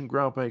under-production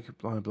groundbreaking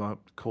blah blah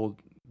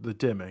called The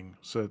Dimming.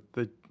 So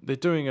they're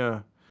doing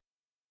a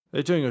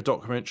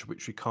documentary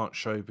which we can't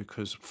show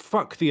because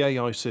fuck the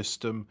AI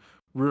system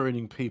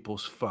ruining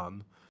people's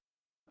fun.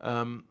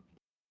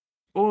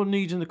 All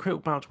needing the critical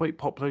balance weight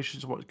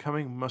populations of what's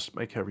coming must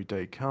make every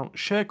day count.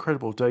 Share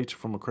credible data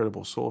from a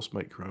credible source.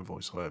 Make your own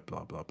voice heard.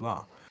 Blah blah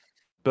blah.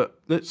 But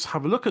let's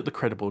have a look at the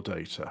credible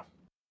data.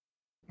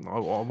 I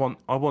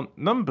want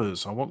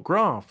numbers. I want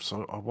graphs.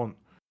 I want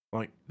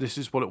like this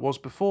is what it was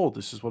before.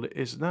 This is what it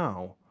is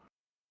now.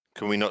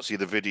 Can we not see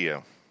the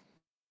video?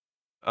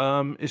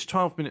 It's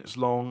 12 minutes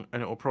long,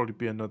 and it will probably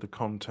be another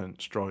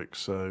content strike.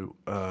 So,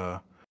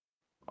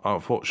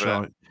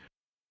 unfortunately.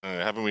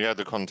 Haven't we had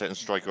the content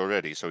strike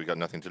already? So we got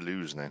nothing to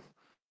lose now.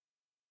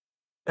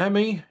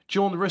 Emmy, do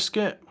you want to risk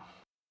it?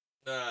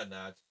 Nah,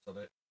 just on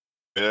it.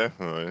 Yeah,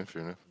 all right,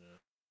 fair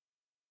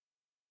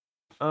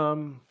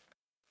enough.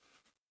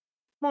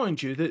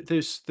 Mind you,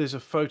 there's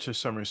a photo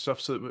summary stuff,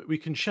 so that we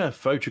can share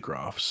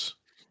photographs.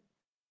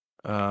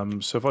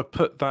 So if I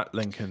put that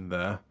link in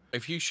there,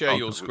 if you share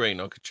your screen,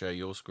 I could share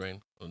your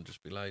screen and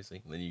just be lazy,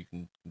 and then you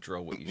can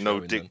control what you show.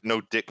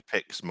 No dick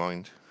pics,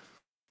 mind.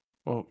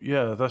 Well,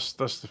 yeah, that's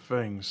the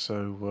thing.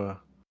 So,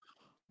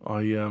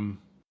 I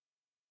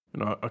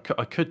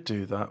could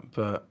do that,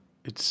 but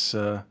it's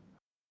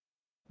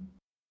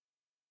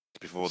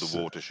before the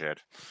watershed.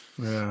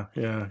 Yeah,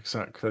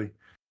 exactly.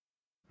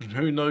 And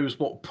who knows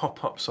what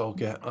pop-ups I'll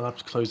get? I'll have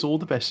to close all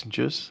the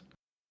messengers,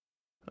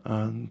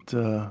 and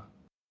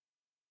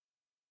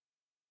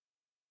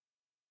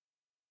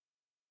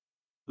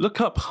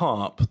look up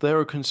HARP. There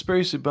are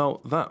conspiracies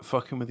about that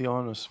fucking with the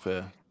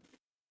ionosphere.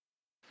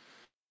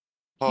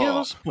 Yeah,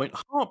 that's the point.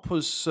 HARP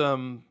was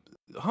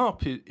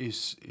HARP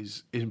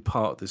is in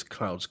part this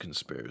clouds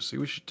conspiracy.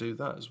 We should do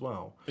that as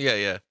well.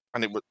 Yeah.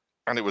 And it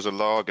was a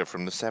lager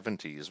from the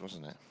 70s,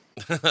 wasn't it?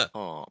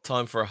 HARP.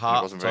 Time for a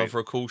harp. Time for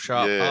a cool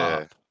sharp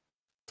harp.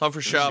 Time for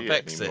a sharp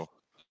exit.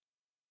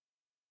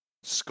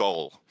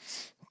 Skull.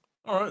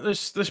 All right,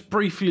 let's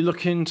briefly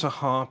look into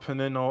HARP, and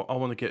then I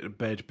want to get to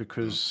bed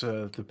because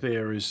the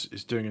beer is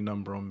doing a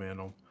number on me,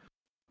 and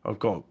I've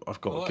got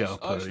to get up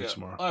early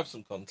tomorrow. I have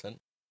some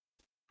content.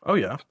 Oh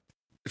yeah,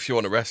 if you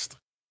want to rest.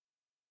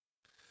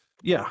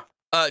 Yeah.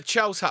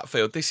 Charles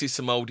Hatfield. This is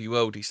some oldie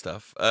worldy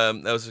stuff.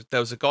 There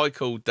was a guy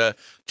called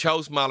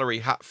Charles Mallory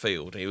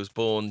Hatfield. He was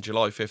born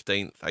July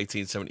 15th,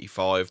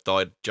 1875.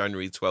 Died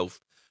January 12th,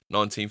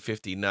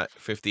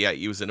 1958.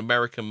 He was an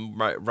American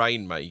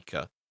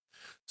rainmaker.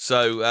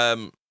 So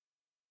I'll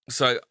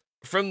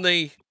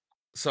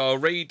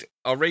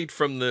read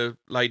from the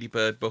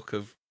Ladybird Book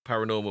of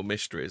Paranormal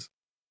Mysteries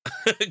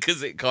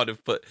because it kind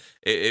of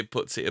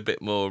puts it a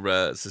bit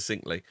more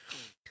succinctly.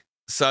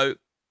 So,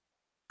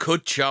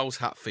 could Charles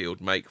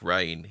Hatfield make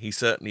rain? He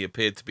certainly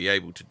appeared to be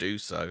able to do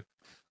so.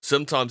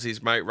 Sometimes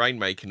his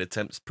rain-making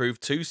attempts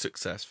proved too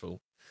successful.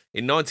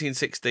 In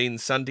 1916,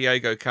 San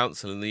Diego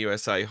Council in the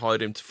USA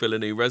hired him to fill a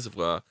new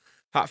reservoir.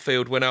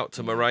 Hatfield went out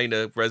to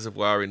Morena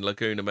Reservoir in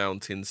Laguna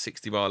Mountains,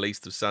 60 miles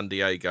east of San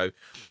Diego,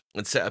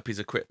 and set up his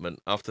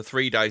equipment. After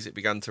 3 days, it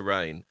began to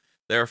rain.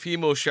 There are a few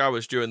more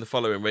showers during the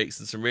following weeks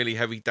and some really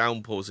heavy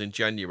downpours in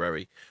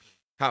January.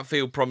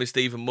 Hatfield promised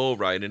even more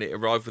rain, and it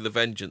arrived with a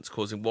vengeance,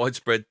 causing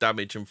widespread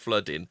damage and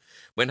flooding.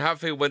 When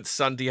Hatfield went to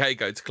San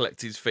Diego to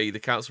collect his fee, the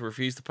council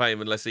refused to pay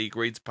him unless he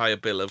agreed to pay a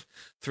bill of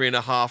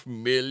 $3.5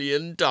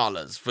 million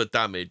for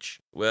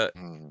damage. Well,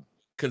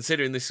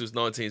 considering this was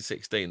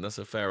 1916, that's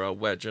a fair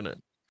old wedge, isn't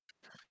it?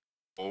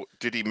 Or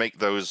did he make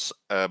those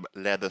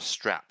leather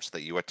straps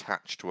that you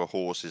attach to a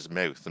horse's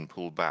mouth and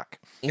pull back?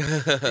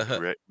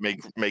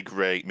 make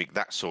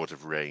that sort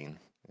of rain.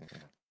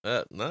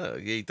 No,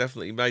 he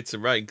definitely made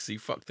some rain because he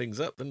fucked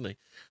things up, didn't he?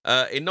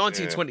 In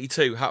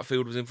 1922,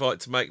 Hatfield was invited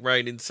to make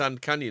rain in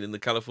Sand Canyon in the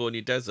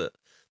California desert.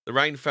 The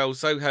rain fell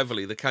so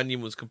heavily the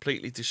canyon was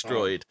completely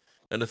destroyed,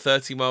 and a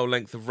 30-mile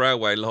length of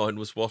railway line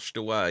was washed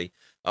away.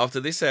 After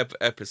this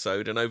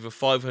episode and over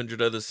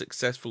 500 other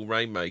successful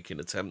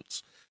rain-making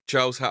attempts,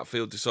 Charles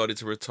Hatfield decided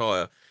to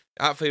retire.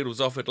 Hatfield was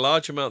offered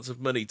large amounts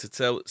of money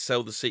to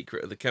sell the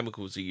secret of the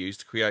chemicals he used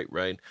to create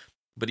rain,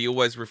 but he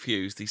always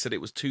refused. He said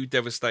it was too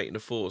devastating a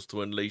force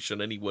to unleash on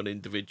any one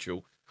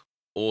individual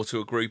or to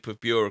a group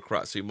of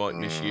bureaucrats who might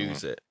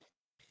misuse it.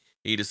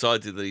 He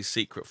decided that his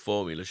secret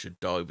formula should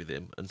die with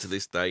him, and to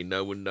this day,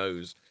 no one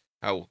knows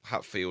how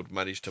Hatfield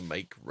managed to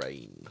make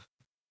rain.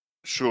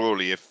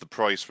 Surely, if the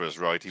price was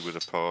right, he would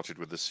have parted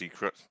with the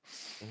secret.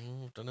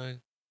 Don't know.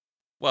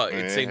 Well,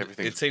 it seems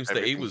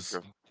that he was.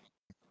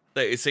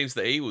 It seems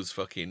that he was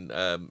fucking.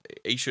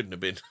 He shouldn't have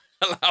been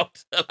allowed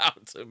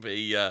to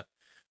be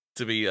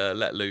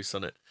let loose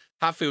on it.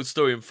 Hatfield's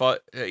story and fight.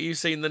 Have you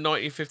seen the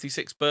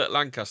 1956 Burt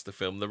Lancaster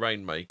film, The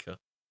Rainmaker,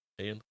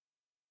 Ian?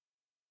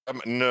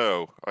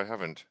 No, I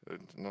haven't.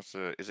 Not.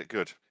 Is it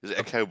good? Is it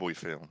a cowboy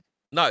film?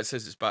 No, it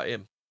says it's about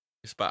him.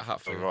 It's about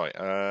Hatfield. Oh, right.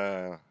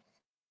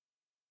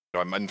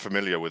 I'm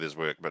unfamiliar with his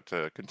work, but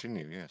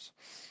continue. Yes.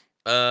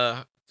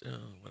 What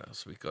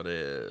else have we got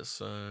here?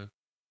 So,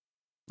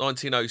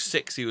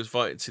 1906, he was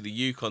invited to the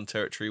Yukon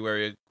Territory, where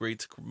he agreed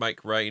to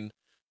make rain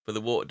for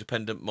the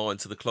water-dependent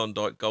mines of the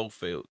Klondike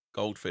goldfields.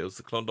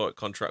 The Klondike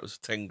contract was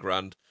for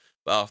 $10,000,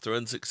 but after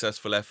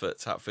unsuccessful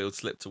efforts, Hatfield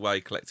slipped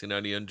away, collecting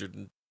only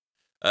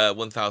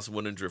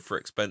 $1,100 for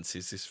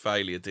expenses. This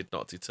failure did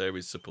not deter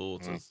his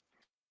supporters.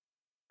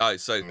 Oh,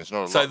 so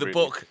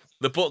the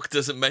book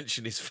doesn't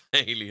mention his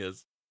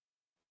failures.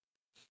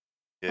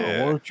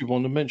 Yeah. Why would you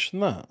want to mention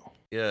that?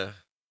 Yeah.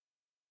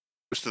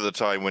 Most of the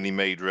time when he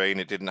made rain,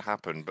 it didn't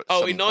happen. But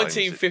in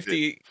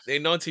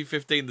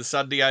 1915, the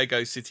San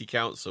Diego City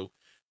Council,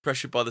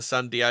 pressured by the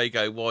San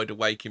Diego Wide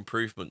Awake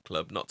Improvement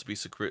Club, not to be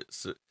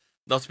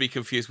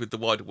confused with the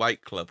Wide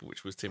Awake Club,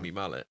 which was Timmy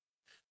Mallet,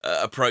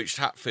 approached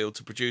Hatfield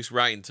to produce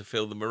rain to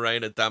fill the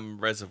Morena Dam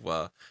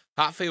Reservoir.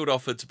 Hatfield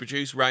offered to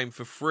produce rain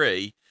for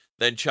free,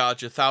 then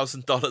charge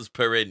 $1,000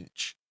 per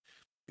inch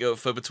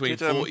for between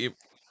 40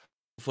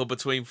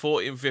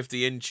 and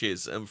 50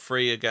 inches, and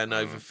free again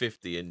over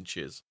 50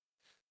 inches.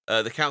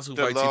 The council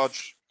voted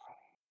 4-1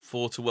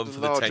 for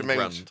the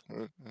 $10,000.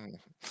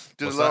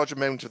 Did a large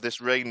amount of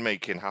this rain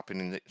making happen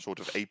in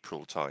sort of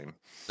April time?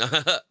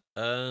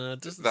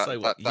 Doesn't say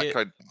what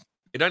year.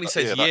 It only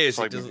says years.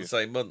 It doesn't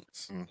say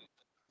months.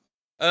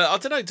 I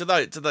don't know. Do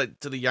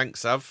the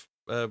Yanks have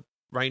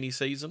rainy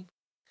season?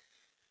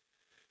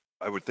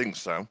 I would think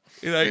so.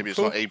 Maybe it's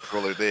not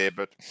April or there,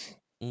 but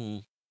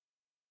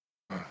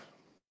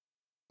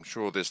I'm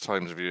sure there's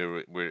times of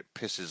year where it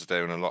pisses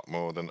down a lot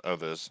more than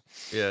others,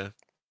 Yeah.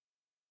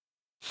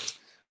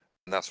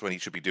 and that's when he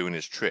should be doing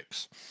his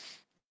tricks.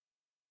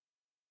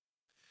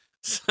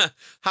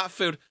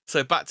 Hatfield.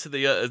 So back to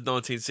the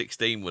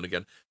 1916 one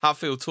again.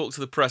 Hatfield talked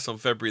to the press on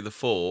February the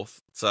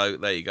 4th. So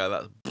there you go.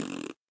 That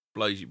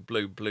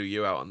blew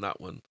you out on that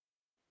one.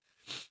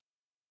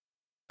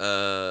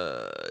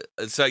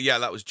 So yeah,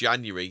 that was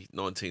January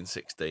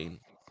 1916.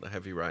 The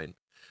heavy rain.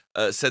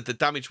 Said the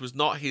damage was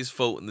not his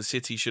fault and the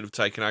city should have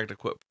taken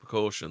adequate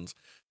precautions.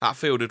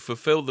 Hatfield had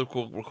fulfilled the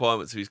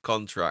requirements of his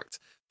contract,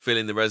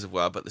 filling the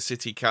reservoir, but the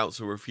city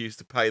council refused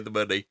to pay the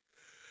money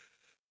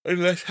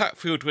unless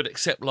Hatfield would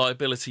accept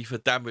liability for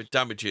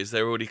damages.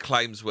 There were already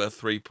claims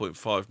worth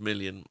 $3.5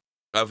 million.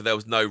 However, there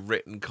was no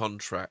written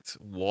contract.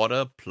 What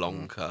a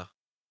plonker.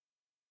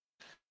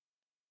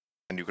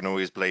 And you can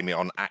always blame it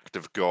on act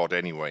of God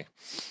anyway.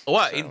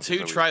 Well, So- in two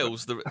so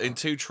trials,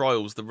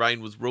 the rain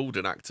was ruled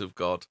an act of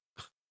God.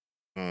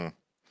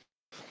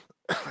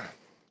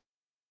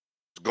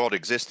 God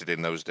existed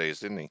in those days,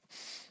 didn't he?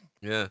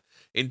 Yeah.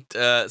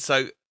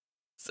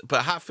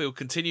 But Hatfield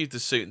continued the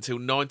suit until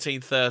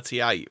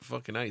 1938.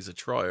 Fucking hell, he's a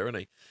trier,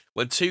 isn't he?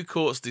 When two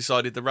courts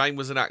decided the rain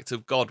was an act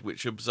of God,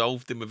 which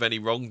absolved him of any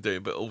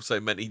wrongdoing, but also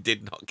meant he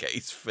did not get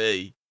his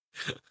fee.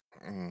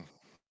 Mm.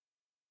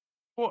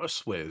 What a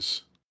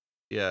swizz.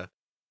 Yeah.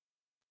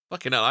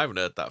 Fucking hell, I haven't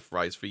heard that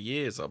phrase for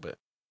years, I bet.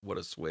 What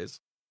a swizz.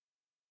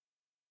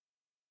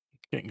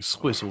 Getting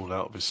swizzled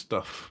out of his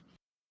stuff.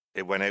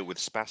 It went out with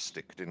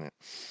spastic, didn't it?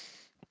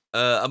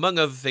 Among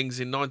other things,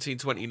 in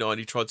 1929,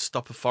 he tried to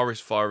stop a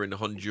forest fire in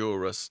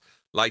Honduras.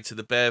 Later,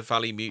 the Bear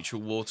Valley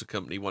Mutual Water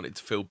Company wanted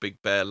to fill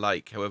Big Bear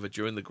Lake. However,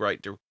 during the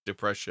Great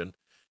Depression,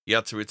 he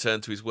had to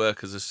return to his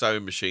work as a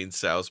sewing machine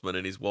salesman,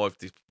 and his wife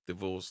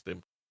divorced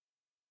him.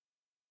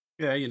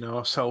 Yeah,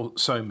 I sell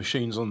sewing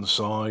machines on the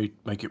side,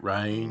 make it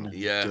rain. And,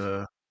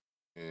 Yeah.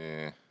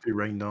 Yeah. do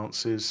rain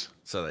dances.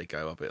 So there you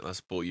go. I bet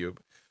that's bought you.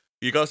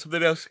 You got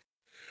something else?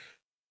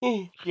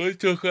 Oh, let's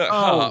talk about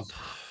Oh. Harp.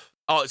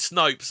 Oh, it's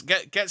Snopes.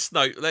 Get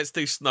Snopes. Let's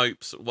do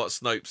Snopes. What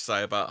Snopes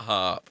say about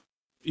Harp?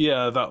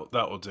 Yeah,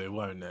 that'll do,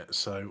 won't it?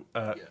 So,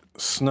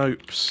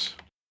 Snopes,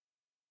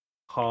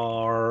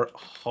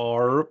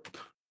 Harp.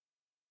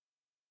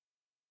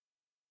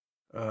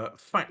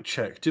 Fact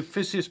check. Did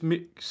physicist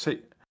say?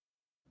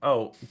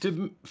 Oh,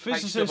 did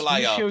physicist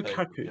Michio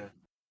Kaku?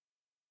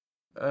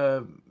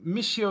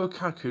 Michio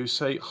Kaku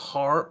say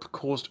Harp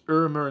caused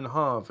Irma and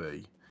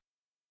Harvey.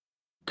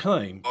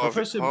 Claim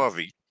Professor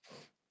Harvey.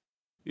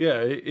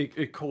 Yeah,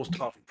 it caused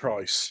Harvey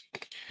Price.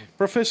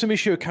 Professor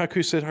Michio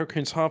Kaku said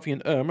Hurricanes Harvey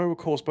and Irma were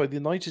caused by the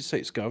United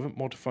States government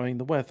modifying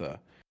the weather.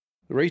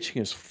 The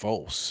rating is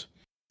false.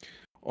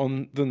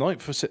 On the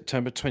 9th of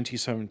September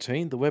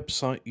 2017, the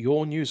website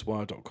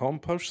yournewswire.com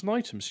posted an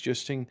item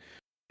suggesting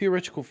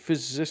theoretical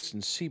physicist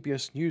and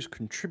CBS News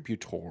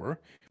contributor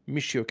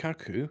Michio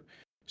Kaku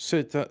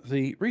said that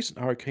the recent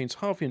hurricanes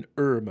Harvey and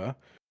Irma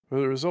were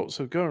the results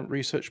of a government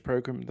research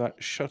program that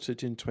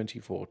shuttered in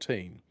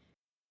 2014.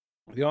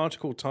 The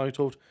article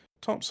titled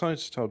Top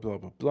Scientists Tell Blah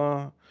Blah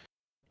Blah.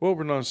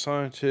 World-renowned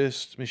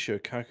scientist Michio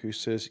Kaku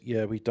says,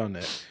 yeah, we done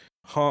it.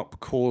 Harp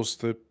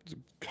caused the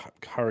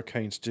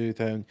hurricanes to do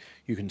then.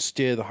 You can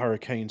steer the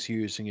hurricanes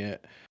using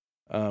it.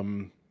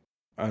 And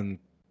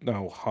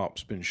now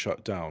Harp's been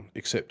shut down,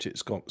 except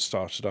it's got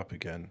started up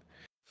again.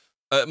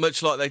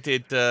 Much like they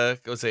did,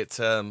 was it,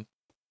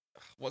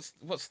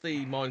 what's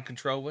the mind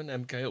control one?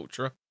 MK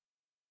Ultra?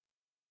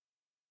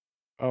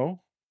 Oh?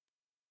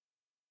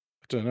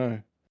 I don't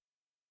know.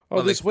 Oh,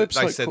 Well, this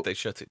website... They said they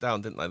shut it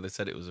down, didn't they? They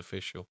said it was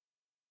official.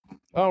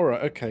 Oh,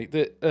 right, okay.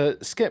 The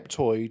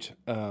Skeptoid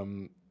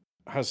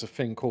has a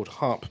thing called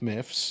Harp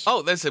Myths.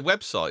 Oh, there's a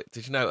website.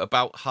 Did you know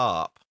about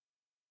Harp?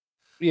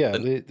 Yeah,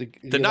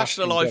 the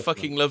National I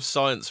Fucking Love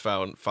Science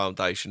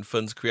Foundation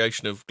funds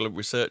creation of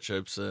research.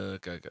 The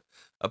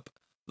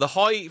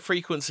High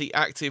Frequency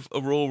Active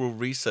Auroral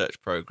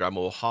Research Program,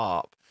 or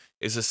HARP,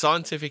 is a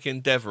scientific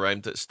endeavour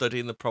aimed at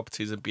studying the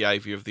properties and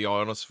behaviour of the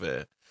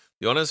ionosphere.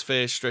 The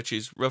ionosphere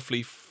stretches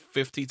roughly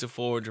 50 to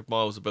 400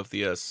 miles above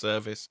the Earth's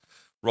surface,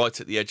 right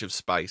at the edge of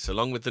space.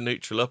 Along with the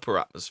neutral upper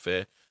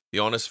atmosphere, the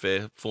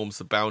ionosphere forms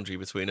the boundary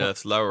between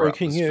Earth's lower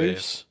atmosphere. Breaking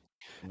news.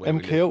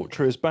 MK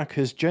Ultra is back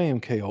as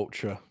JMK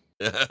Ultra.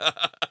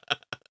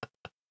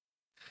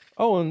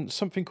 Oh, and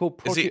something called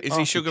Project Is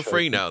he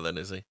sugar-free now then,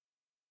 is he?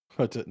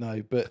 I don't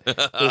know, but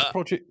there's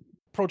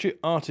Project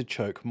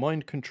Artichoke,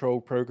 mind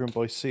control program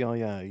by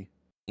CIA.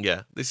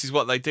 Yeah, this is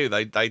what they do.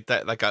 They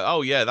go,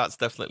 oh yeah, that's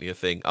definitely a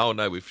thing. Oh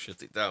no, we've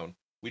shut it down.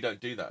 We don't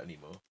do that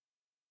anymore.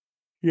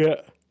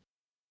 Yeah.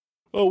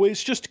 Oh,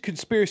 it's just a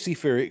conspiracy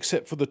theory,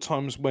 except for the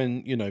times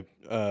when,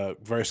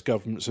 various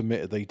governments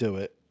admitted they do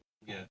it.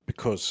 Yeah.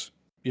 Because,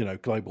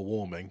 global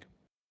warming.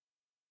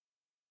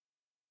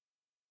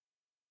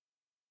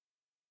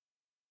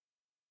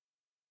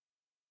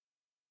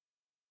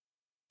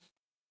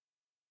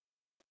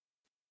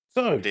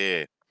 So,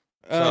 Yeah.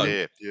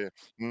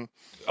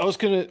 I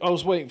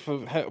was waiting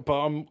for help, but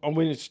I'm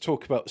willing to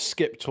talk about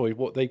Skeptoid,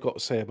 what they got to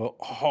say about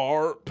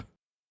Harp.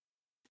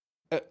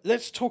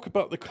 let's talk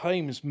about the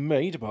claims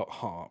made about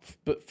HARP,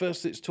 but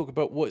first let's talk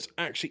about what it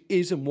actually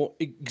is and what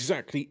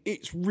exactly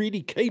it's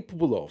really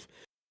capable of.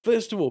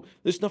 First of all,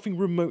 there's nothing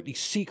remotely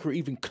secret,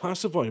 even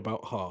classified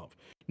about HARP.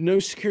 No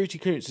security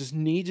clearance is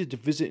needed to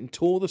visit and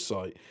tour the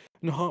site,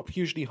 and HARP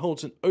usually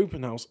holds an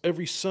open house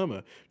every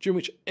summer, during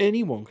which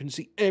anyone can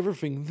see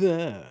everything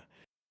there.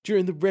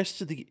 During the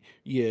rest of the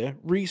year,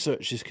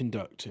 research is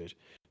conducted.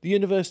 The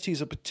universities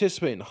that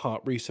participate in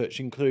HARP research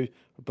include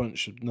a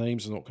bunch of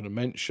names I'm not going to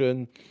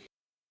mention.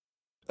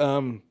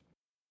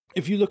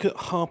 If you look at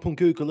HARP on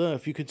Google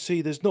Earth, you can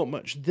see there's not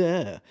much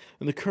there,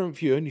 and the current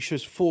view only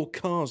shows 4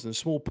 cars in a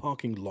small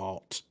parking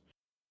lot.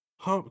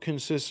 HARP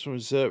consists of an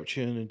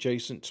observatory and an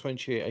adjacent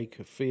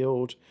 28-acre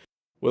field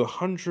with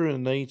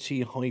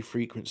 180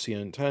 high-frequency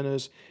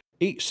antennas,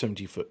 each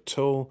 70 foot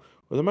tall,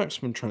 with a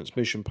maximum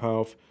transmission power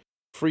of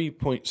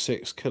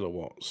 3.6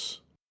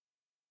 kilowatts.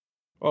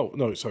 Oh,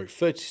 no, sorry,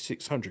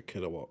 3,600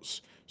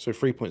 kilowatts, so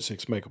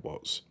 3.6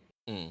 megawatts.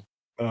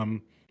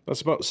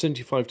 That's about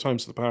 75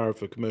 times the power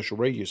of a commercial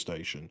radio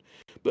station,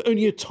 but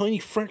only a tiny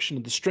fraction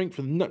of the strength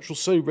of the natural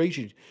solar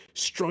radiation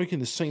striking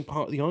the same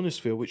part of the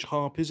ionosphere which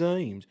HARP is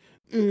aimed.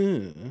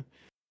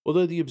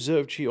 Although the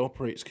observatory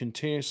operates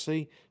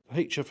continuously,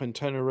 the HF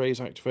antenna array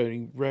is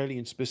activating rarely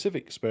in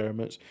specific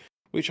experiments,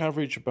 which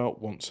average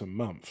about once a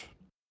month.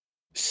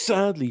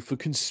 Sadly for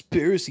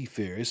conspiracy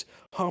theorists,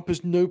 HARP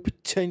has no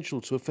potential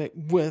to affect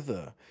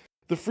weather.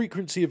 The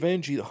frequency of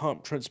energy that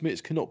HARP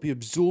transmits cannot be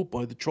absorbed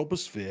by the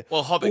troposphere.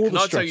 Well, Hobbit, or can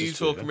the I tell you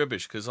stratosphere. talking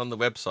rubbish? Because on the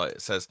website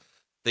it says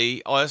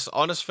the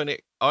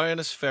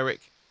ionospheric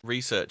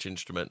research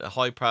instrument, a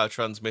high-power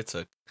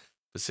transmitter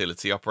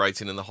facility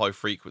operating in the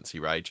high-frequency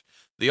range.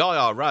 The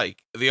IRI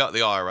can be The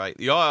used. IRA.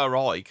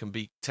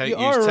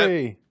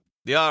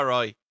 The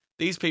IRI.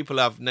 These people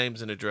have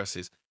names and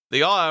addresses.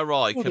 The IRI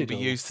Well, can they be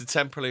don't. used to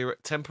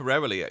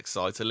temporarily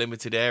excite a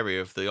limited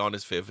area of the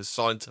ionosphere for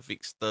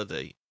scientific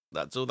study.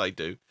 That's all they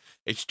do.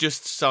 It's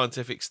just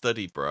scientific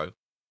study, bro.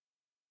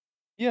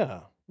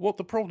 Yeah, what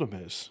the problem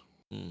is.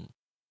 Mm.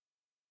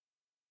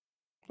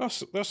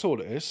 That's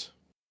all it is.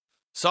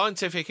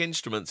 Scientific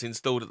instruments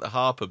installed at the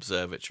HARP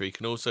Observatory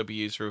can also be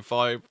used for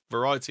a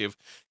variety of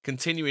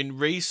continuing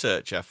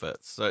research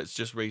efforts. So it's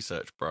just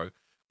research, bro,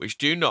 which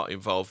do not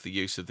involve the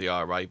use of the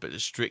IRA, but are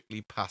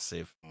strictly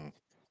passive.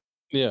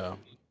 Yeah.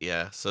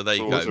 Yeah, so there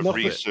you Sort go. of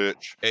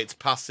research. It's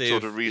passive.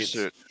 Sort of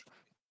research.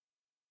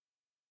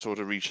 Sort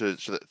of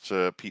research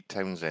that Pete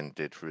Townsend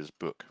did for his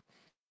book.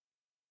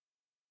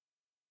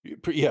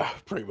 Yeah,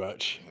 pretty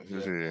much.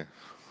 Yeah.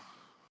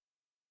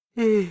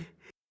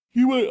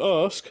 You might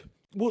ask,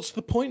 what's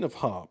the point of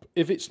HARP?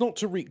 If it's not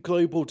to wreak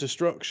global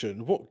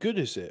destruction, what good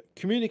is it?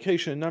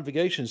 Communication and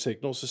navigation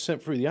signals are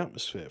sent through the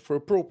atmosphere for a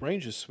broad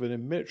range of civil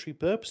and military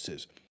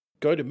purposes.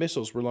 Guided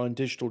missiles rely on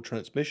digital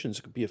transmissions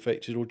that can be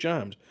affected or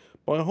jammed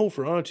by a whole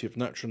variety of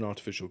natural and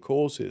artificial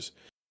causes.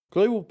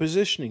 Global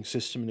positioning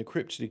system and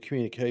encrypted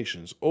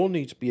communications all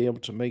need to be able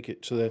to make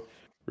it to their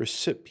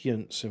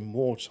recipients in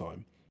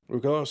wartime,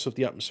 regardless of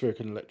the atmospheric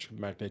and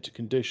electromagnetic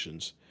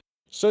conditions.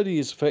 Study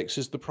these effects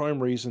is the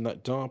prime reason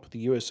that DARPA, the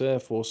US Air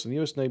Force, and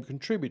the US Navy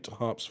contribute to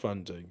HARP's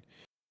funding.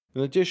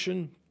 In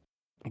addition,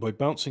 by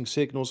bouncing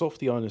signals off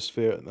the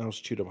ionosphere at an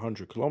altitude of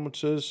 100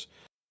 kilometers,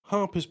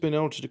 HARP has been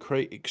able to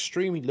create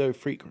extremely low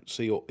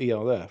frequency, or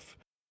ELF,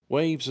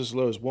 waves as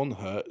low as 1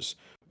 Hz,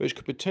 which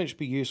could potentially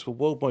be used for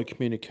worldwide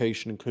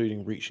communication,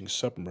 including reaching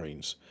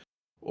submarines,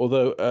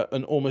 although at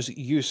an almost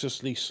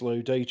uselessly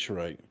slow data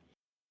rate.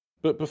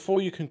 But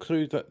before you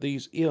conclude that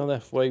these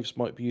ELF waves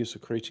might be used for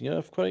creating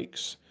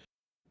earthquakes,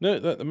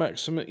 note that the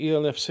maximum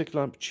ELF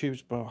signal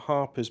amplitude by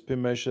HARP has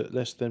been measured at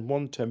less than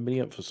 1/10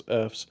 millionth of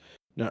Earth's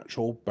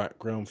natural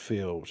background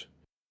field.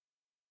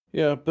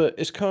 Yeah, but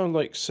it's kind of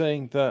like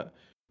saying that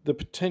the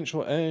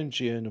potential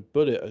energy in a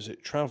bullet as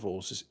it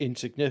travels is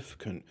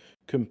insignificant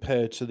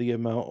compared to the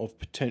amount of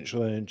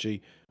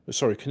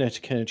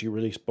kinetic energy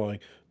released by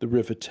the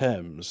River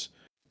Thames.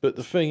 But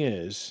the thing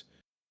is,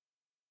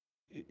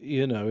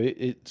 you know,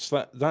 it's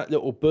that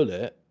little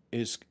bullet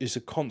is a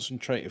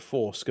concentrated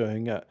force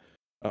going at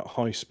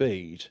high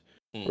speed,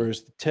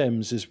 whereas the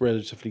Thames is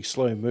relatively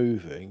slow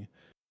moving,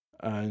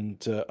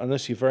 and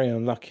unless you're very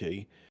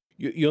unlucky,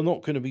 you're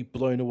not going to be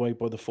blown away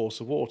by the force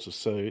of water.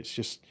 So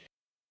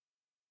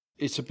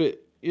it's a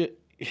bit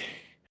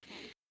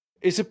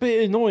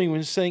annoying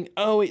when saying,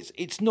 oh,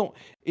 it's not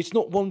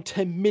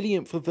 1/10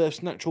 millionth of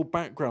Earth's natural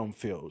background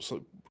fields.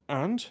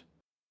 And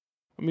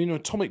I mean,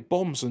 atomic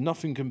bombs are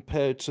nothing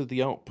compared to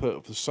the output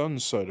of the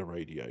sun's solar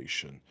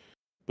radiation,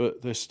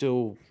 but they're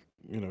still,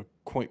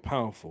 quite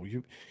powerful.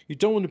 You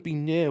don't want to be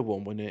near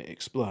one when it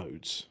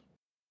explodes.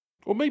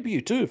 Or maybe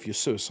you do if you're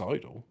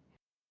suicidal.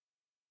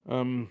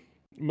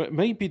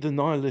 Maybe the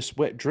nihilist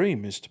wet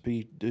dream is to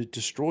be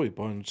destroyed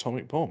by an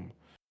atomic bomb.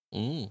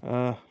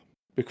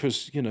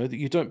 Because,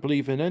 you don't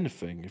believe in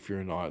anything if you're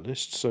a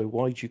nihilist, so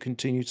why do you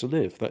continue to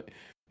live? That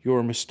you're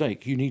a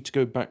mistake. You need to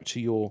go back to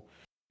your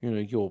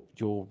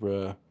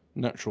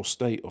natural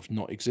state of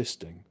not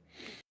existing.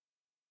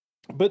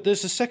 But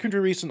there's a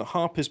secondary reason that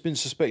HARP has been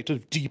suspected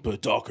of deeper,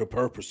 darker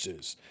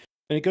purposes.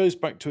 And it goes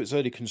back to its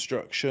early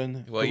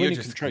construction. Well, The you're winning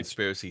just a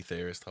conspiracy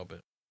theorist,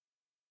 Hobbit.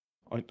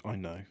 I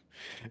know.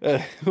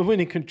 The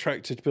winning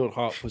contractor to build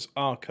HARP was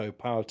Arco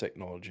Power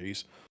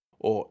Technologies,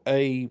 or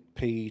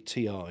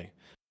APTI.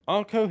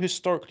 Arco has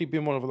historically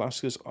been one of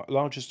Alaska's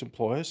largest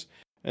employers,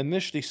 and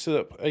initially set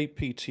up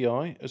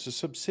APTI as a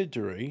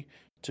subsidiary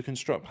to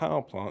construct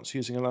power plants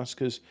using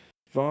Alaska's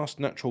vast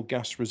natural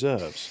gas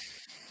reserves.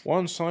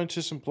 One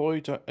scientist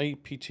employed at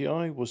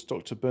APTI was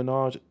Dr.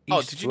 Bernard East.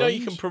 Oh, did you know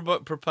you can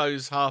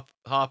propose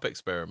HARP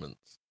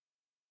experiments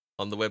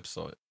on the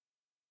website?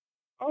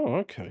 Oh,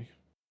 okay.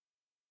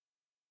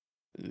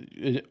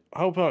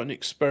 How about an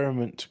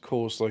experiment to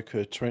cause like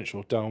a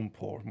torrential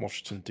downpour in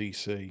Washington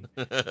DC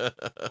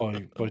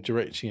by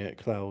directing it at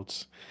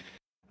clouds?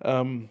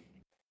 So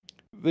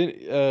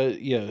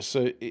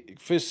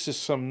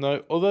physicists some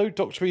note, although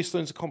Dr.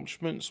 Eastland's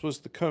accomplishments was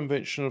the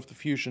co-invention of the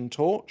fusion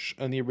torch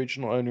and the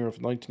original owner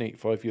of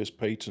 1985 US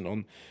patent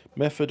on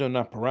method and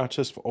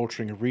apparatus for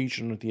altering a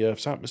region of the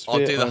Earth's atmosphere.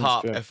 I'll do the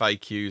HARP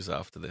FAQs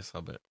after this,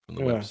 Hobbit, from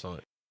the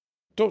website.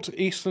 Dr.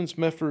 Eastland's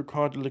method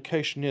required a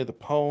location near the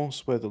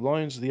poles where the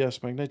lines of the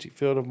Earth's magnetic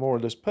field are more or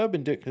less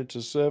perpendicular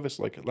to surface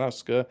like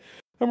Alaska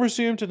and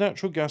resumed a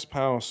natural gas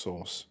power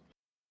source.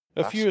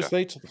 A few years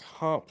later, the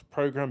HARP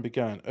program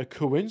began. A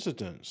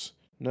coincidence?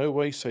 No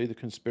way, say the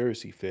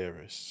conspiracy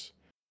theorists.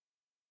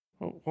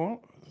 What?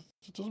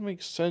 It doesn't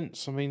make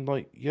sense. I mean,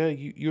 like, yeah,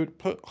 you would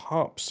put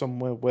HARP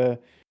somewhere where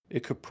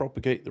it could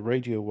propagate the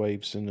radio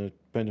waves in a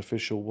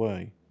beneficial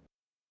way.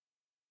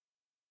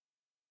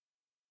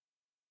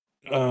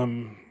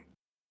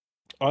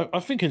 I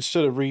think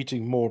instead of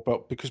reading more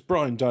about, because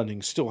Brian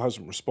Dunning still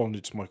hasn't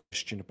responded to my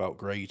question about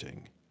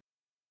grading.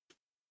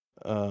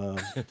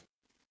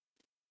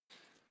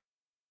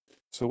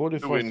 So what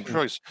if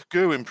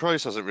Gerwin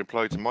Price hasn't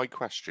replied to my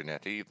question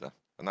yet either,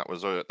 and that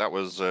was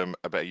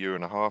about a year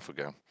and a half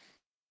ago.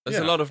 There's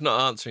a lot of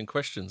not answering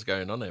questions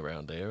going on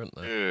around here, isn't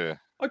there? Yeah.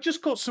 I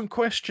just got some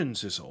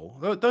questions. Is all.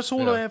 That's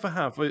all I ever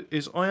have.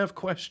 Is I have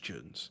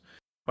questions.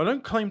 I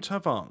don't claim to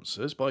have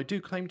answers, but I do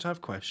claim to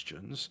have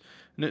questions,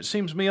 and it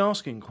seems me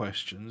asking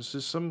questions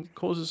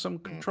causes some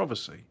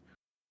controversy.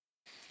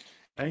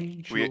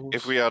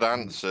 If we had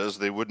answers,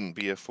 they wouldn't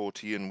be a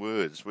 14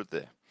 words, would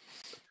they?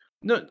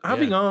 No,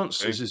 having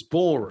answers is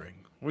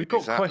boring. We've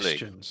got Exactly.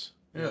 questions.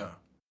 Yeah.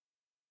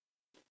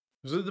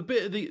 So the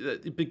bit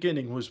at the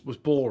beginning was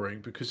boring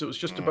because it was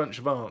just a bunch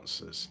of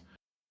answers.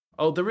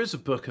 Oh, there is a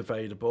book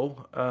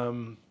available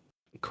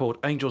called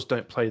Angels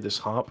Don't Play This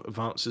Harp,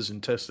 Advances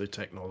in Tesla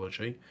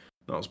Technology.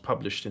 That was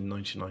published in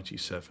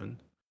 1997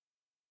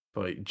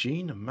 by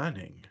Gene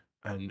Manning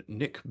and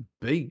Nick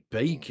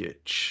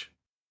Begich.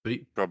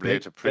 Probably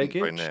out of print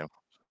by now.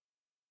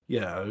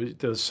 Yeah,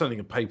 they're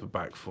selling a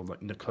paperback for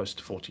like close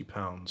to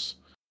 £40.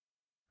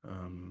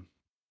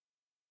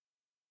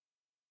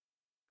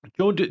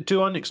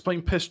 Do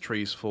unexplained piss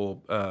trees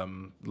for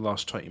the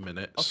last 20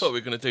 minutes? I thought we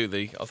were going to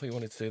do I think you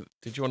wanted to do.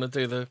 Did you want to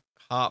do the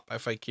HARP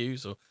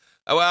FAQs or?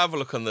 Oh, well, have a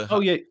look on the.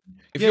 Oh yeah.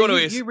 If you want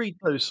to, you read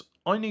those.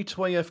 I need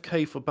to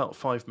AFK for about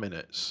 5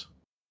 minutes.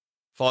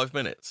 5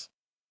 minutes.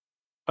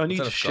 I need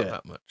to shit shit.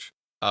 That much.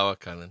 Oh,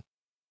 okay then.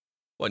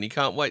 Well, and you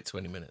can't wait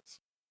 20 minutes.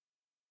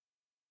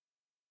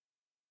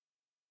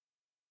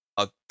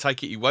 I'll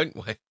take it you won't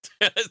wait.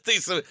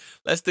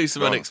 Let's do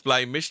some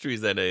unexplained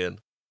mysteries then, Ian.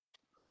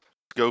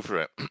 Go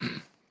for it.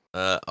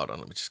 Hold on,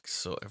 let me just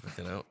sort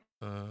everything out.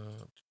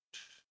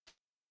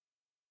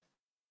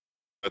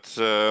 But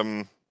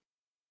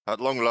at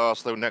long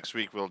last, though, next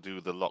week we'll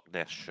do the Loch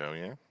Ness show,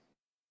 yeah?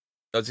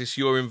 Is this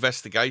your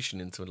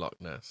investigation into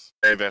Loch Ness?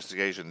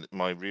 Investigation,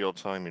 my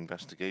real-time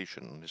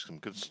investigation. There's some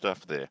good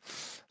stuff there.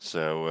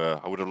 So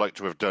I would have liked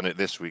to have done it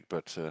this week,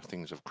 but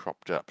things have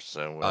cropped up.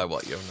 So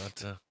what you're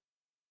not?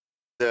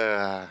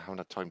 I haven't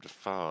had time to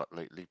fart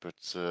lately, but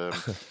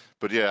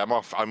but yeah, I'm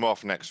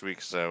off next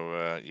week.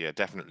 So yeah,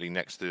 definitely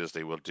next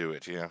Thursday we'll do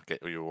it. Yeah,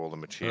 get you all the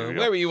material.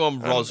 Where are you on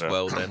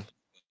Roswell then?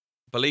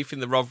 Belief in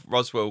the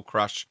Roswell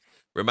crash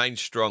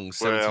remains strong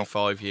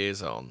 75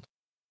 years on.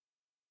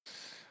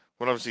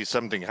 Well, obviously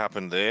something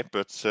happened there,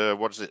 but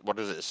what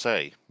does it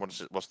say?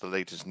 What's the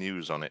latest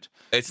news on it?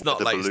 It's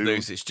not latest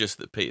news. It's just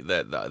that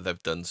that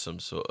they've done some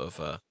sort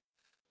of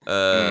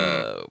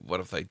what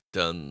have they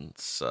done?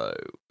 So,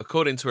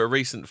 according to a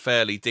recent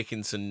Fairleigh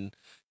Dickinson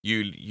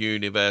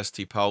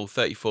University poll,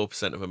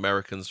 34% of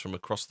Americans from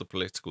across the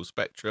political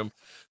spectrum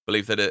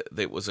believe that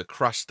it was a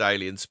crashed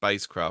alien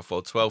spacecraft,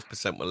 while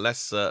 12% were less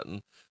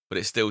certain, but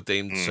it still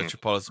deemed such a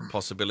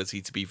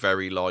possibility to be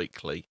very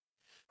likely.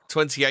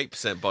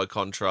 28%, by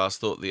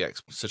contrast, thought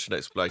such an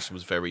explanation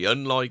was very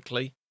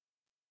unlikely.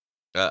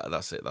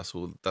 That's it. That's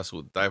all.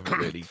 They haven't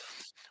really.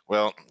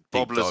 Well,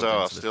 Bob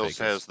Lazar still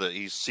says that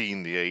he's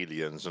seen the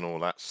aliens and all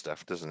that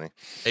stuff, doesn't he?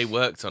 He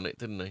worked on it,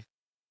 didn't he?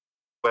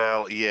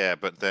 Well, yeah,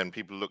 but then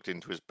people looked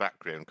into his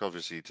background.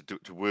 Obviously,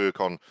 to work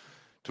on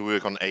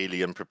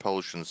alien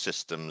propulsion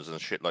systems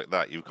and shit like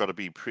that, you've got to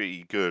be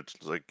pretty good.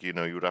 Like, you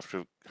would have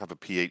to have a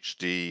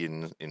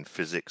PhD in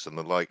physics and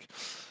the like.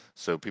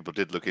 So people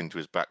did look into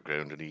his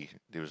background, and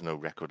there was no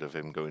record of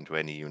him going to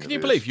any university. Can you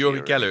believe Yuri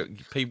or Geller?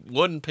 anything.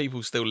 One,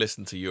 people still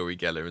listen to Yuri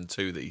Geller, and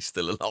two, that he's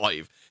still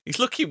alive. He's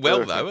looking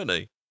well, though, isn't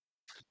he?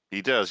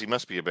 He does. He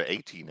must be about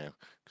 80 now,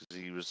 because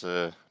he was.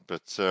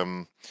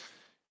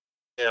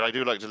 Yeah, I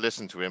do like to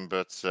listen to him,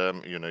 but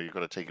you've got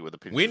to take it with a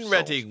pinch of Win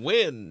salt. Reading,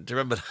 win. Do you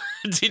remember that?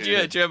 Do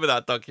you remember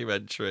that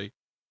documentary?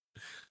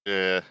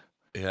 Yeah.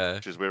 Yeah.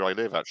 Which is where I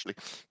live, actually.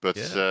 But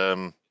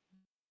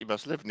he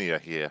must live near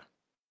here.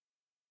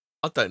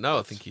 I don't know.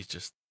 I think he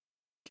just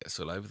gets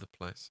all over the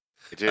place.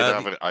 I did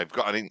I've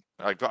got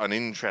an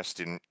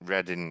interesting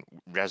Reading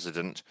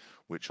resident,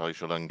 which I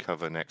shall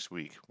uncover next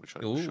week, which I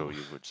will show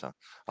you. Which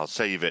I'll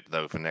save it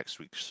though for next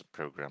week's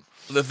program.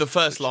 The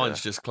first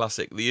line's just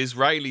classic. The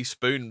Israeli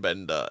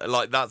spoonbender,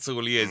 like that's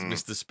all he is,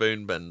 Mr.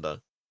 Spoonbender.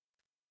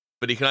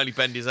 But he can only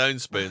bend his own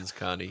spoons,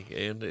 can't he?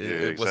 Ian?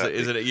 Exactly.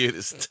 Isn't it you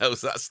that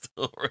tells that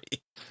story?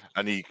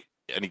 And he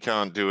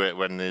can't do it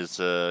when there's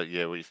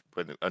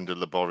when under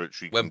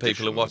laboratory when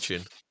people are conditions.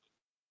 watching.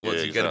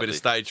 Does he get a bit of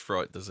stage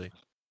fright? Does he?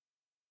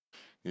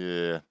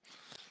 Yeah.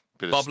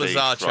 Bob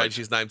Lazar changed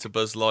his name to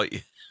Buzz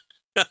Lightyear.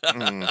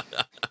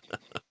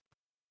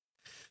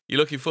 You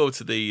looking forward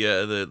to the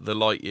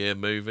Lightyear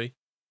movie?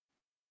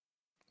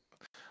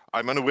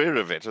 I'm unaware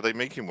of it. Are they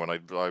making one?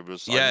 I'm not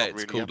it's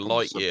really called up on the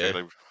Lightyear,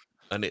 subject.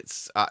 and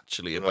it's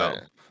actually about.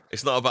 Right.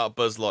 It's not about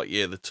Buzz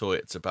Lightyear the toy.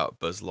 It's about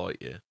Buzz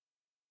Lightyear.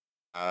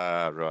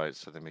 Right.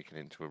 So they're making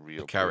it into a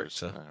real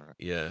character. person. Right.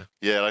 Yeah.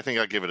 Yeah, I think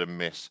I'll give it a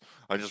miss.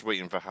 I'm just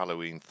waiting for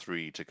Halloween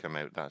 3 to come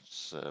out.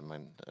 That's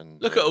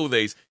Look at all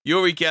these.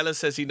 Yuri Geller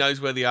says he knows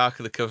where the Ark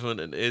of the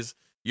Covenant is.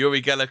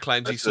 Yuri Geller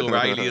claims he saw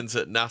aliens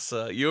at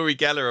NASA. Yuri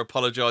Geller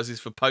apologizes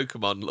for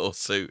Pokemon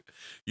lawsuit.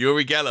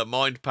 Yuri Geller,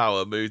 mind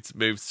power,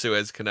 moved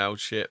Suez Canal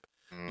ship.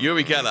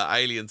 Yuri Geller,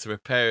 aliens are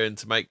preparing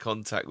to make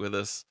contact with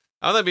us.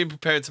 Haven't they been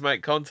preparing to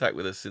make contact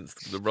with us since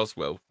the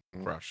Roswell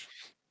crash?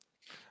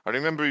 I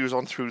remember he was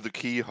on Through the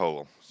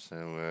Keyhole.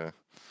 So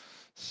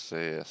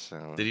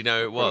did he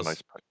know it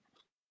was?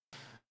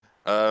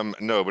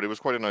 No, but it was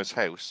quite a nice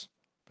house.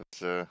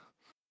 But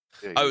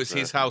it was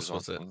his house,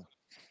 was it?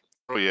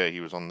 Oh yeah, he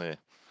was on there.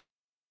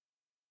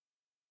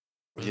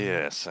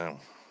 Yeah, so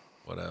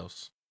what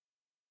else?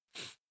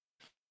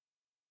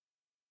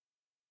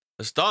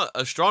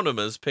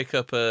 Astronomers pick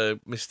up a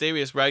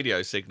mysterious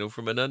radio signal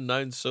from an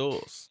unknown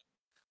source.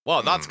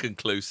 Wow, that's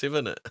conclusive,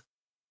 isn't it?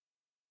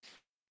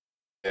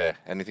 Yeah.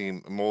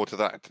 Anything more to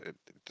that?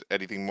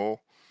 Anything more?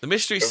 The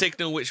mystery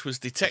signal, which was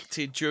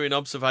detected during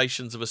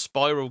observations of a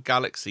spiral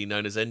galaxy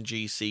known as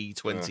NGC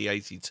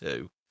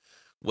 2082,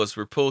 was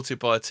reported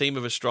by a team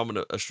of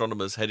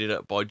astronomers headed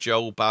up by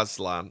Joel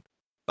Balzan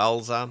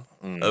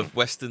of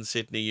Western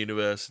Sydney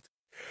University.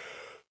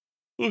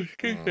 Oh,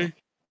 excuse me.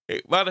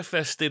 It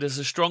manifested as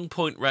a strong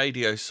point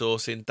radio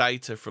source in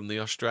data from the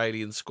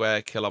Australian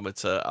Square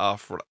Kilometre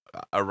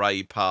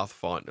Array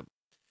Pathfinder.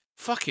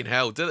 Fucking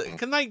hell,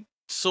 can they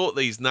sort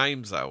these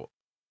names out?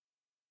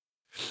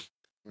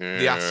 Yeah.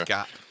 The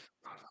ASCAP.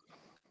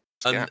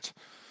 And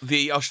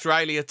the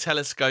Australia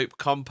Telescope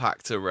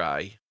Compact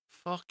Array.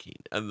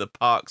 And the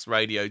Parkes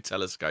Radio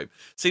Telescope.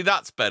 See,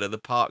 that's better, the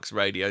Parkes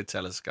Radio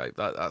Telescope.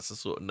 That's the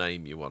sort of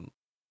name you want.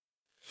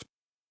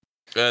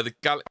 The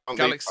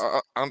Galaxy.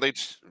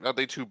 Are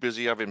they too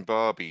busy having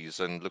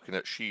Barbies and looking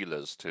at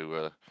Sheilas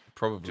to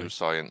probably do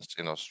science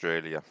in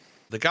Australia?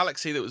 The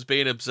galaxy that was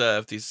being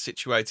observed is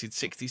situated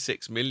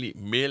 66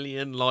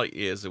 million light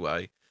years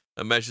away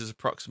and measures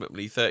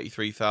approximately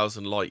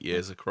 33,000 light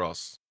years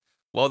across.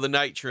 While the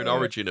nature and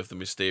origin of the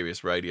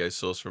mysterious radio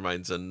source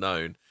remains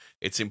unknown,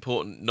 it's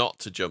important not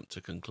to jump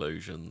to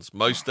conclusions.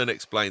 Most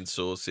unexplained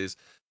sources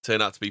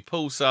turn out to be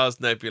pulsars,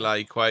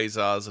 nebulae,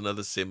 quasars, and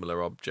other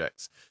similar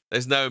objects.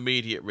 There's no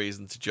immediate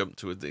reason to jump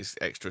to this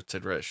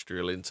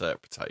extraterrestrial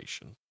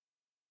interpretation.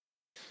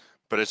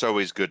 But it's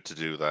always good to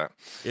do that.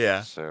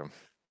 Yeah. So,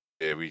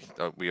 yeah, we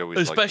always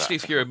especially like that.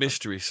 if you're a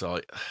mystery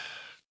site.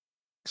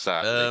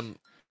 Exactly.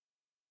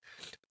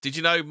 Did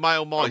you know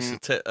male mice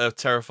are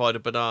terrified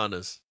of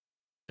bananas?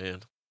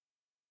 Ian?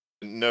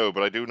 No,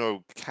 but I do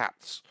know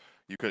cats.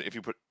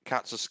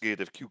 Cats are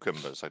scared of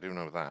cucumbers. I do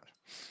know that.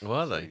 Oh,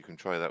 are they? You can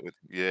try that with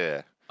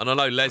And I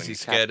know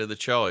Leslie's scared of the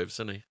chives,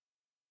 isn't he?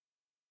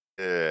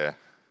 Yeah.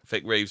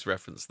 Vic Reeves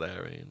reference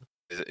there, Ian.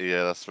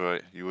 Yeah, that's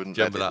right. You wouldn't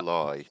let it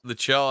lie. The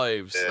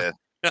chives. Yeah.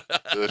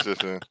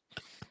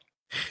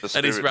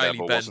 An Israeli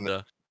level,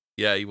 bender.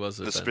 Yeah, he was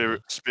the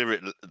spirit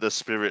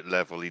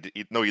level. He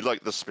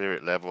liked the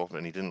spirit level,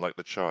 and he didn't like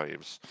the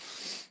chives.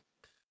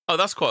 Oh,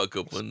 that's quite a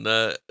good one.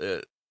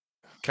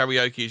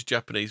 Karaoke is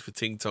Japanese for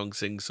Ting Tong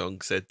Sing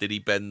Song said, did he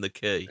bend the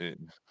key? Yeah.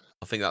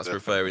 I think that's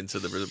referring to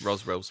the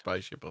Roswell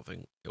spaceship, I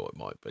think. Or it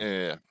might be.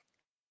 Yeah.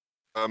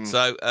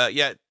 So,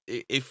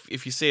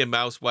 if you see a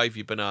mouse, wave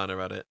your banana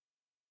at it.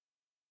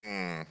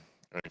 And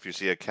if you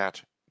see a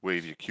cat,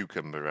 wave your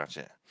cucumber at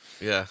it.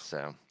 Yeah.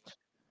 So.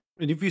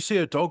 And if you see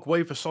a dog,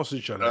 wave a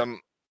sausage at it.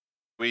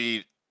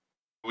 We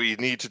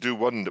need to do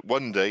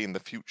one day in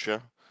the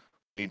future.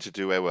 We need to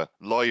do our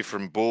live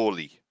from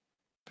Borley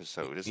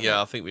episode, isn't it?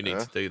 Yeah, I think we need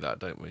to do that,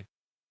 don't we?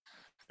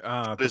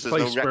 The There's no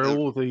place where rec-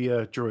 all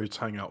the druids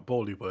hang out,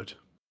 Bollywood.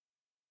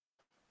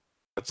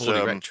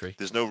 Borley Rectory.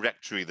 There's no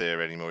rectory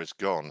there anymore. It's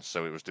gone,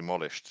 so it was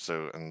demolished.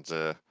 So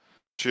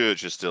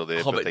church is still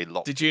there, Hobbit, but they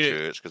locked did the you-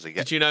 church because they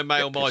get. Did you know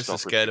male get pissed mice are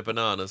off with scared of people.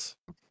 bananas?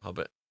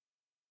 Hobbit.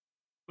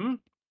 Hmm?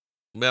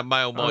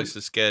 Male mice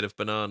are scared of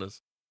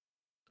bananas.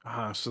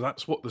 So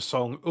that's what the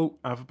song "Oh,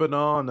 Have a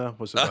Banana"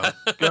 was about.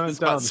 Going It's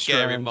down about the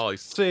scaring strand,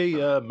 mice. see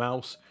a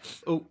mouse.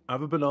 Oh,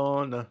 have a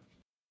banana.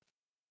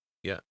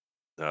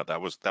 No,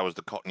 that was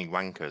the Cockney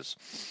Wankers.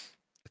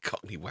 The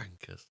Cockney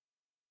Wankers.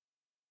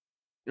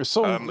 A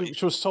song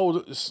which was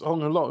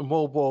sung a lot in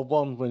World War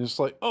One when it's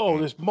like, oh,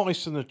 there's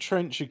mice in the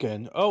trench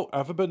again. Oh,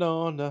 have a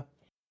banana.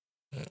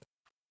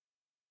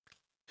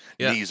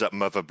 Yeah. Knees up,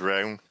 Mother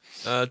Brown.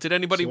 Did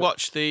anybody So-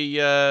 watch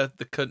the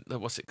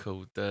what's it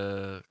called?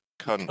 The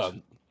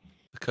Cunt.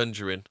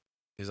 Conjuring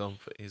is on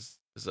for is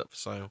up for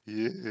sale.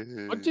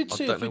 Yeah. I did I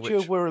see a don't know video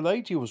which. where a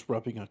lady was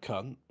rubbing a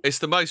cunt. It's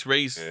the most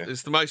recent. Yeah.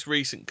 It's the most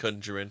recent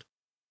Conjuring.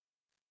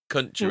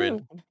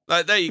 Conjuring. Yeah.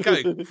 Like, there you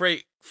go.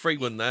 Free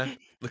one there.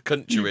 The You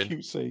Conjuring.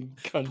 keep saying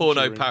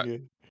Porno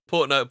conjuring,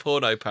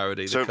 porno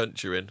parody. So- The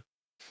Conjuring.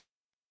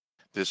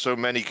 There's so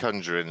many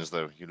Conjurings,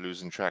 though. You're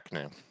losing track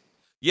now.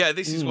 Yeah,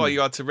 this is why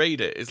you had to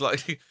read it. It's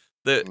like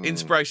the Mm.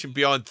 inspiration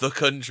behind The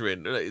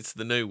Conjuring. It's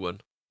the new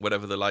one,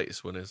 whatever the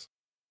latest one is.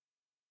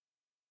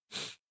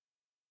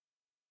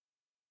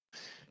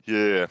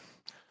 Yeah.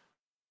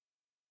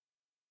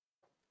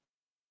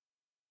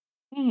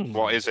 Hmm.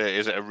 What is it?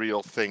 Is it a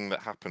real thing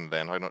that happened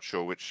then? I'm not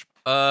sure which.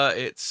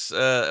 It's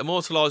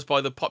immortalised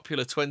by the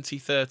popular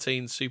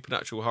 2013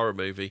 supernatural horror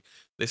movie.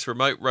 This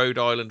remote Rhode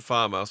Island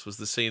farmhouse was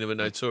the scene of a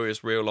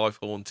notorious real-life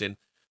haunting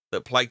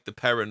that plagued the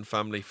Perron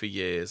family for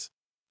years.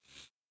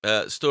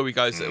 Story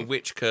goes that a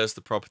witch cursed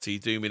the property,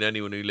 dooming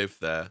anyone who lived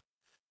there.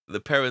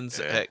 The Perrons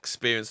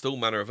experienced all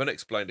manner of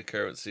unexplained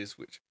occurrences,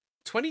 which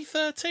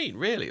 2013,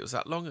 really? It was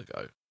that long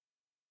ago.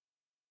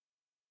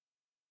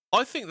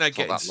 I think they're It's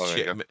not getting that long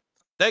shit. ago.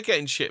 They're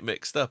getting shit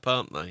mixed up,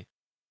 aren't they?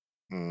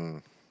 Hmm.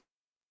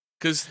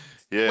 Because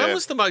Yeah. when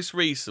was the most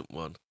recent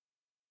one?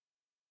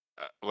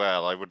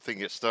 Well, I would think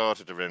it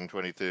started around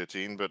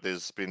 2013, but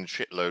there's been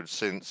shitloads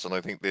since, and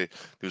I think there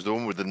was the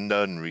one with the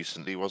nun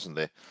recently, wasn't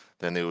there?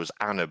 Then there was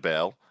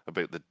Annabelle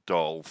about the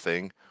doll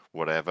thing,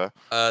 whatever.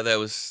 There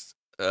was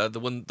the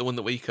one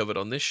that we covered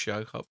on this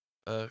show.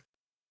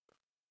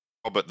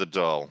 Robert the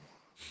doll.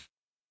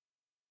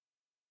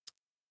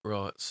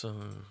 Right,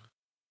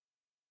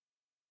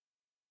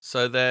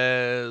 so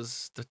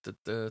there's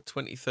the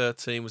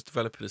 2013 was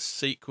developing a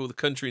sequel. The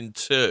Conjuring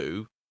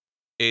 2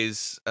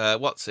 is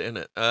what's it in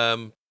it?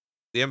 The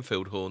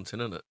Enfield haunting,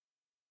 isn't it?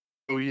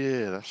 Oh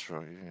yeah, that's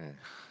right. Yeah.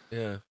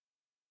 Yeah.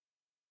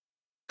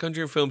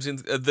 Conjuring films in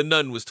The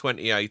Nun was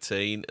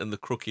 2018, and The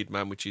Crooked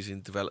Man, which is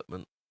in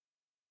development.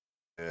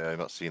 Yeah, I've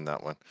not seen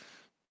that one.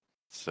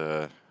 It's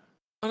Oh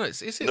no,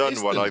 is it? Nun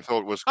it's one the, I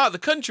thought was The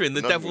Conjuring.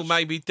 The Nun Devil was-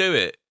 Made Me Do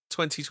It.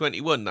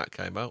 2021 that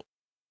came out.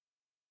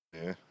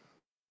 yeah.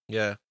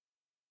 Yeah.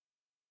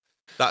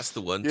 That's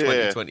the one. Yeah.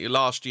 2020,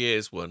 last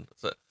year's one.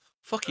 So,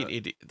 fucking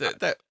idiot.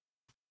 That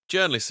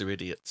journalists are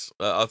idiots.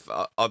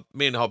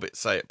 Me and Hobbit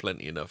say it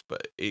plenty enough,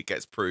 but it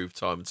gets proved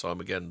time and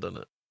time again, doesn't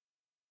it?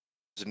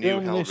 It's a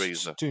new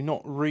Journalists Hellraiser. do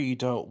not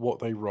read out what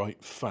they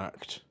write.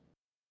 Fact.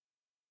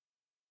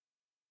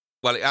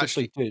 Well, it Yes,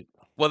 actually. they did.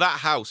 Well,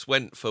 that house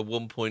went for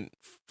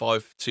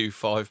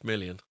 1.525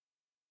 million.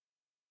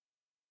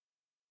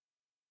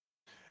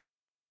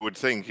 Would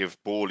think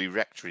if Borley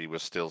Rectory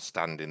was still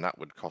standing, that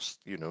would cost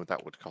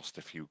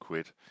a few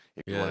quid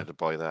if you Yeah. wanted to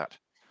buy that.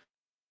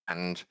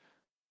 And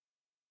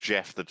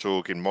Jeff the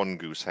Talking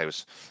Mongoose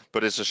house,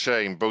 but it's a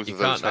shame both You of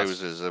those can't, that's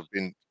houses have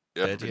been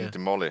dead, yeah.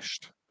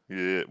 demolished.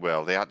 Yeah,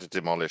 well, they had to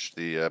demolish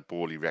the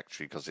Borley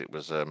Rectory because it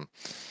was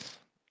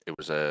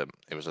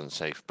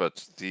unsafe.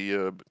 But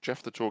the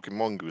Jeff the Talking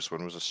Mongoose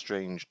one was a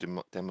strange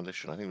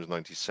demolition. I think it was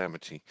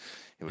 1970.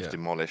 It was Yeah.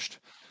 demolished,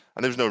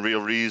 and there was no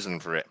real reason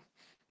for it.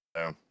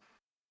 So,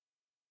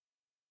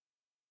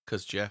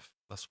 Because Jeff,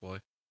 that's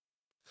why.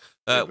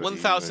 Yeah, but he-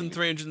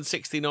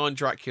 1,369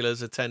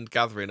 Draculas attend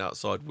gathering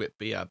outside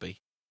Whitby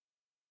Abbey.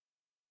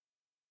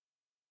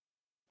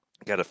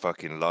 get a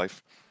fucking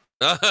life.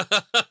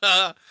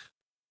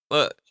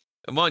 Look,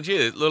 mind you,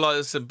 it look like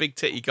there's some big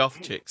titty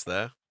goth chicks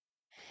there.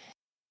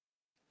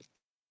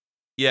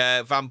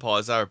 Yeah,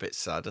 vampires are a bit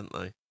sad, aren't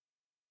they?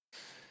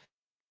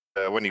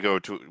 When you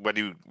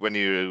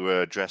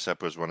dress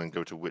up as one and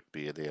go to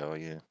Whitby, they are,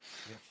 yeah.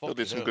 Oh,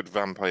 there's some good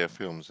vampire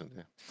films in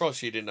there. Probably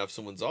you didn't have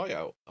someone's eye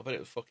out. I bet it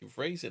was fucking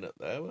freezing up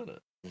there,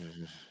 wasn't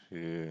it?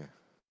 Yeah.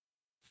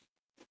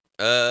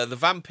 The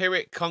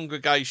Vampiric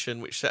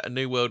Congregation, which set a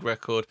new world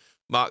record,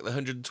 marked the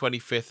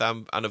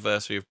 125th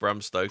anniversary of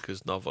Bram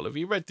Stoker's novel. Have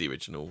you read the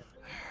original?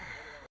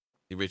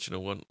 The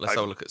original one. Let's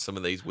have a look at some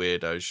of these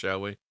weirdos,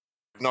 shall we?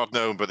 Not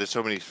known, but there's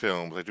so many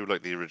films. I do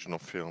like the original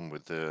film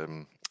with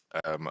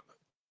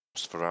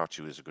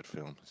Nosferatu is a good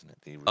film, isn't it?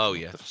 The original,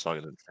 yeah. the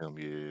silent film.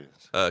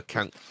 Yeah.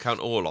 Count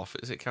Orloff.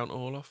 Is it Count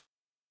Orloff?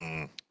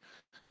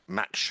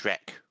 Max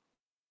Schreck.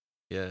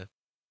 Yeah.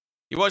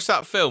 You watched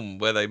that film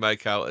where they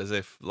make out as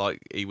if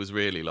like he was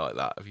really like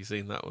that? Have you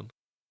seen that one?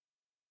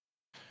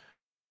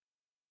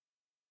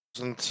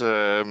 Wasn't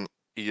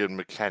Ian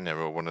McKenna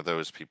or one of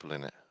those people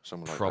in it?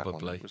 Someone like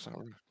Probably. that. Was that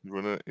right?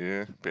 Wasn't it?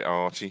 Yeah, a bit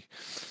arty.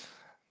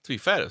 To be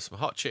fair, there's some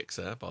hot chicks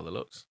there by the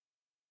looks.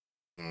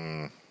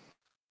 Mm.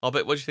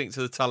 Hobbit, what do you think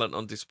to the talent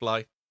on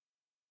display?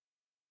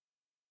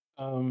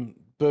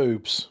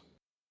 Boobs.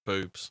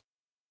 Boobs.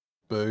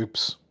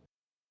 Boobs.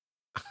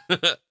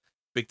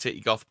 Big titty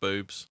goth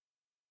boobs.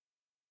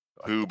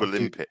 Boob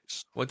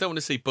Olympics. Well, I don't want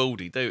to see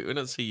Baldy, do we? We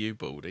don't see you,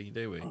 Baldy,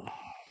 do we?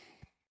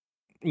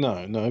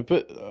 No,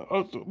 but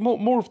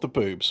more of the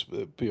boobs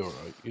would be all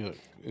right. You know,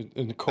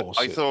 in the course.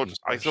 I thought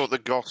the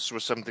goths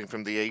were something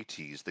from the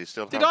 80s. They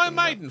still Did have Iron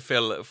them, Maiden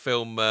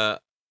film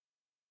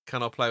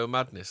Can I Play with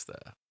Madness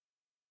there?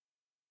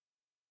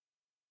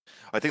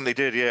 I think they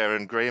did, yeah.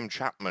 And Graham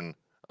Chapman,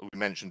 who we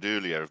mentioned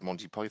earlier of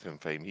Monty Python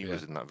fame, he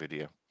was in that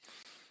video.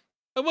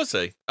 Oh, was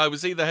he? Oh,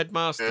 was he the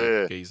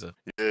headmaster geezer?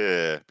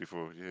 Yeah,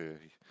 before, yeah.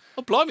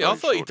 Oh, blimey! I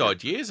thought he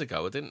died years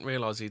ago. I didn't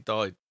realise he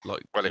died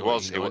like. Well, it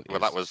was. Well,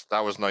 that was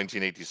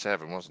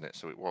 1987, wasn't it?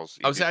 So it was.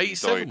 Oh, was it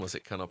 87? Was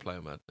it? Can I Play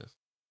with Madness?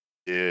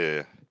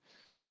 Yeah.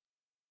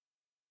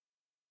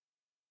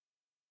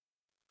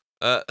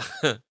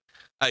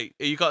 Hey,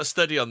 you got a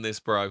study on this,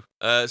 bro?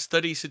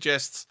 Study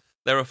suggests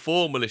there are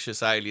 4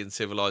 malicious alien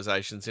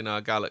civilizations in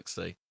our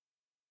galaxy.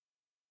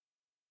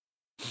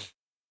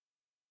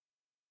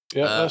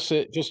 Yeah, that's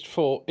it. Just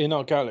for in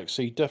our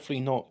galaxy, definitely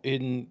not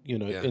in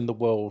in the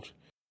world.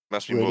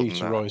 Must be more than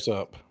that. Rise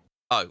up.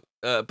 Oh,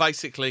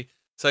 basically,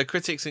 so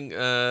critics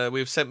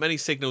we've sent many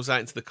signals out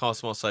into the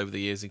cosmos over the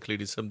years,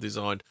 including some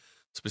designed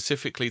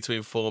specifically to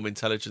inform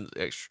intelligent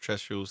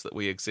extraterrestrials that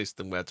we exist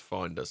and where to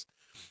find us.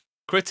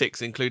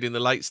 Critics, including the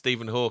late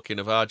Stephen Hawking,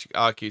 have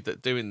argued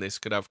that doing this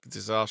could have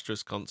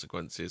disastrous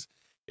consequences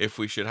if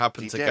we should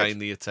happen to gain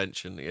the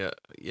attention.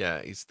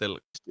 Yeah, he's still.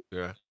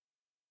 Yeah.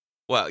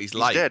 Well, he's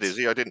late. Dead, is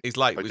he? He's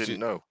late. I didn't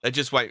know. They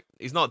just wait.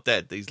 He's not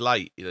dead. He's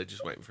late. They're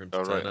just waiting for him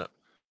to turn up.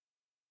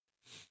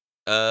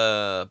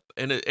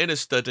 In a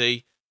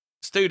study,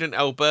 student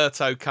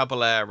Alberto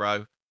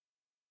Caballero,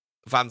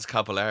 Vance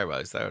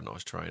Caballeros, they're a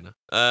nice trainer,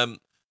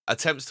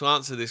 attempts to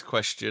answer this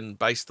question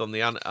based on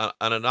an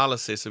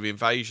analysis of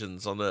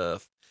invasions on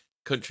Earth,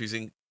 countries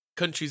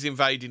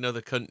invading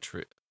other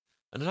countries.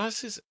 An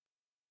analysis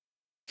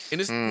in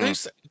a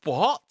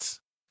what?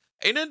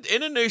 In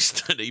a new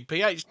study,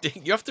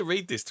 PhD. You have to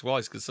read this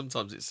twice because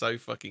sometimes it's so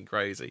fucking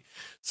crazy.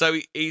 So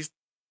he's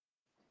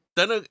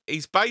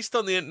based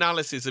on the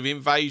analysis of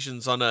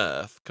invasions on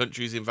Earth,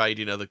 countries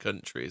invading other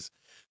countries,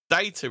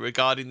 data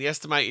regarding the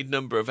estimated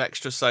number of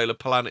extrasolar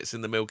planets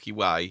in the Milky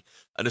Way,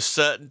 and a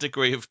certain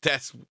degree of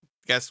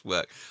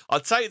guesswork.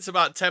 I'd say it's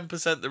about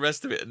 10%, the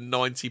rest of it, and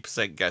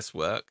 90%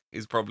 guesswork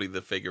is probably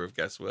the figure of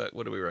guesswork.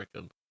 What do we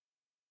reckon?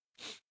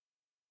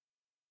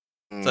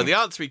 So the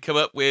answer we come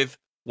up with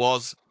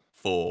was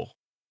 4.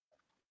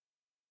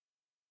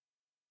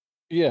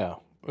 Yeah,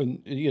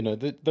 and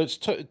that's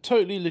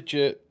totally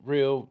legit,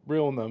 real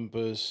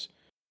numbers.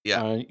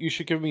 Yeah, and you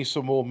should give me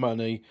some more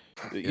money.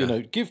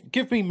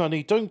 Give me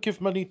money. Don't give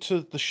money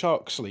to the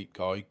shark sleep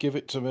guy. Give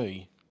it to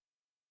me.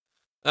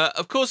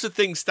 Of course, as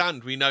things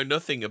stand, we know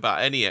nothing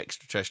about any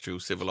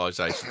extraterrestrial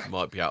civilizations that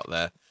might be out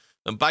there,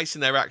 and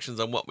basing their actions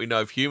on what we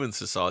know of human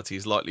society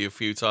is likely a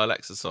futile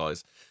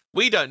exercise.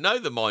 We don't know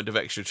the mind of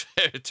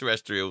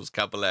extraterrestrials,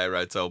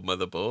 Caballero told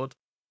Motherboard.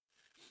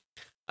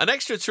 An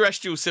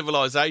extraterrestrial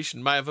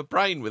civilization may have a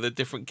brain with a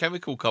different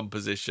chemical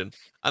composition,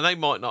 and they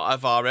might not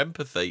have our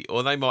empathy,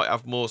 or they might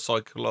have more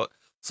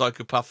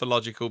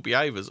psychopathological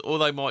behaviours, or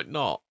they might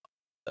not.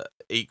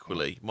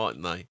 Equally,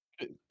 mightn't they?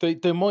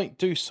 They might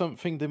do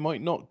something, they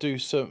might not do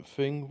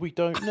something. We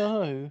don't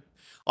know.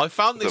 I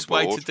found this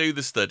way to do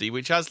the study,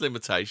 which has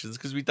limitations,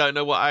 because we don't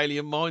know what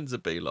alien minds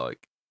would be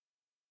like.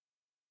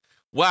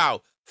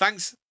 Wow.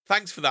 Thanks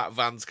for that,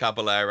 Vance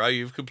Caballero.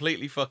 You've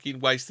completely fucking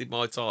wasted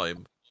my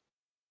time.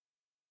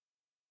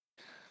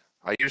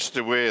 I used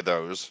to wear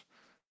those.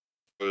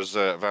 It was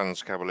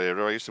Vance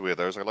Caballero. I used to wear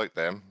those. I liked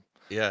them.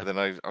 Yeah. And then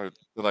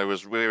I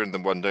was wearing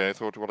them one day. I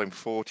thought, well, I'm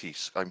 40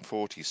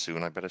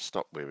 soon. I better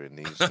stop wearing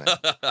these now.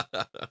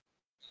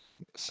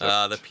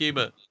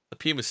 The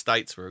Puma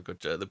States were a good.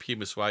 The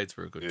Puma Suedes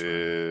were a good.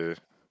 Yeah.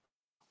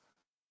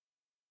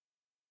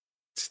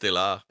 Still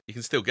are. You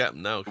can still get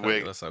them now.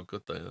 That's how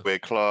good they are. Wear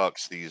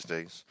Clarks these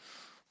days.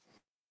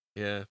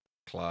 Yeah,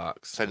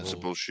 Clarks.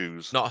 Sensible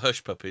shoes. Not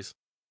Hush Puppies.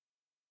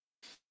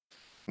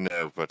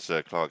 No, but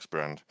Clark's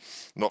brand.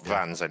 Not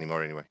Vans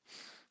anymore, anyway.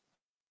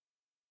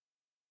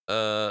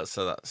 So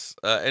that's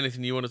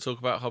anything you want to talk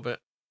about, Hobbit?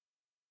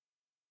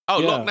 Oh,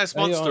 yeah, Loch Ness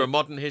Monster: AI. A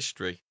Modern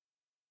History.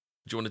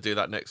 Do you want to do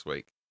that next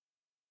week?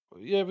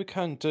 Yeah, we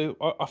can do.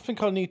 I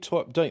think I need to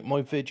update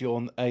my video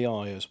on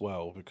AI as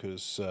well,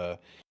 because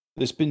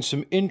there's been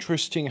some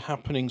interesting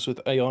happenings with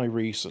AI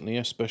recently,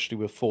 especially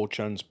with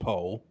 4chan's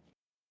poll.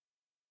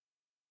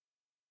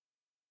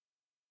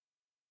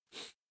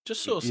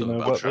 Just saw some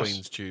about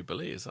Queen's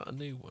Jubilee. Is that a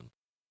new one?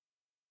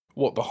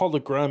 What, the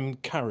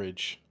hologram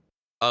carriage?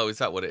 Oh, is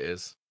that what it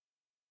is?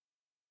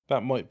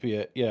 That might be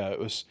it. Yeah, it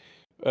was.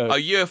 A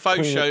UFO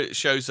Queen-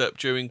 shows up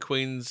during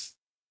Queen's.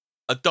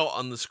 A dot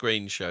on the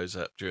screen shows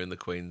up during the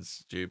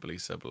Queen's Jubilee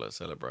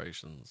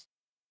celebrations.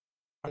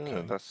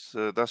 Okay.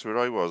 That's where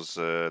I was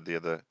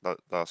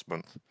last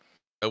month.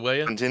 Oh, were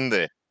you? Went in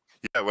there.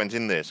 Yeah, I went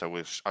in there. So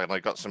I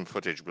got some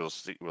footage. We'll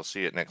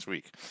see it next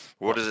week.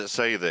 What does it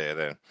say there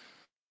then?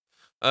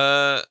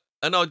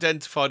 An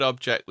identified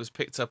object was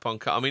picked up on.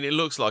 I mean, it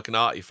looks like an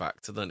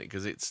artifact, doesn't it?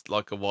 Because it's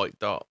like a white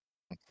dot.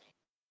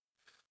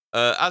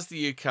 As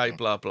the UK,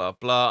 blah blah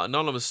blah.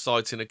 Anonymous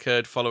sighting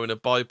occurred following a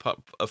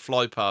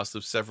fly past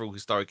of several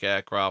historic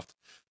aircraft,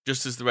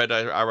 just as the Red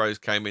Arrows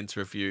came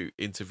into view,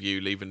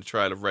 leaving a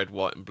trail of red,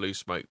 white, and blue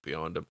smoke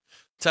behind them.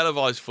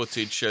 Televised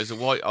footage shows a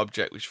white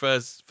object which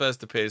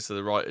first appears to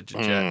the right of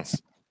the jets,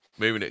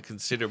 moving at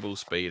considerable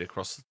speed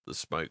across the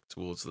smoke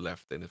towards the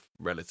left in a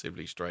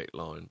relatively straight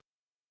line.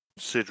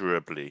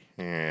 Considerably,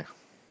 yeah.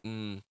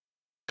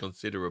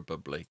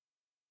 Considerably.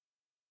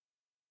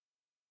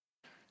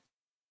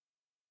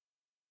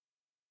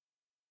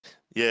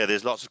 Yeah,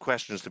 there's lots of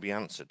questions to be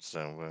answered.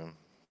 So,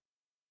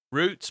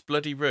 Roots,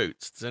 bloody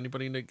roots. Does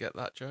anybody get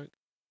that joke?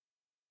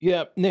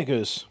 Yeah,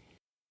 niggers.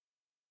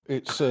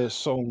 It's a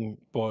song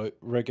by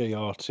reggae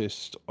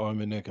artist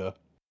I'm a Nigger.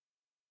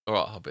 All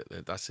right, Hobbit.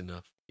 That's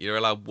enough. You're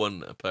allowed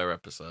one per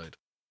episode.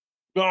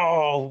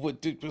 Oh,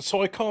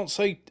 so I can't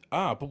say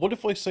but what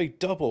if I say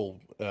double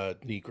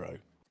Negro?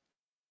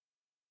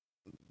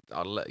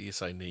 I'll let you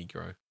say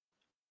Negro.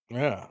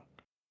 Yeah.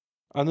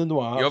 And the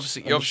Noirs. You're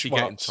obviously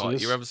getting Schwarzes.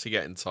 tired. You're obviously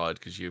getting tired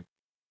because you're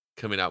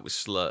coming out with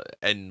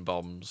N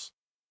bombs.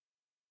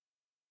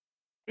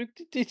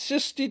 It's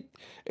just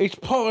it's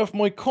part of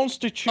my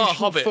constitutional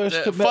Hobbit,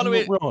 First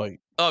Amendment right.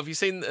 Oh, have you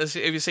seen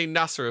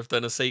NASA have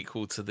done a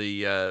sequel to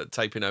the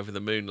taping over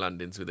the moon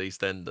landings with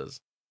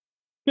EastEnders?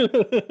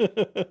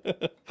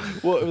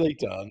 What have they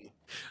done?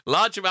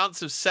 Large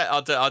amounts of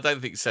I don't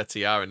think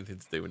SETI are anything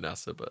to do with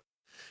NASA, but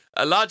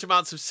large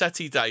amounts of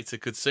SETI data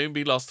could soon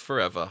be lost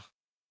forever.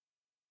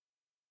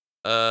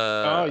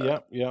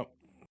 Yeah.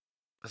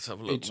 Let's have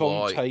a look. It's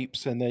on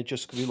tapes, and they're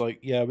just gonna be like,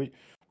 yeah,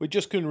 we're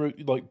just gonna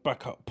like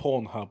back up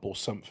Pornhub or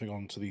something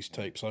onto these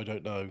tapes. I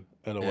don't know.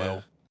 LOL.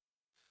 Yeah.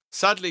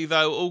 Sadly,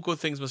 though, all good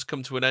things must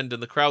come to an end,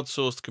 and the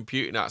crowdsourced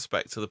computing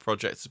aspect of the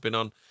project has been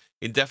on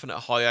indefinite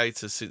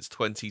hiatus since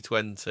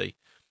 2020.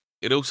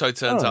 It also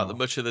turns out that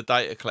much of the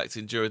data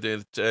collected during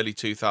the early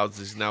 2000s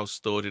is now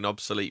stored in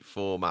obsolete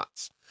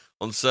formats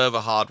on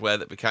server hardware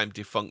that became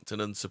defunct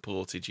and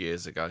unsupported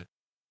years ago.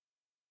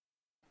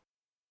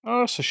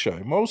 Oh, that's a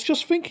shame. I was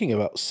just thinking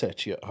about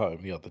SETI at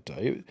home the other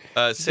day.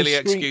 Silly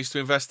excuse to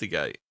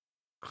investigate.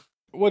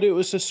 Well, it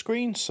was a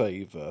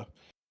screensaver,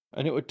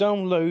 and it would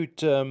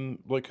download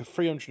like a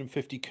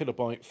 350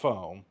 kilobyte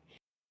file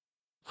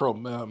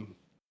from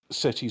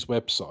SETI's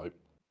website,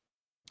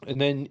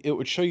 and then it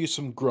would show you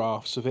some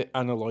graphs of it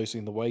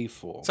analysing the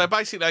waveform. So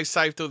basically, they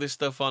saved all this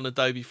stuff on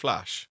Adobe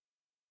Flash.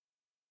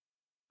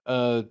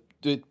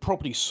 It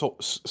probably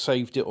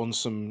saved it on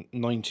some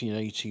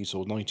 1980s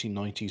or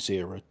 1990s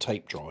era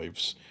tape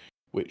drives,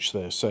 which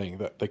they're saying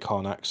that they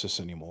can't access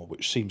anymore,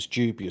 which seems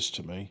dubious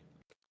to me.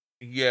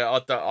 Yeah,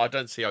 I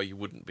don't see how you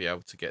wouldn't be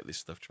able to get this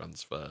stuff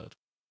transferred.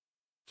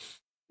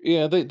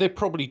 Yeah, they're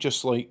probably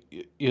just like,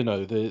 you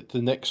know, the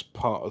next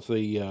part of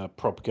the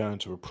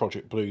propaganda of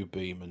Project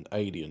Bluebeam and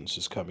Aliens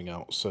is coming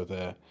out, so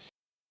they're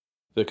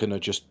going to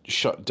just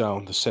shut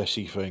down the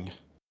SETI thing.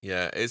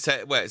 Yeah, it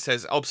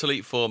says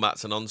obsolete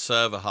formats and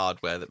on-server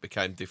hardware that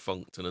became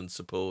defunct and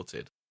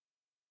unsupported.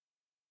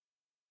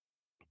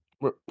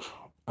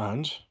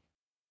 And?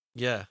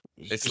 Yeah,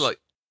 it's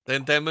like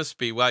there must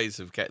be ways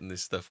of getting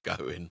this stuff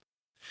going.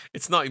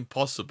 It's not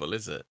impossible,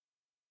 is it?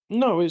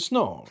 No, it's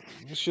not.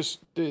 It's just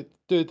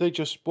they're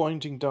just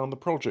winding down the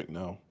project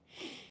now.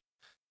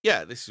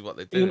 Yeah, this is what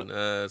they're doing.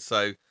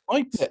 So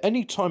I bet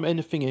any time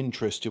anything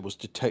interesting was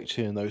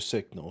detected in those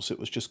signals, it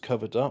was just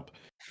covered up.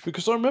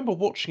 Because I remember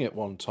watching it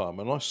one time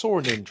and I saw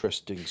an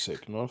interesting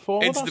signal. I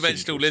thought,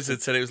 interdimensional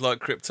lizards, and it was like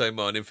crypto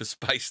mining for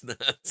space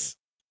nerds.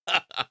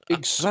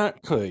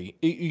 Exactly.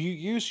 You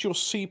use your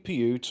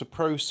CPU to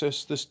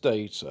process this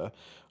data,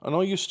 and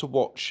I used to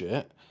watch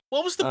it.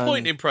 What was the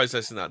point in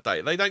processing that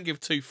data? They don't give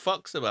two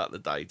fucks about the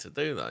data,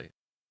 do they?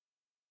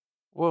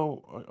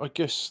 Well, I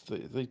guess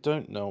they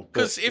don't know.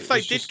 Because if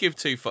they did give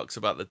two fucks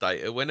about the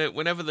data,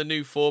 whenever the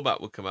new format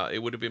would come out, it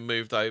would have been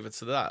moved over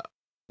to that,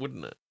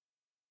 wouldn't it?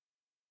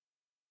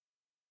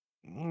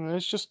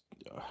 It's just,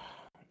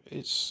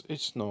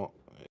 it's not.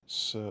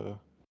 It's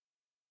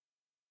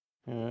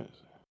yeah.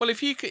 Well,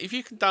 if you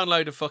can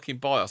download a fucking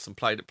BIOS and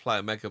play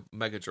a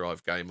Mega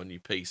Drive game on your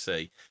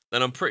PC,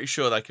 then I'm pretty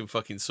sure they can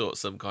fucking sort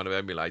some kind of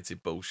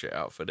emulated bullshit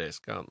out for this,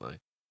 can't they?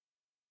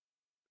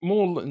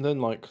 More than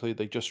likely,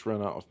 they just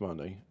run out of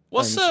money.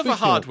 What server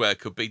hardware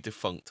could be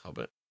defunct,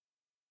 Hobbit?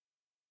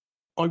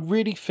 I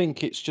really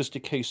think it's just a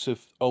case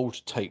of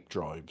old tape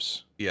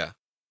drives. Yeah.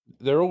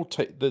 They're all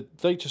the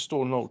data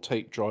stored on old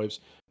tape drives,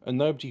 and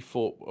nobody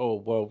thought, oh,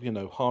 well, you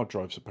know, hard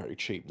drives are pretty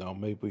cheap now.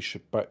 Maybe we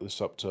should back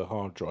this up to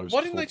hard drives.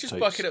 Why didn't they just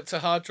back it up to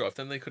hard drive?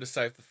 Then they could have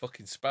saved the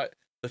fucking space.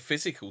 the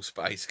physical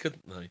space,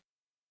 couldn't they?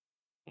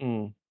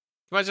 Mm.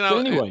 Imagine But how.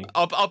 anyway,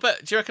 I'll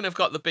bet. Do you reckon they've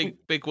got the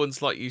big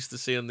ones like you used to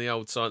see on the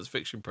old science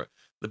fiction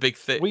the big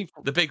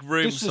the big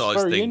room this is size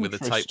very thing with a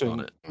tape on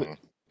interesting. it?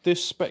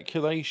 This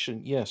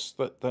speculation, yes,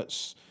 that's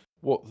that's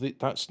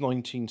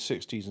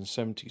 1960s and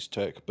 70s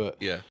tech, but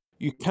Yeah.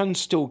 you can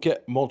still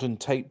get modern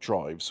tape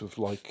drives with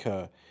like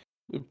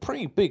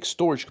pretty big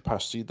storage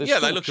capacity. They're Yeah,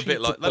 they still look a bit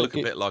cheaper like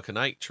per like an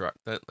 8-track,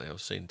 don't they?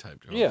 I've seen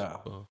tape drives. Yeah,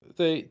 before.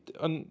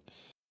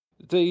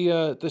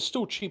 they're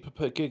still cheaper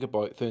per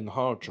gigabyte than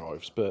hard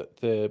drives, but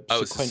they're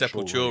Oh, it's a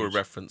sequential Sepultura reads.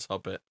 reference,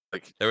 Hobbit.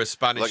 Like They're a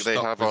Spanish like they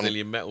stock have on-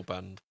 Brazilian metal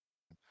band.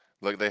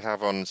 like they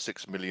have on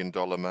 $6 Million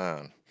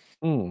Man.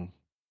 Mm.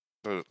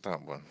 So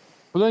that one.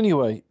 Well,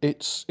 anyway,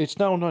 it's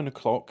now 9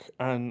 o'clock,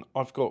 and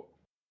I've got.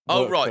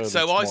 Oh, work right. early So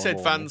I tomorrow said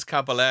morning. Vans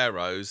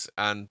Caballeros,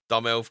 and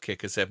Dom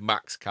Elfkicker said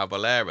Max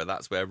Cavalera.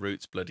 That's where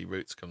Bloody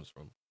Roots comes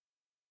from.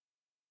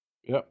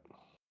 Yep.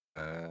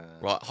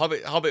 Right,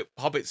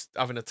 Hobbit's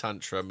having a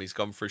tantrum. He's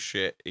gone for a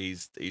shit.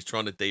 He's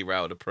trying to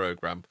derail the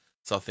program.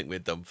 So I think we're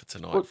done for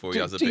tonight. Well, Before he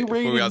has a derailing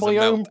fucking derailing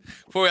my own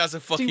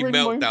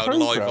meltdown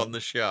live programme. on the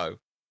show.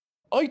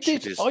 I Shit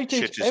did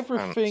his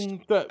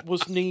everything that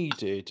was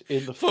needed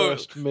in the Before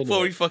first minute.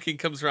 he fucking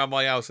comes around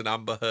my house and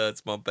Amber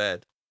Heard's my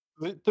bed.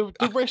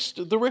 The rest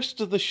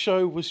of the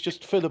show was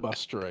just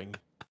filibustering.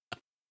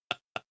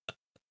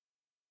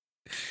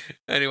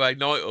 Anyway,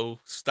 night all.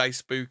 Stay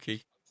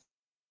spooky.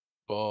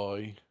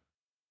 Bye.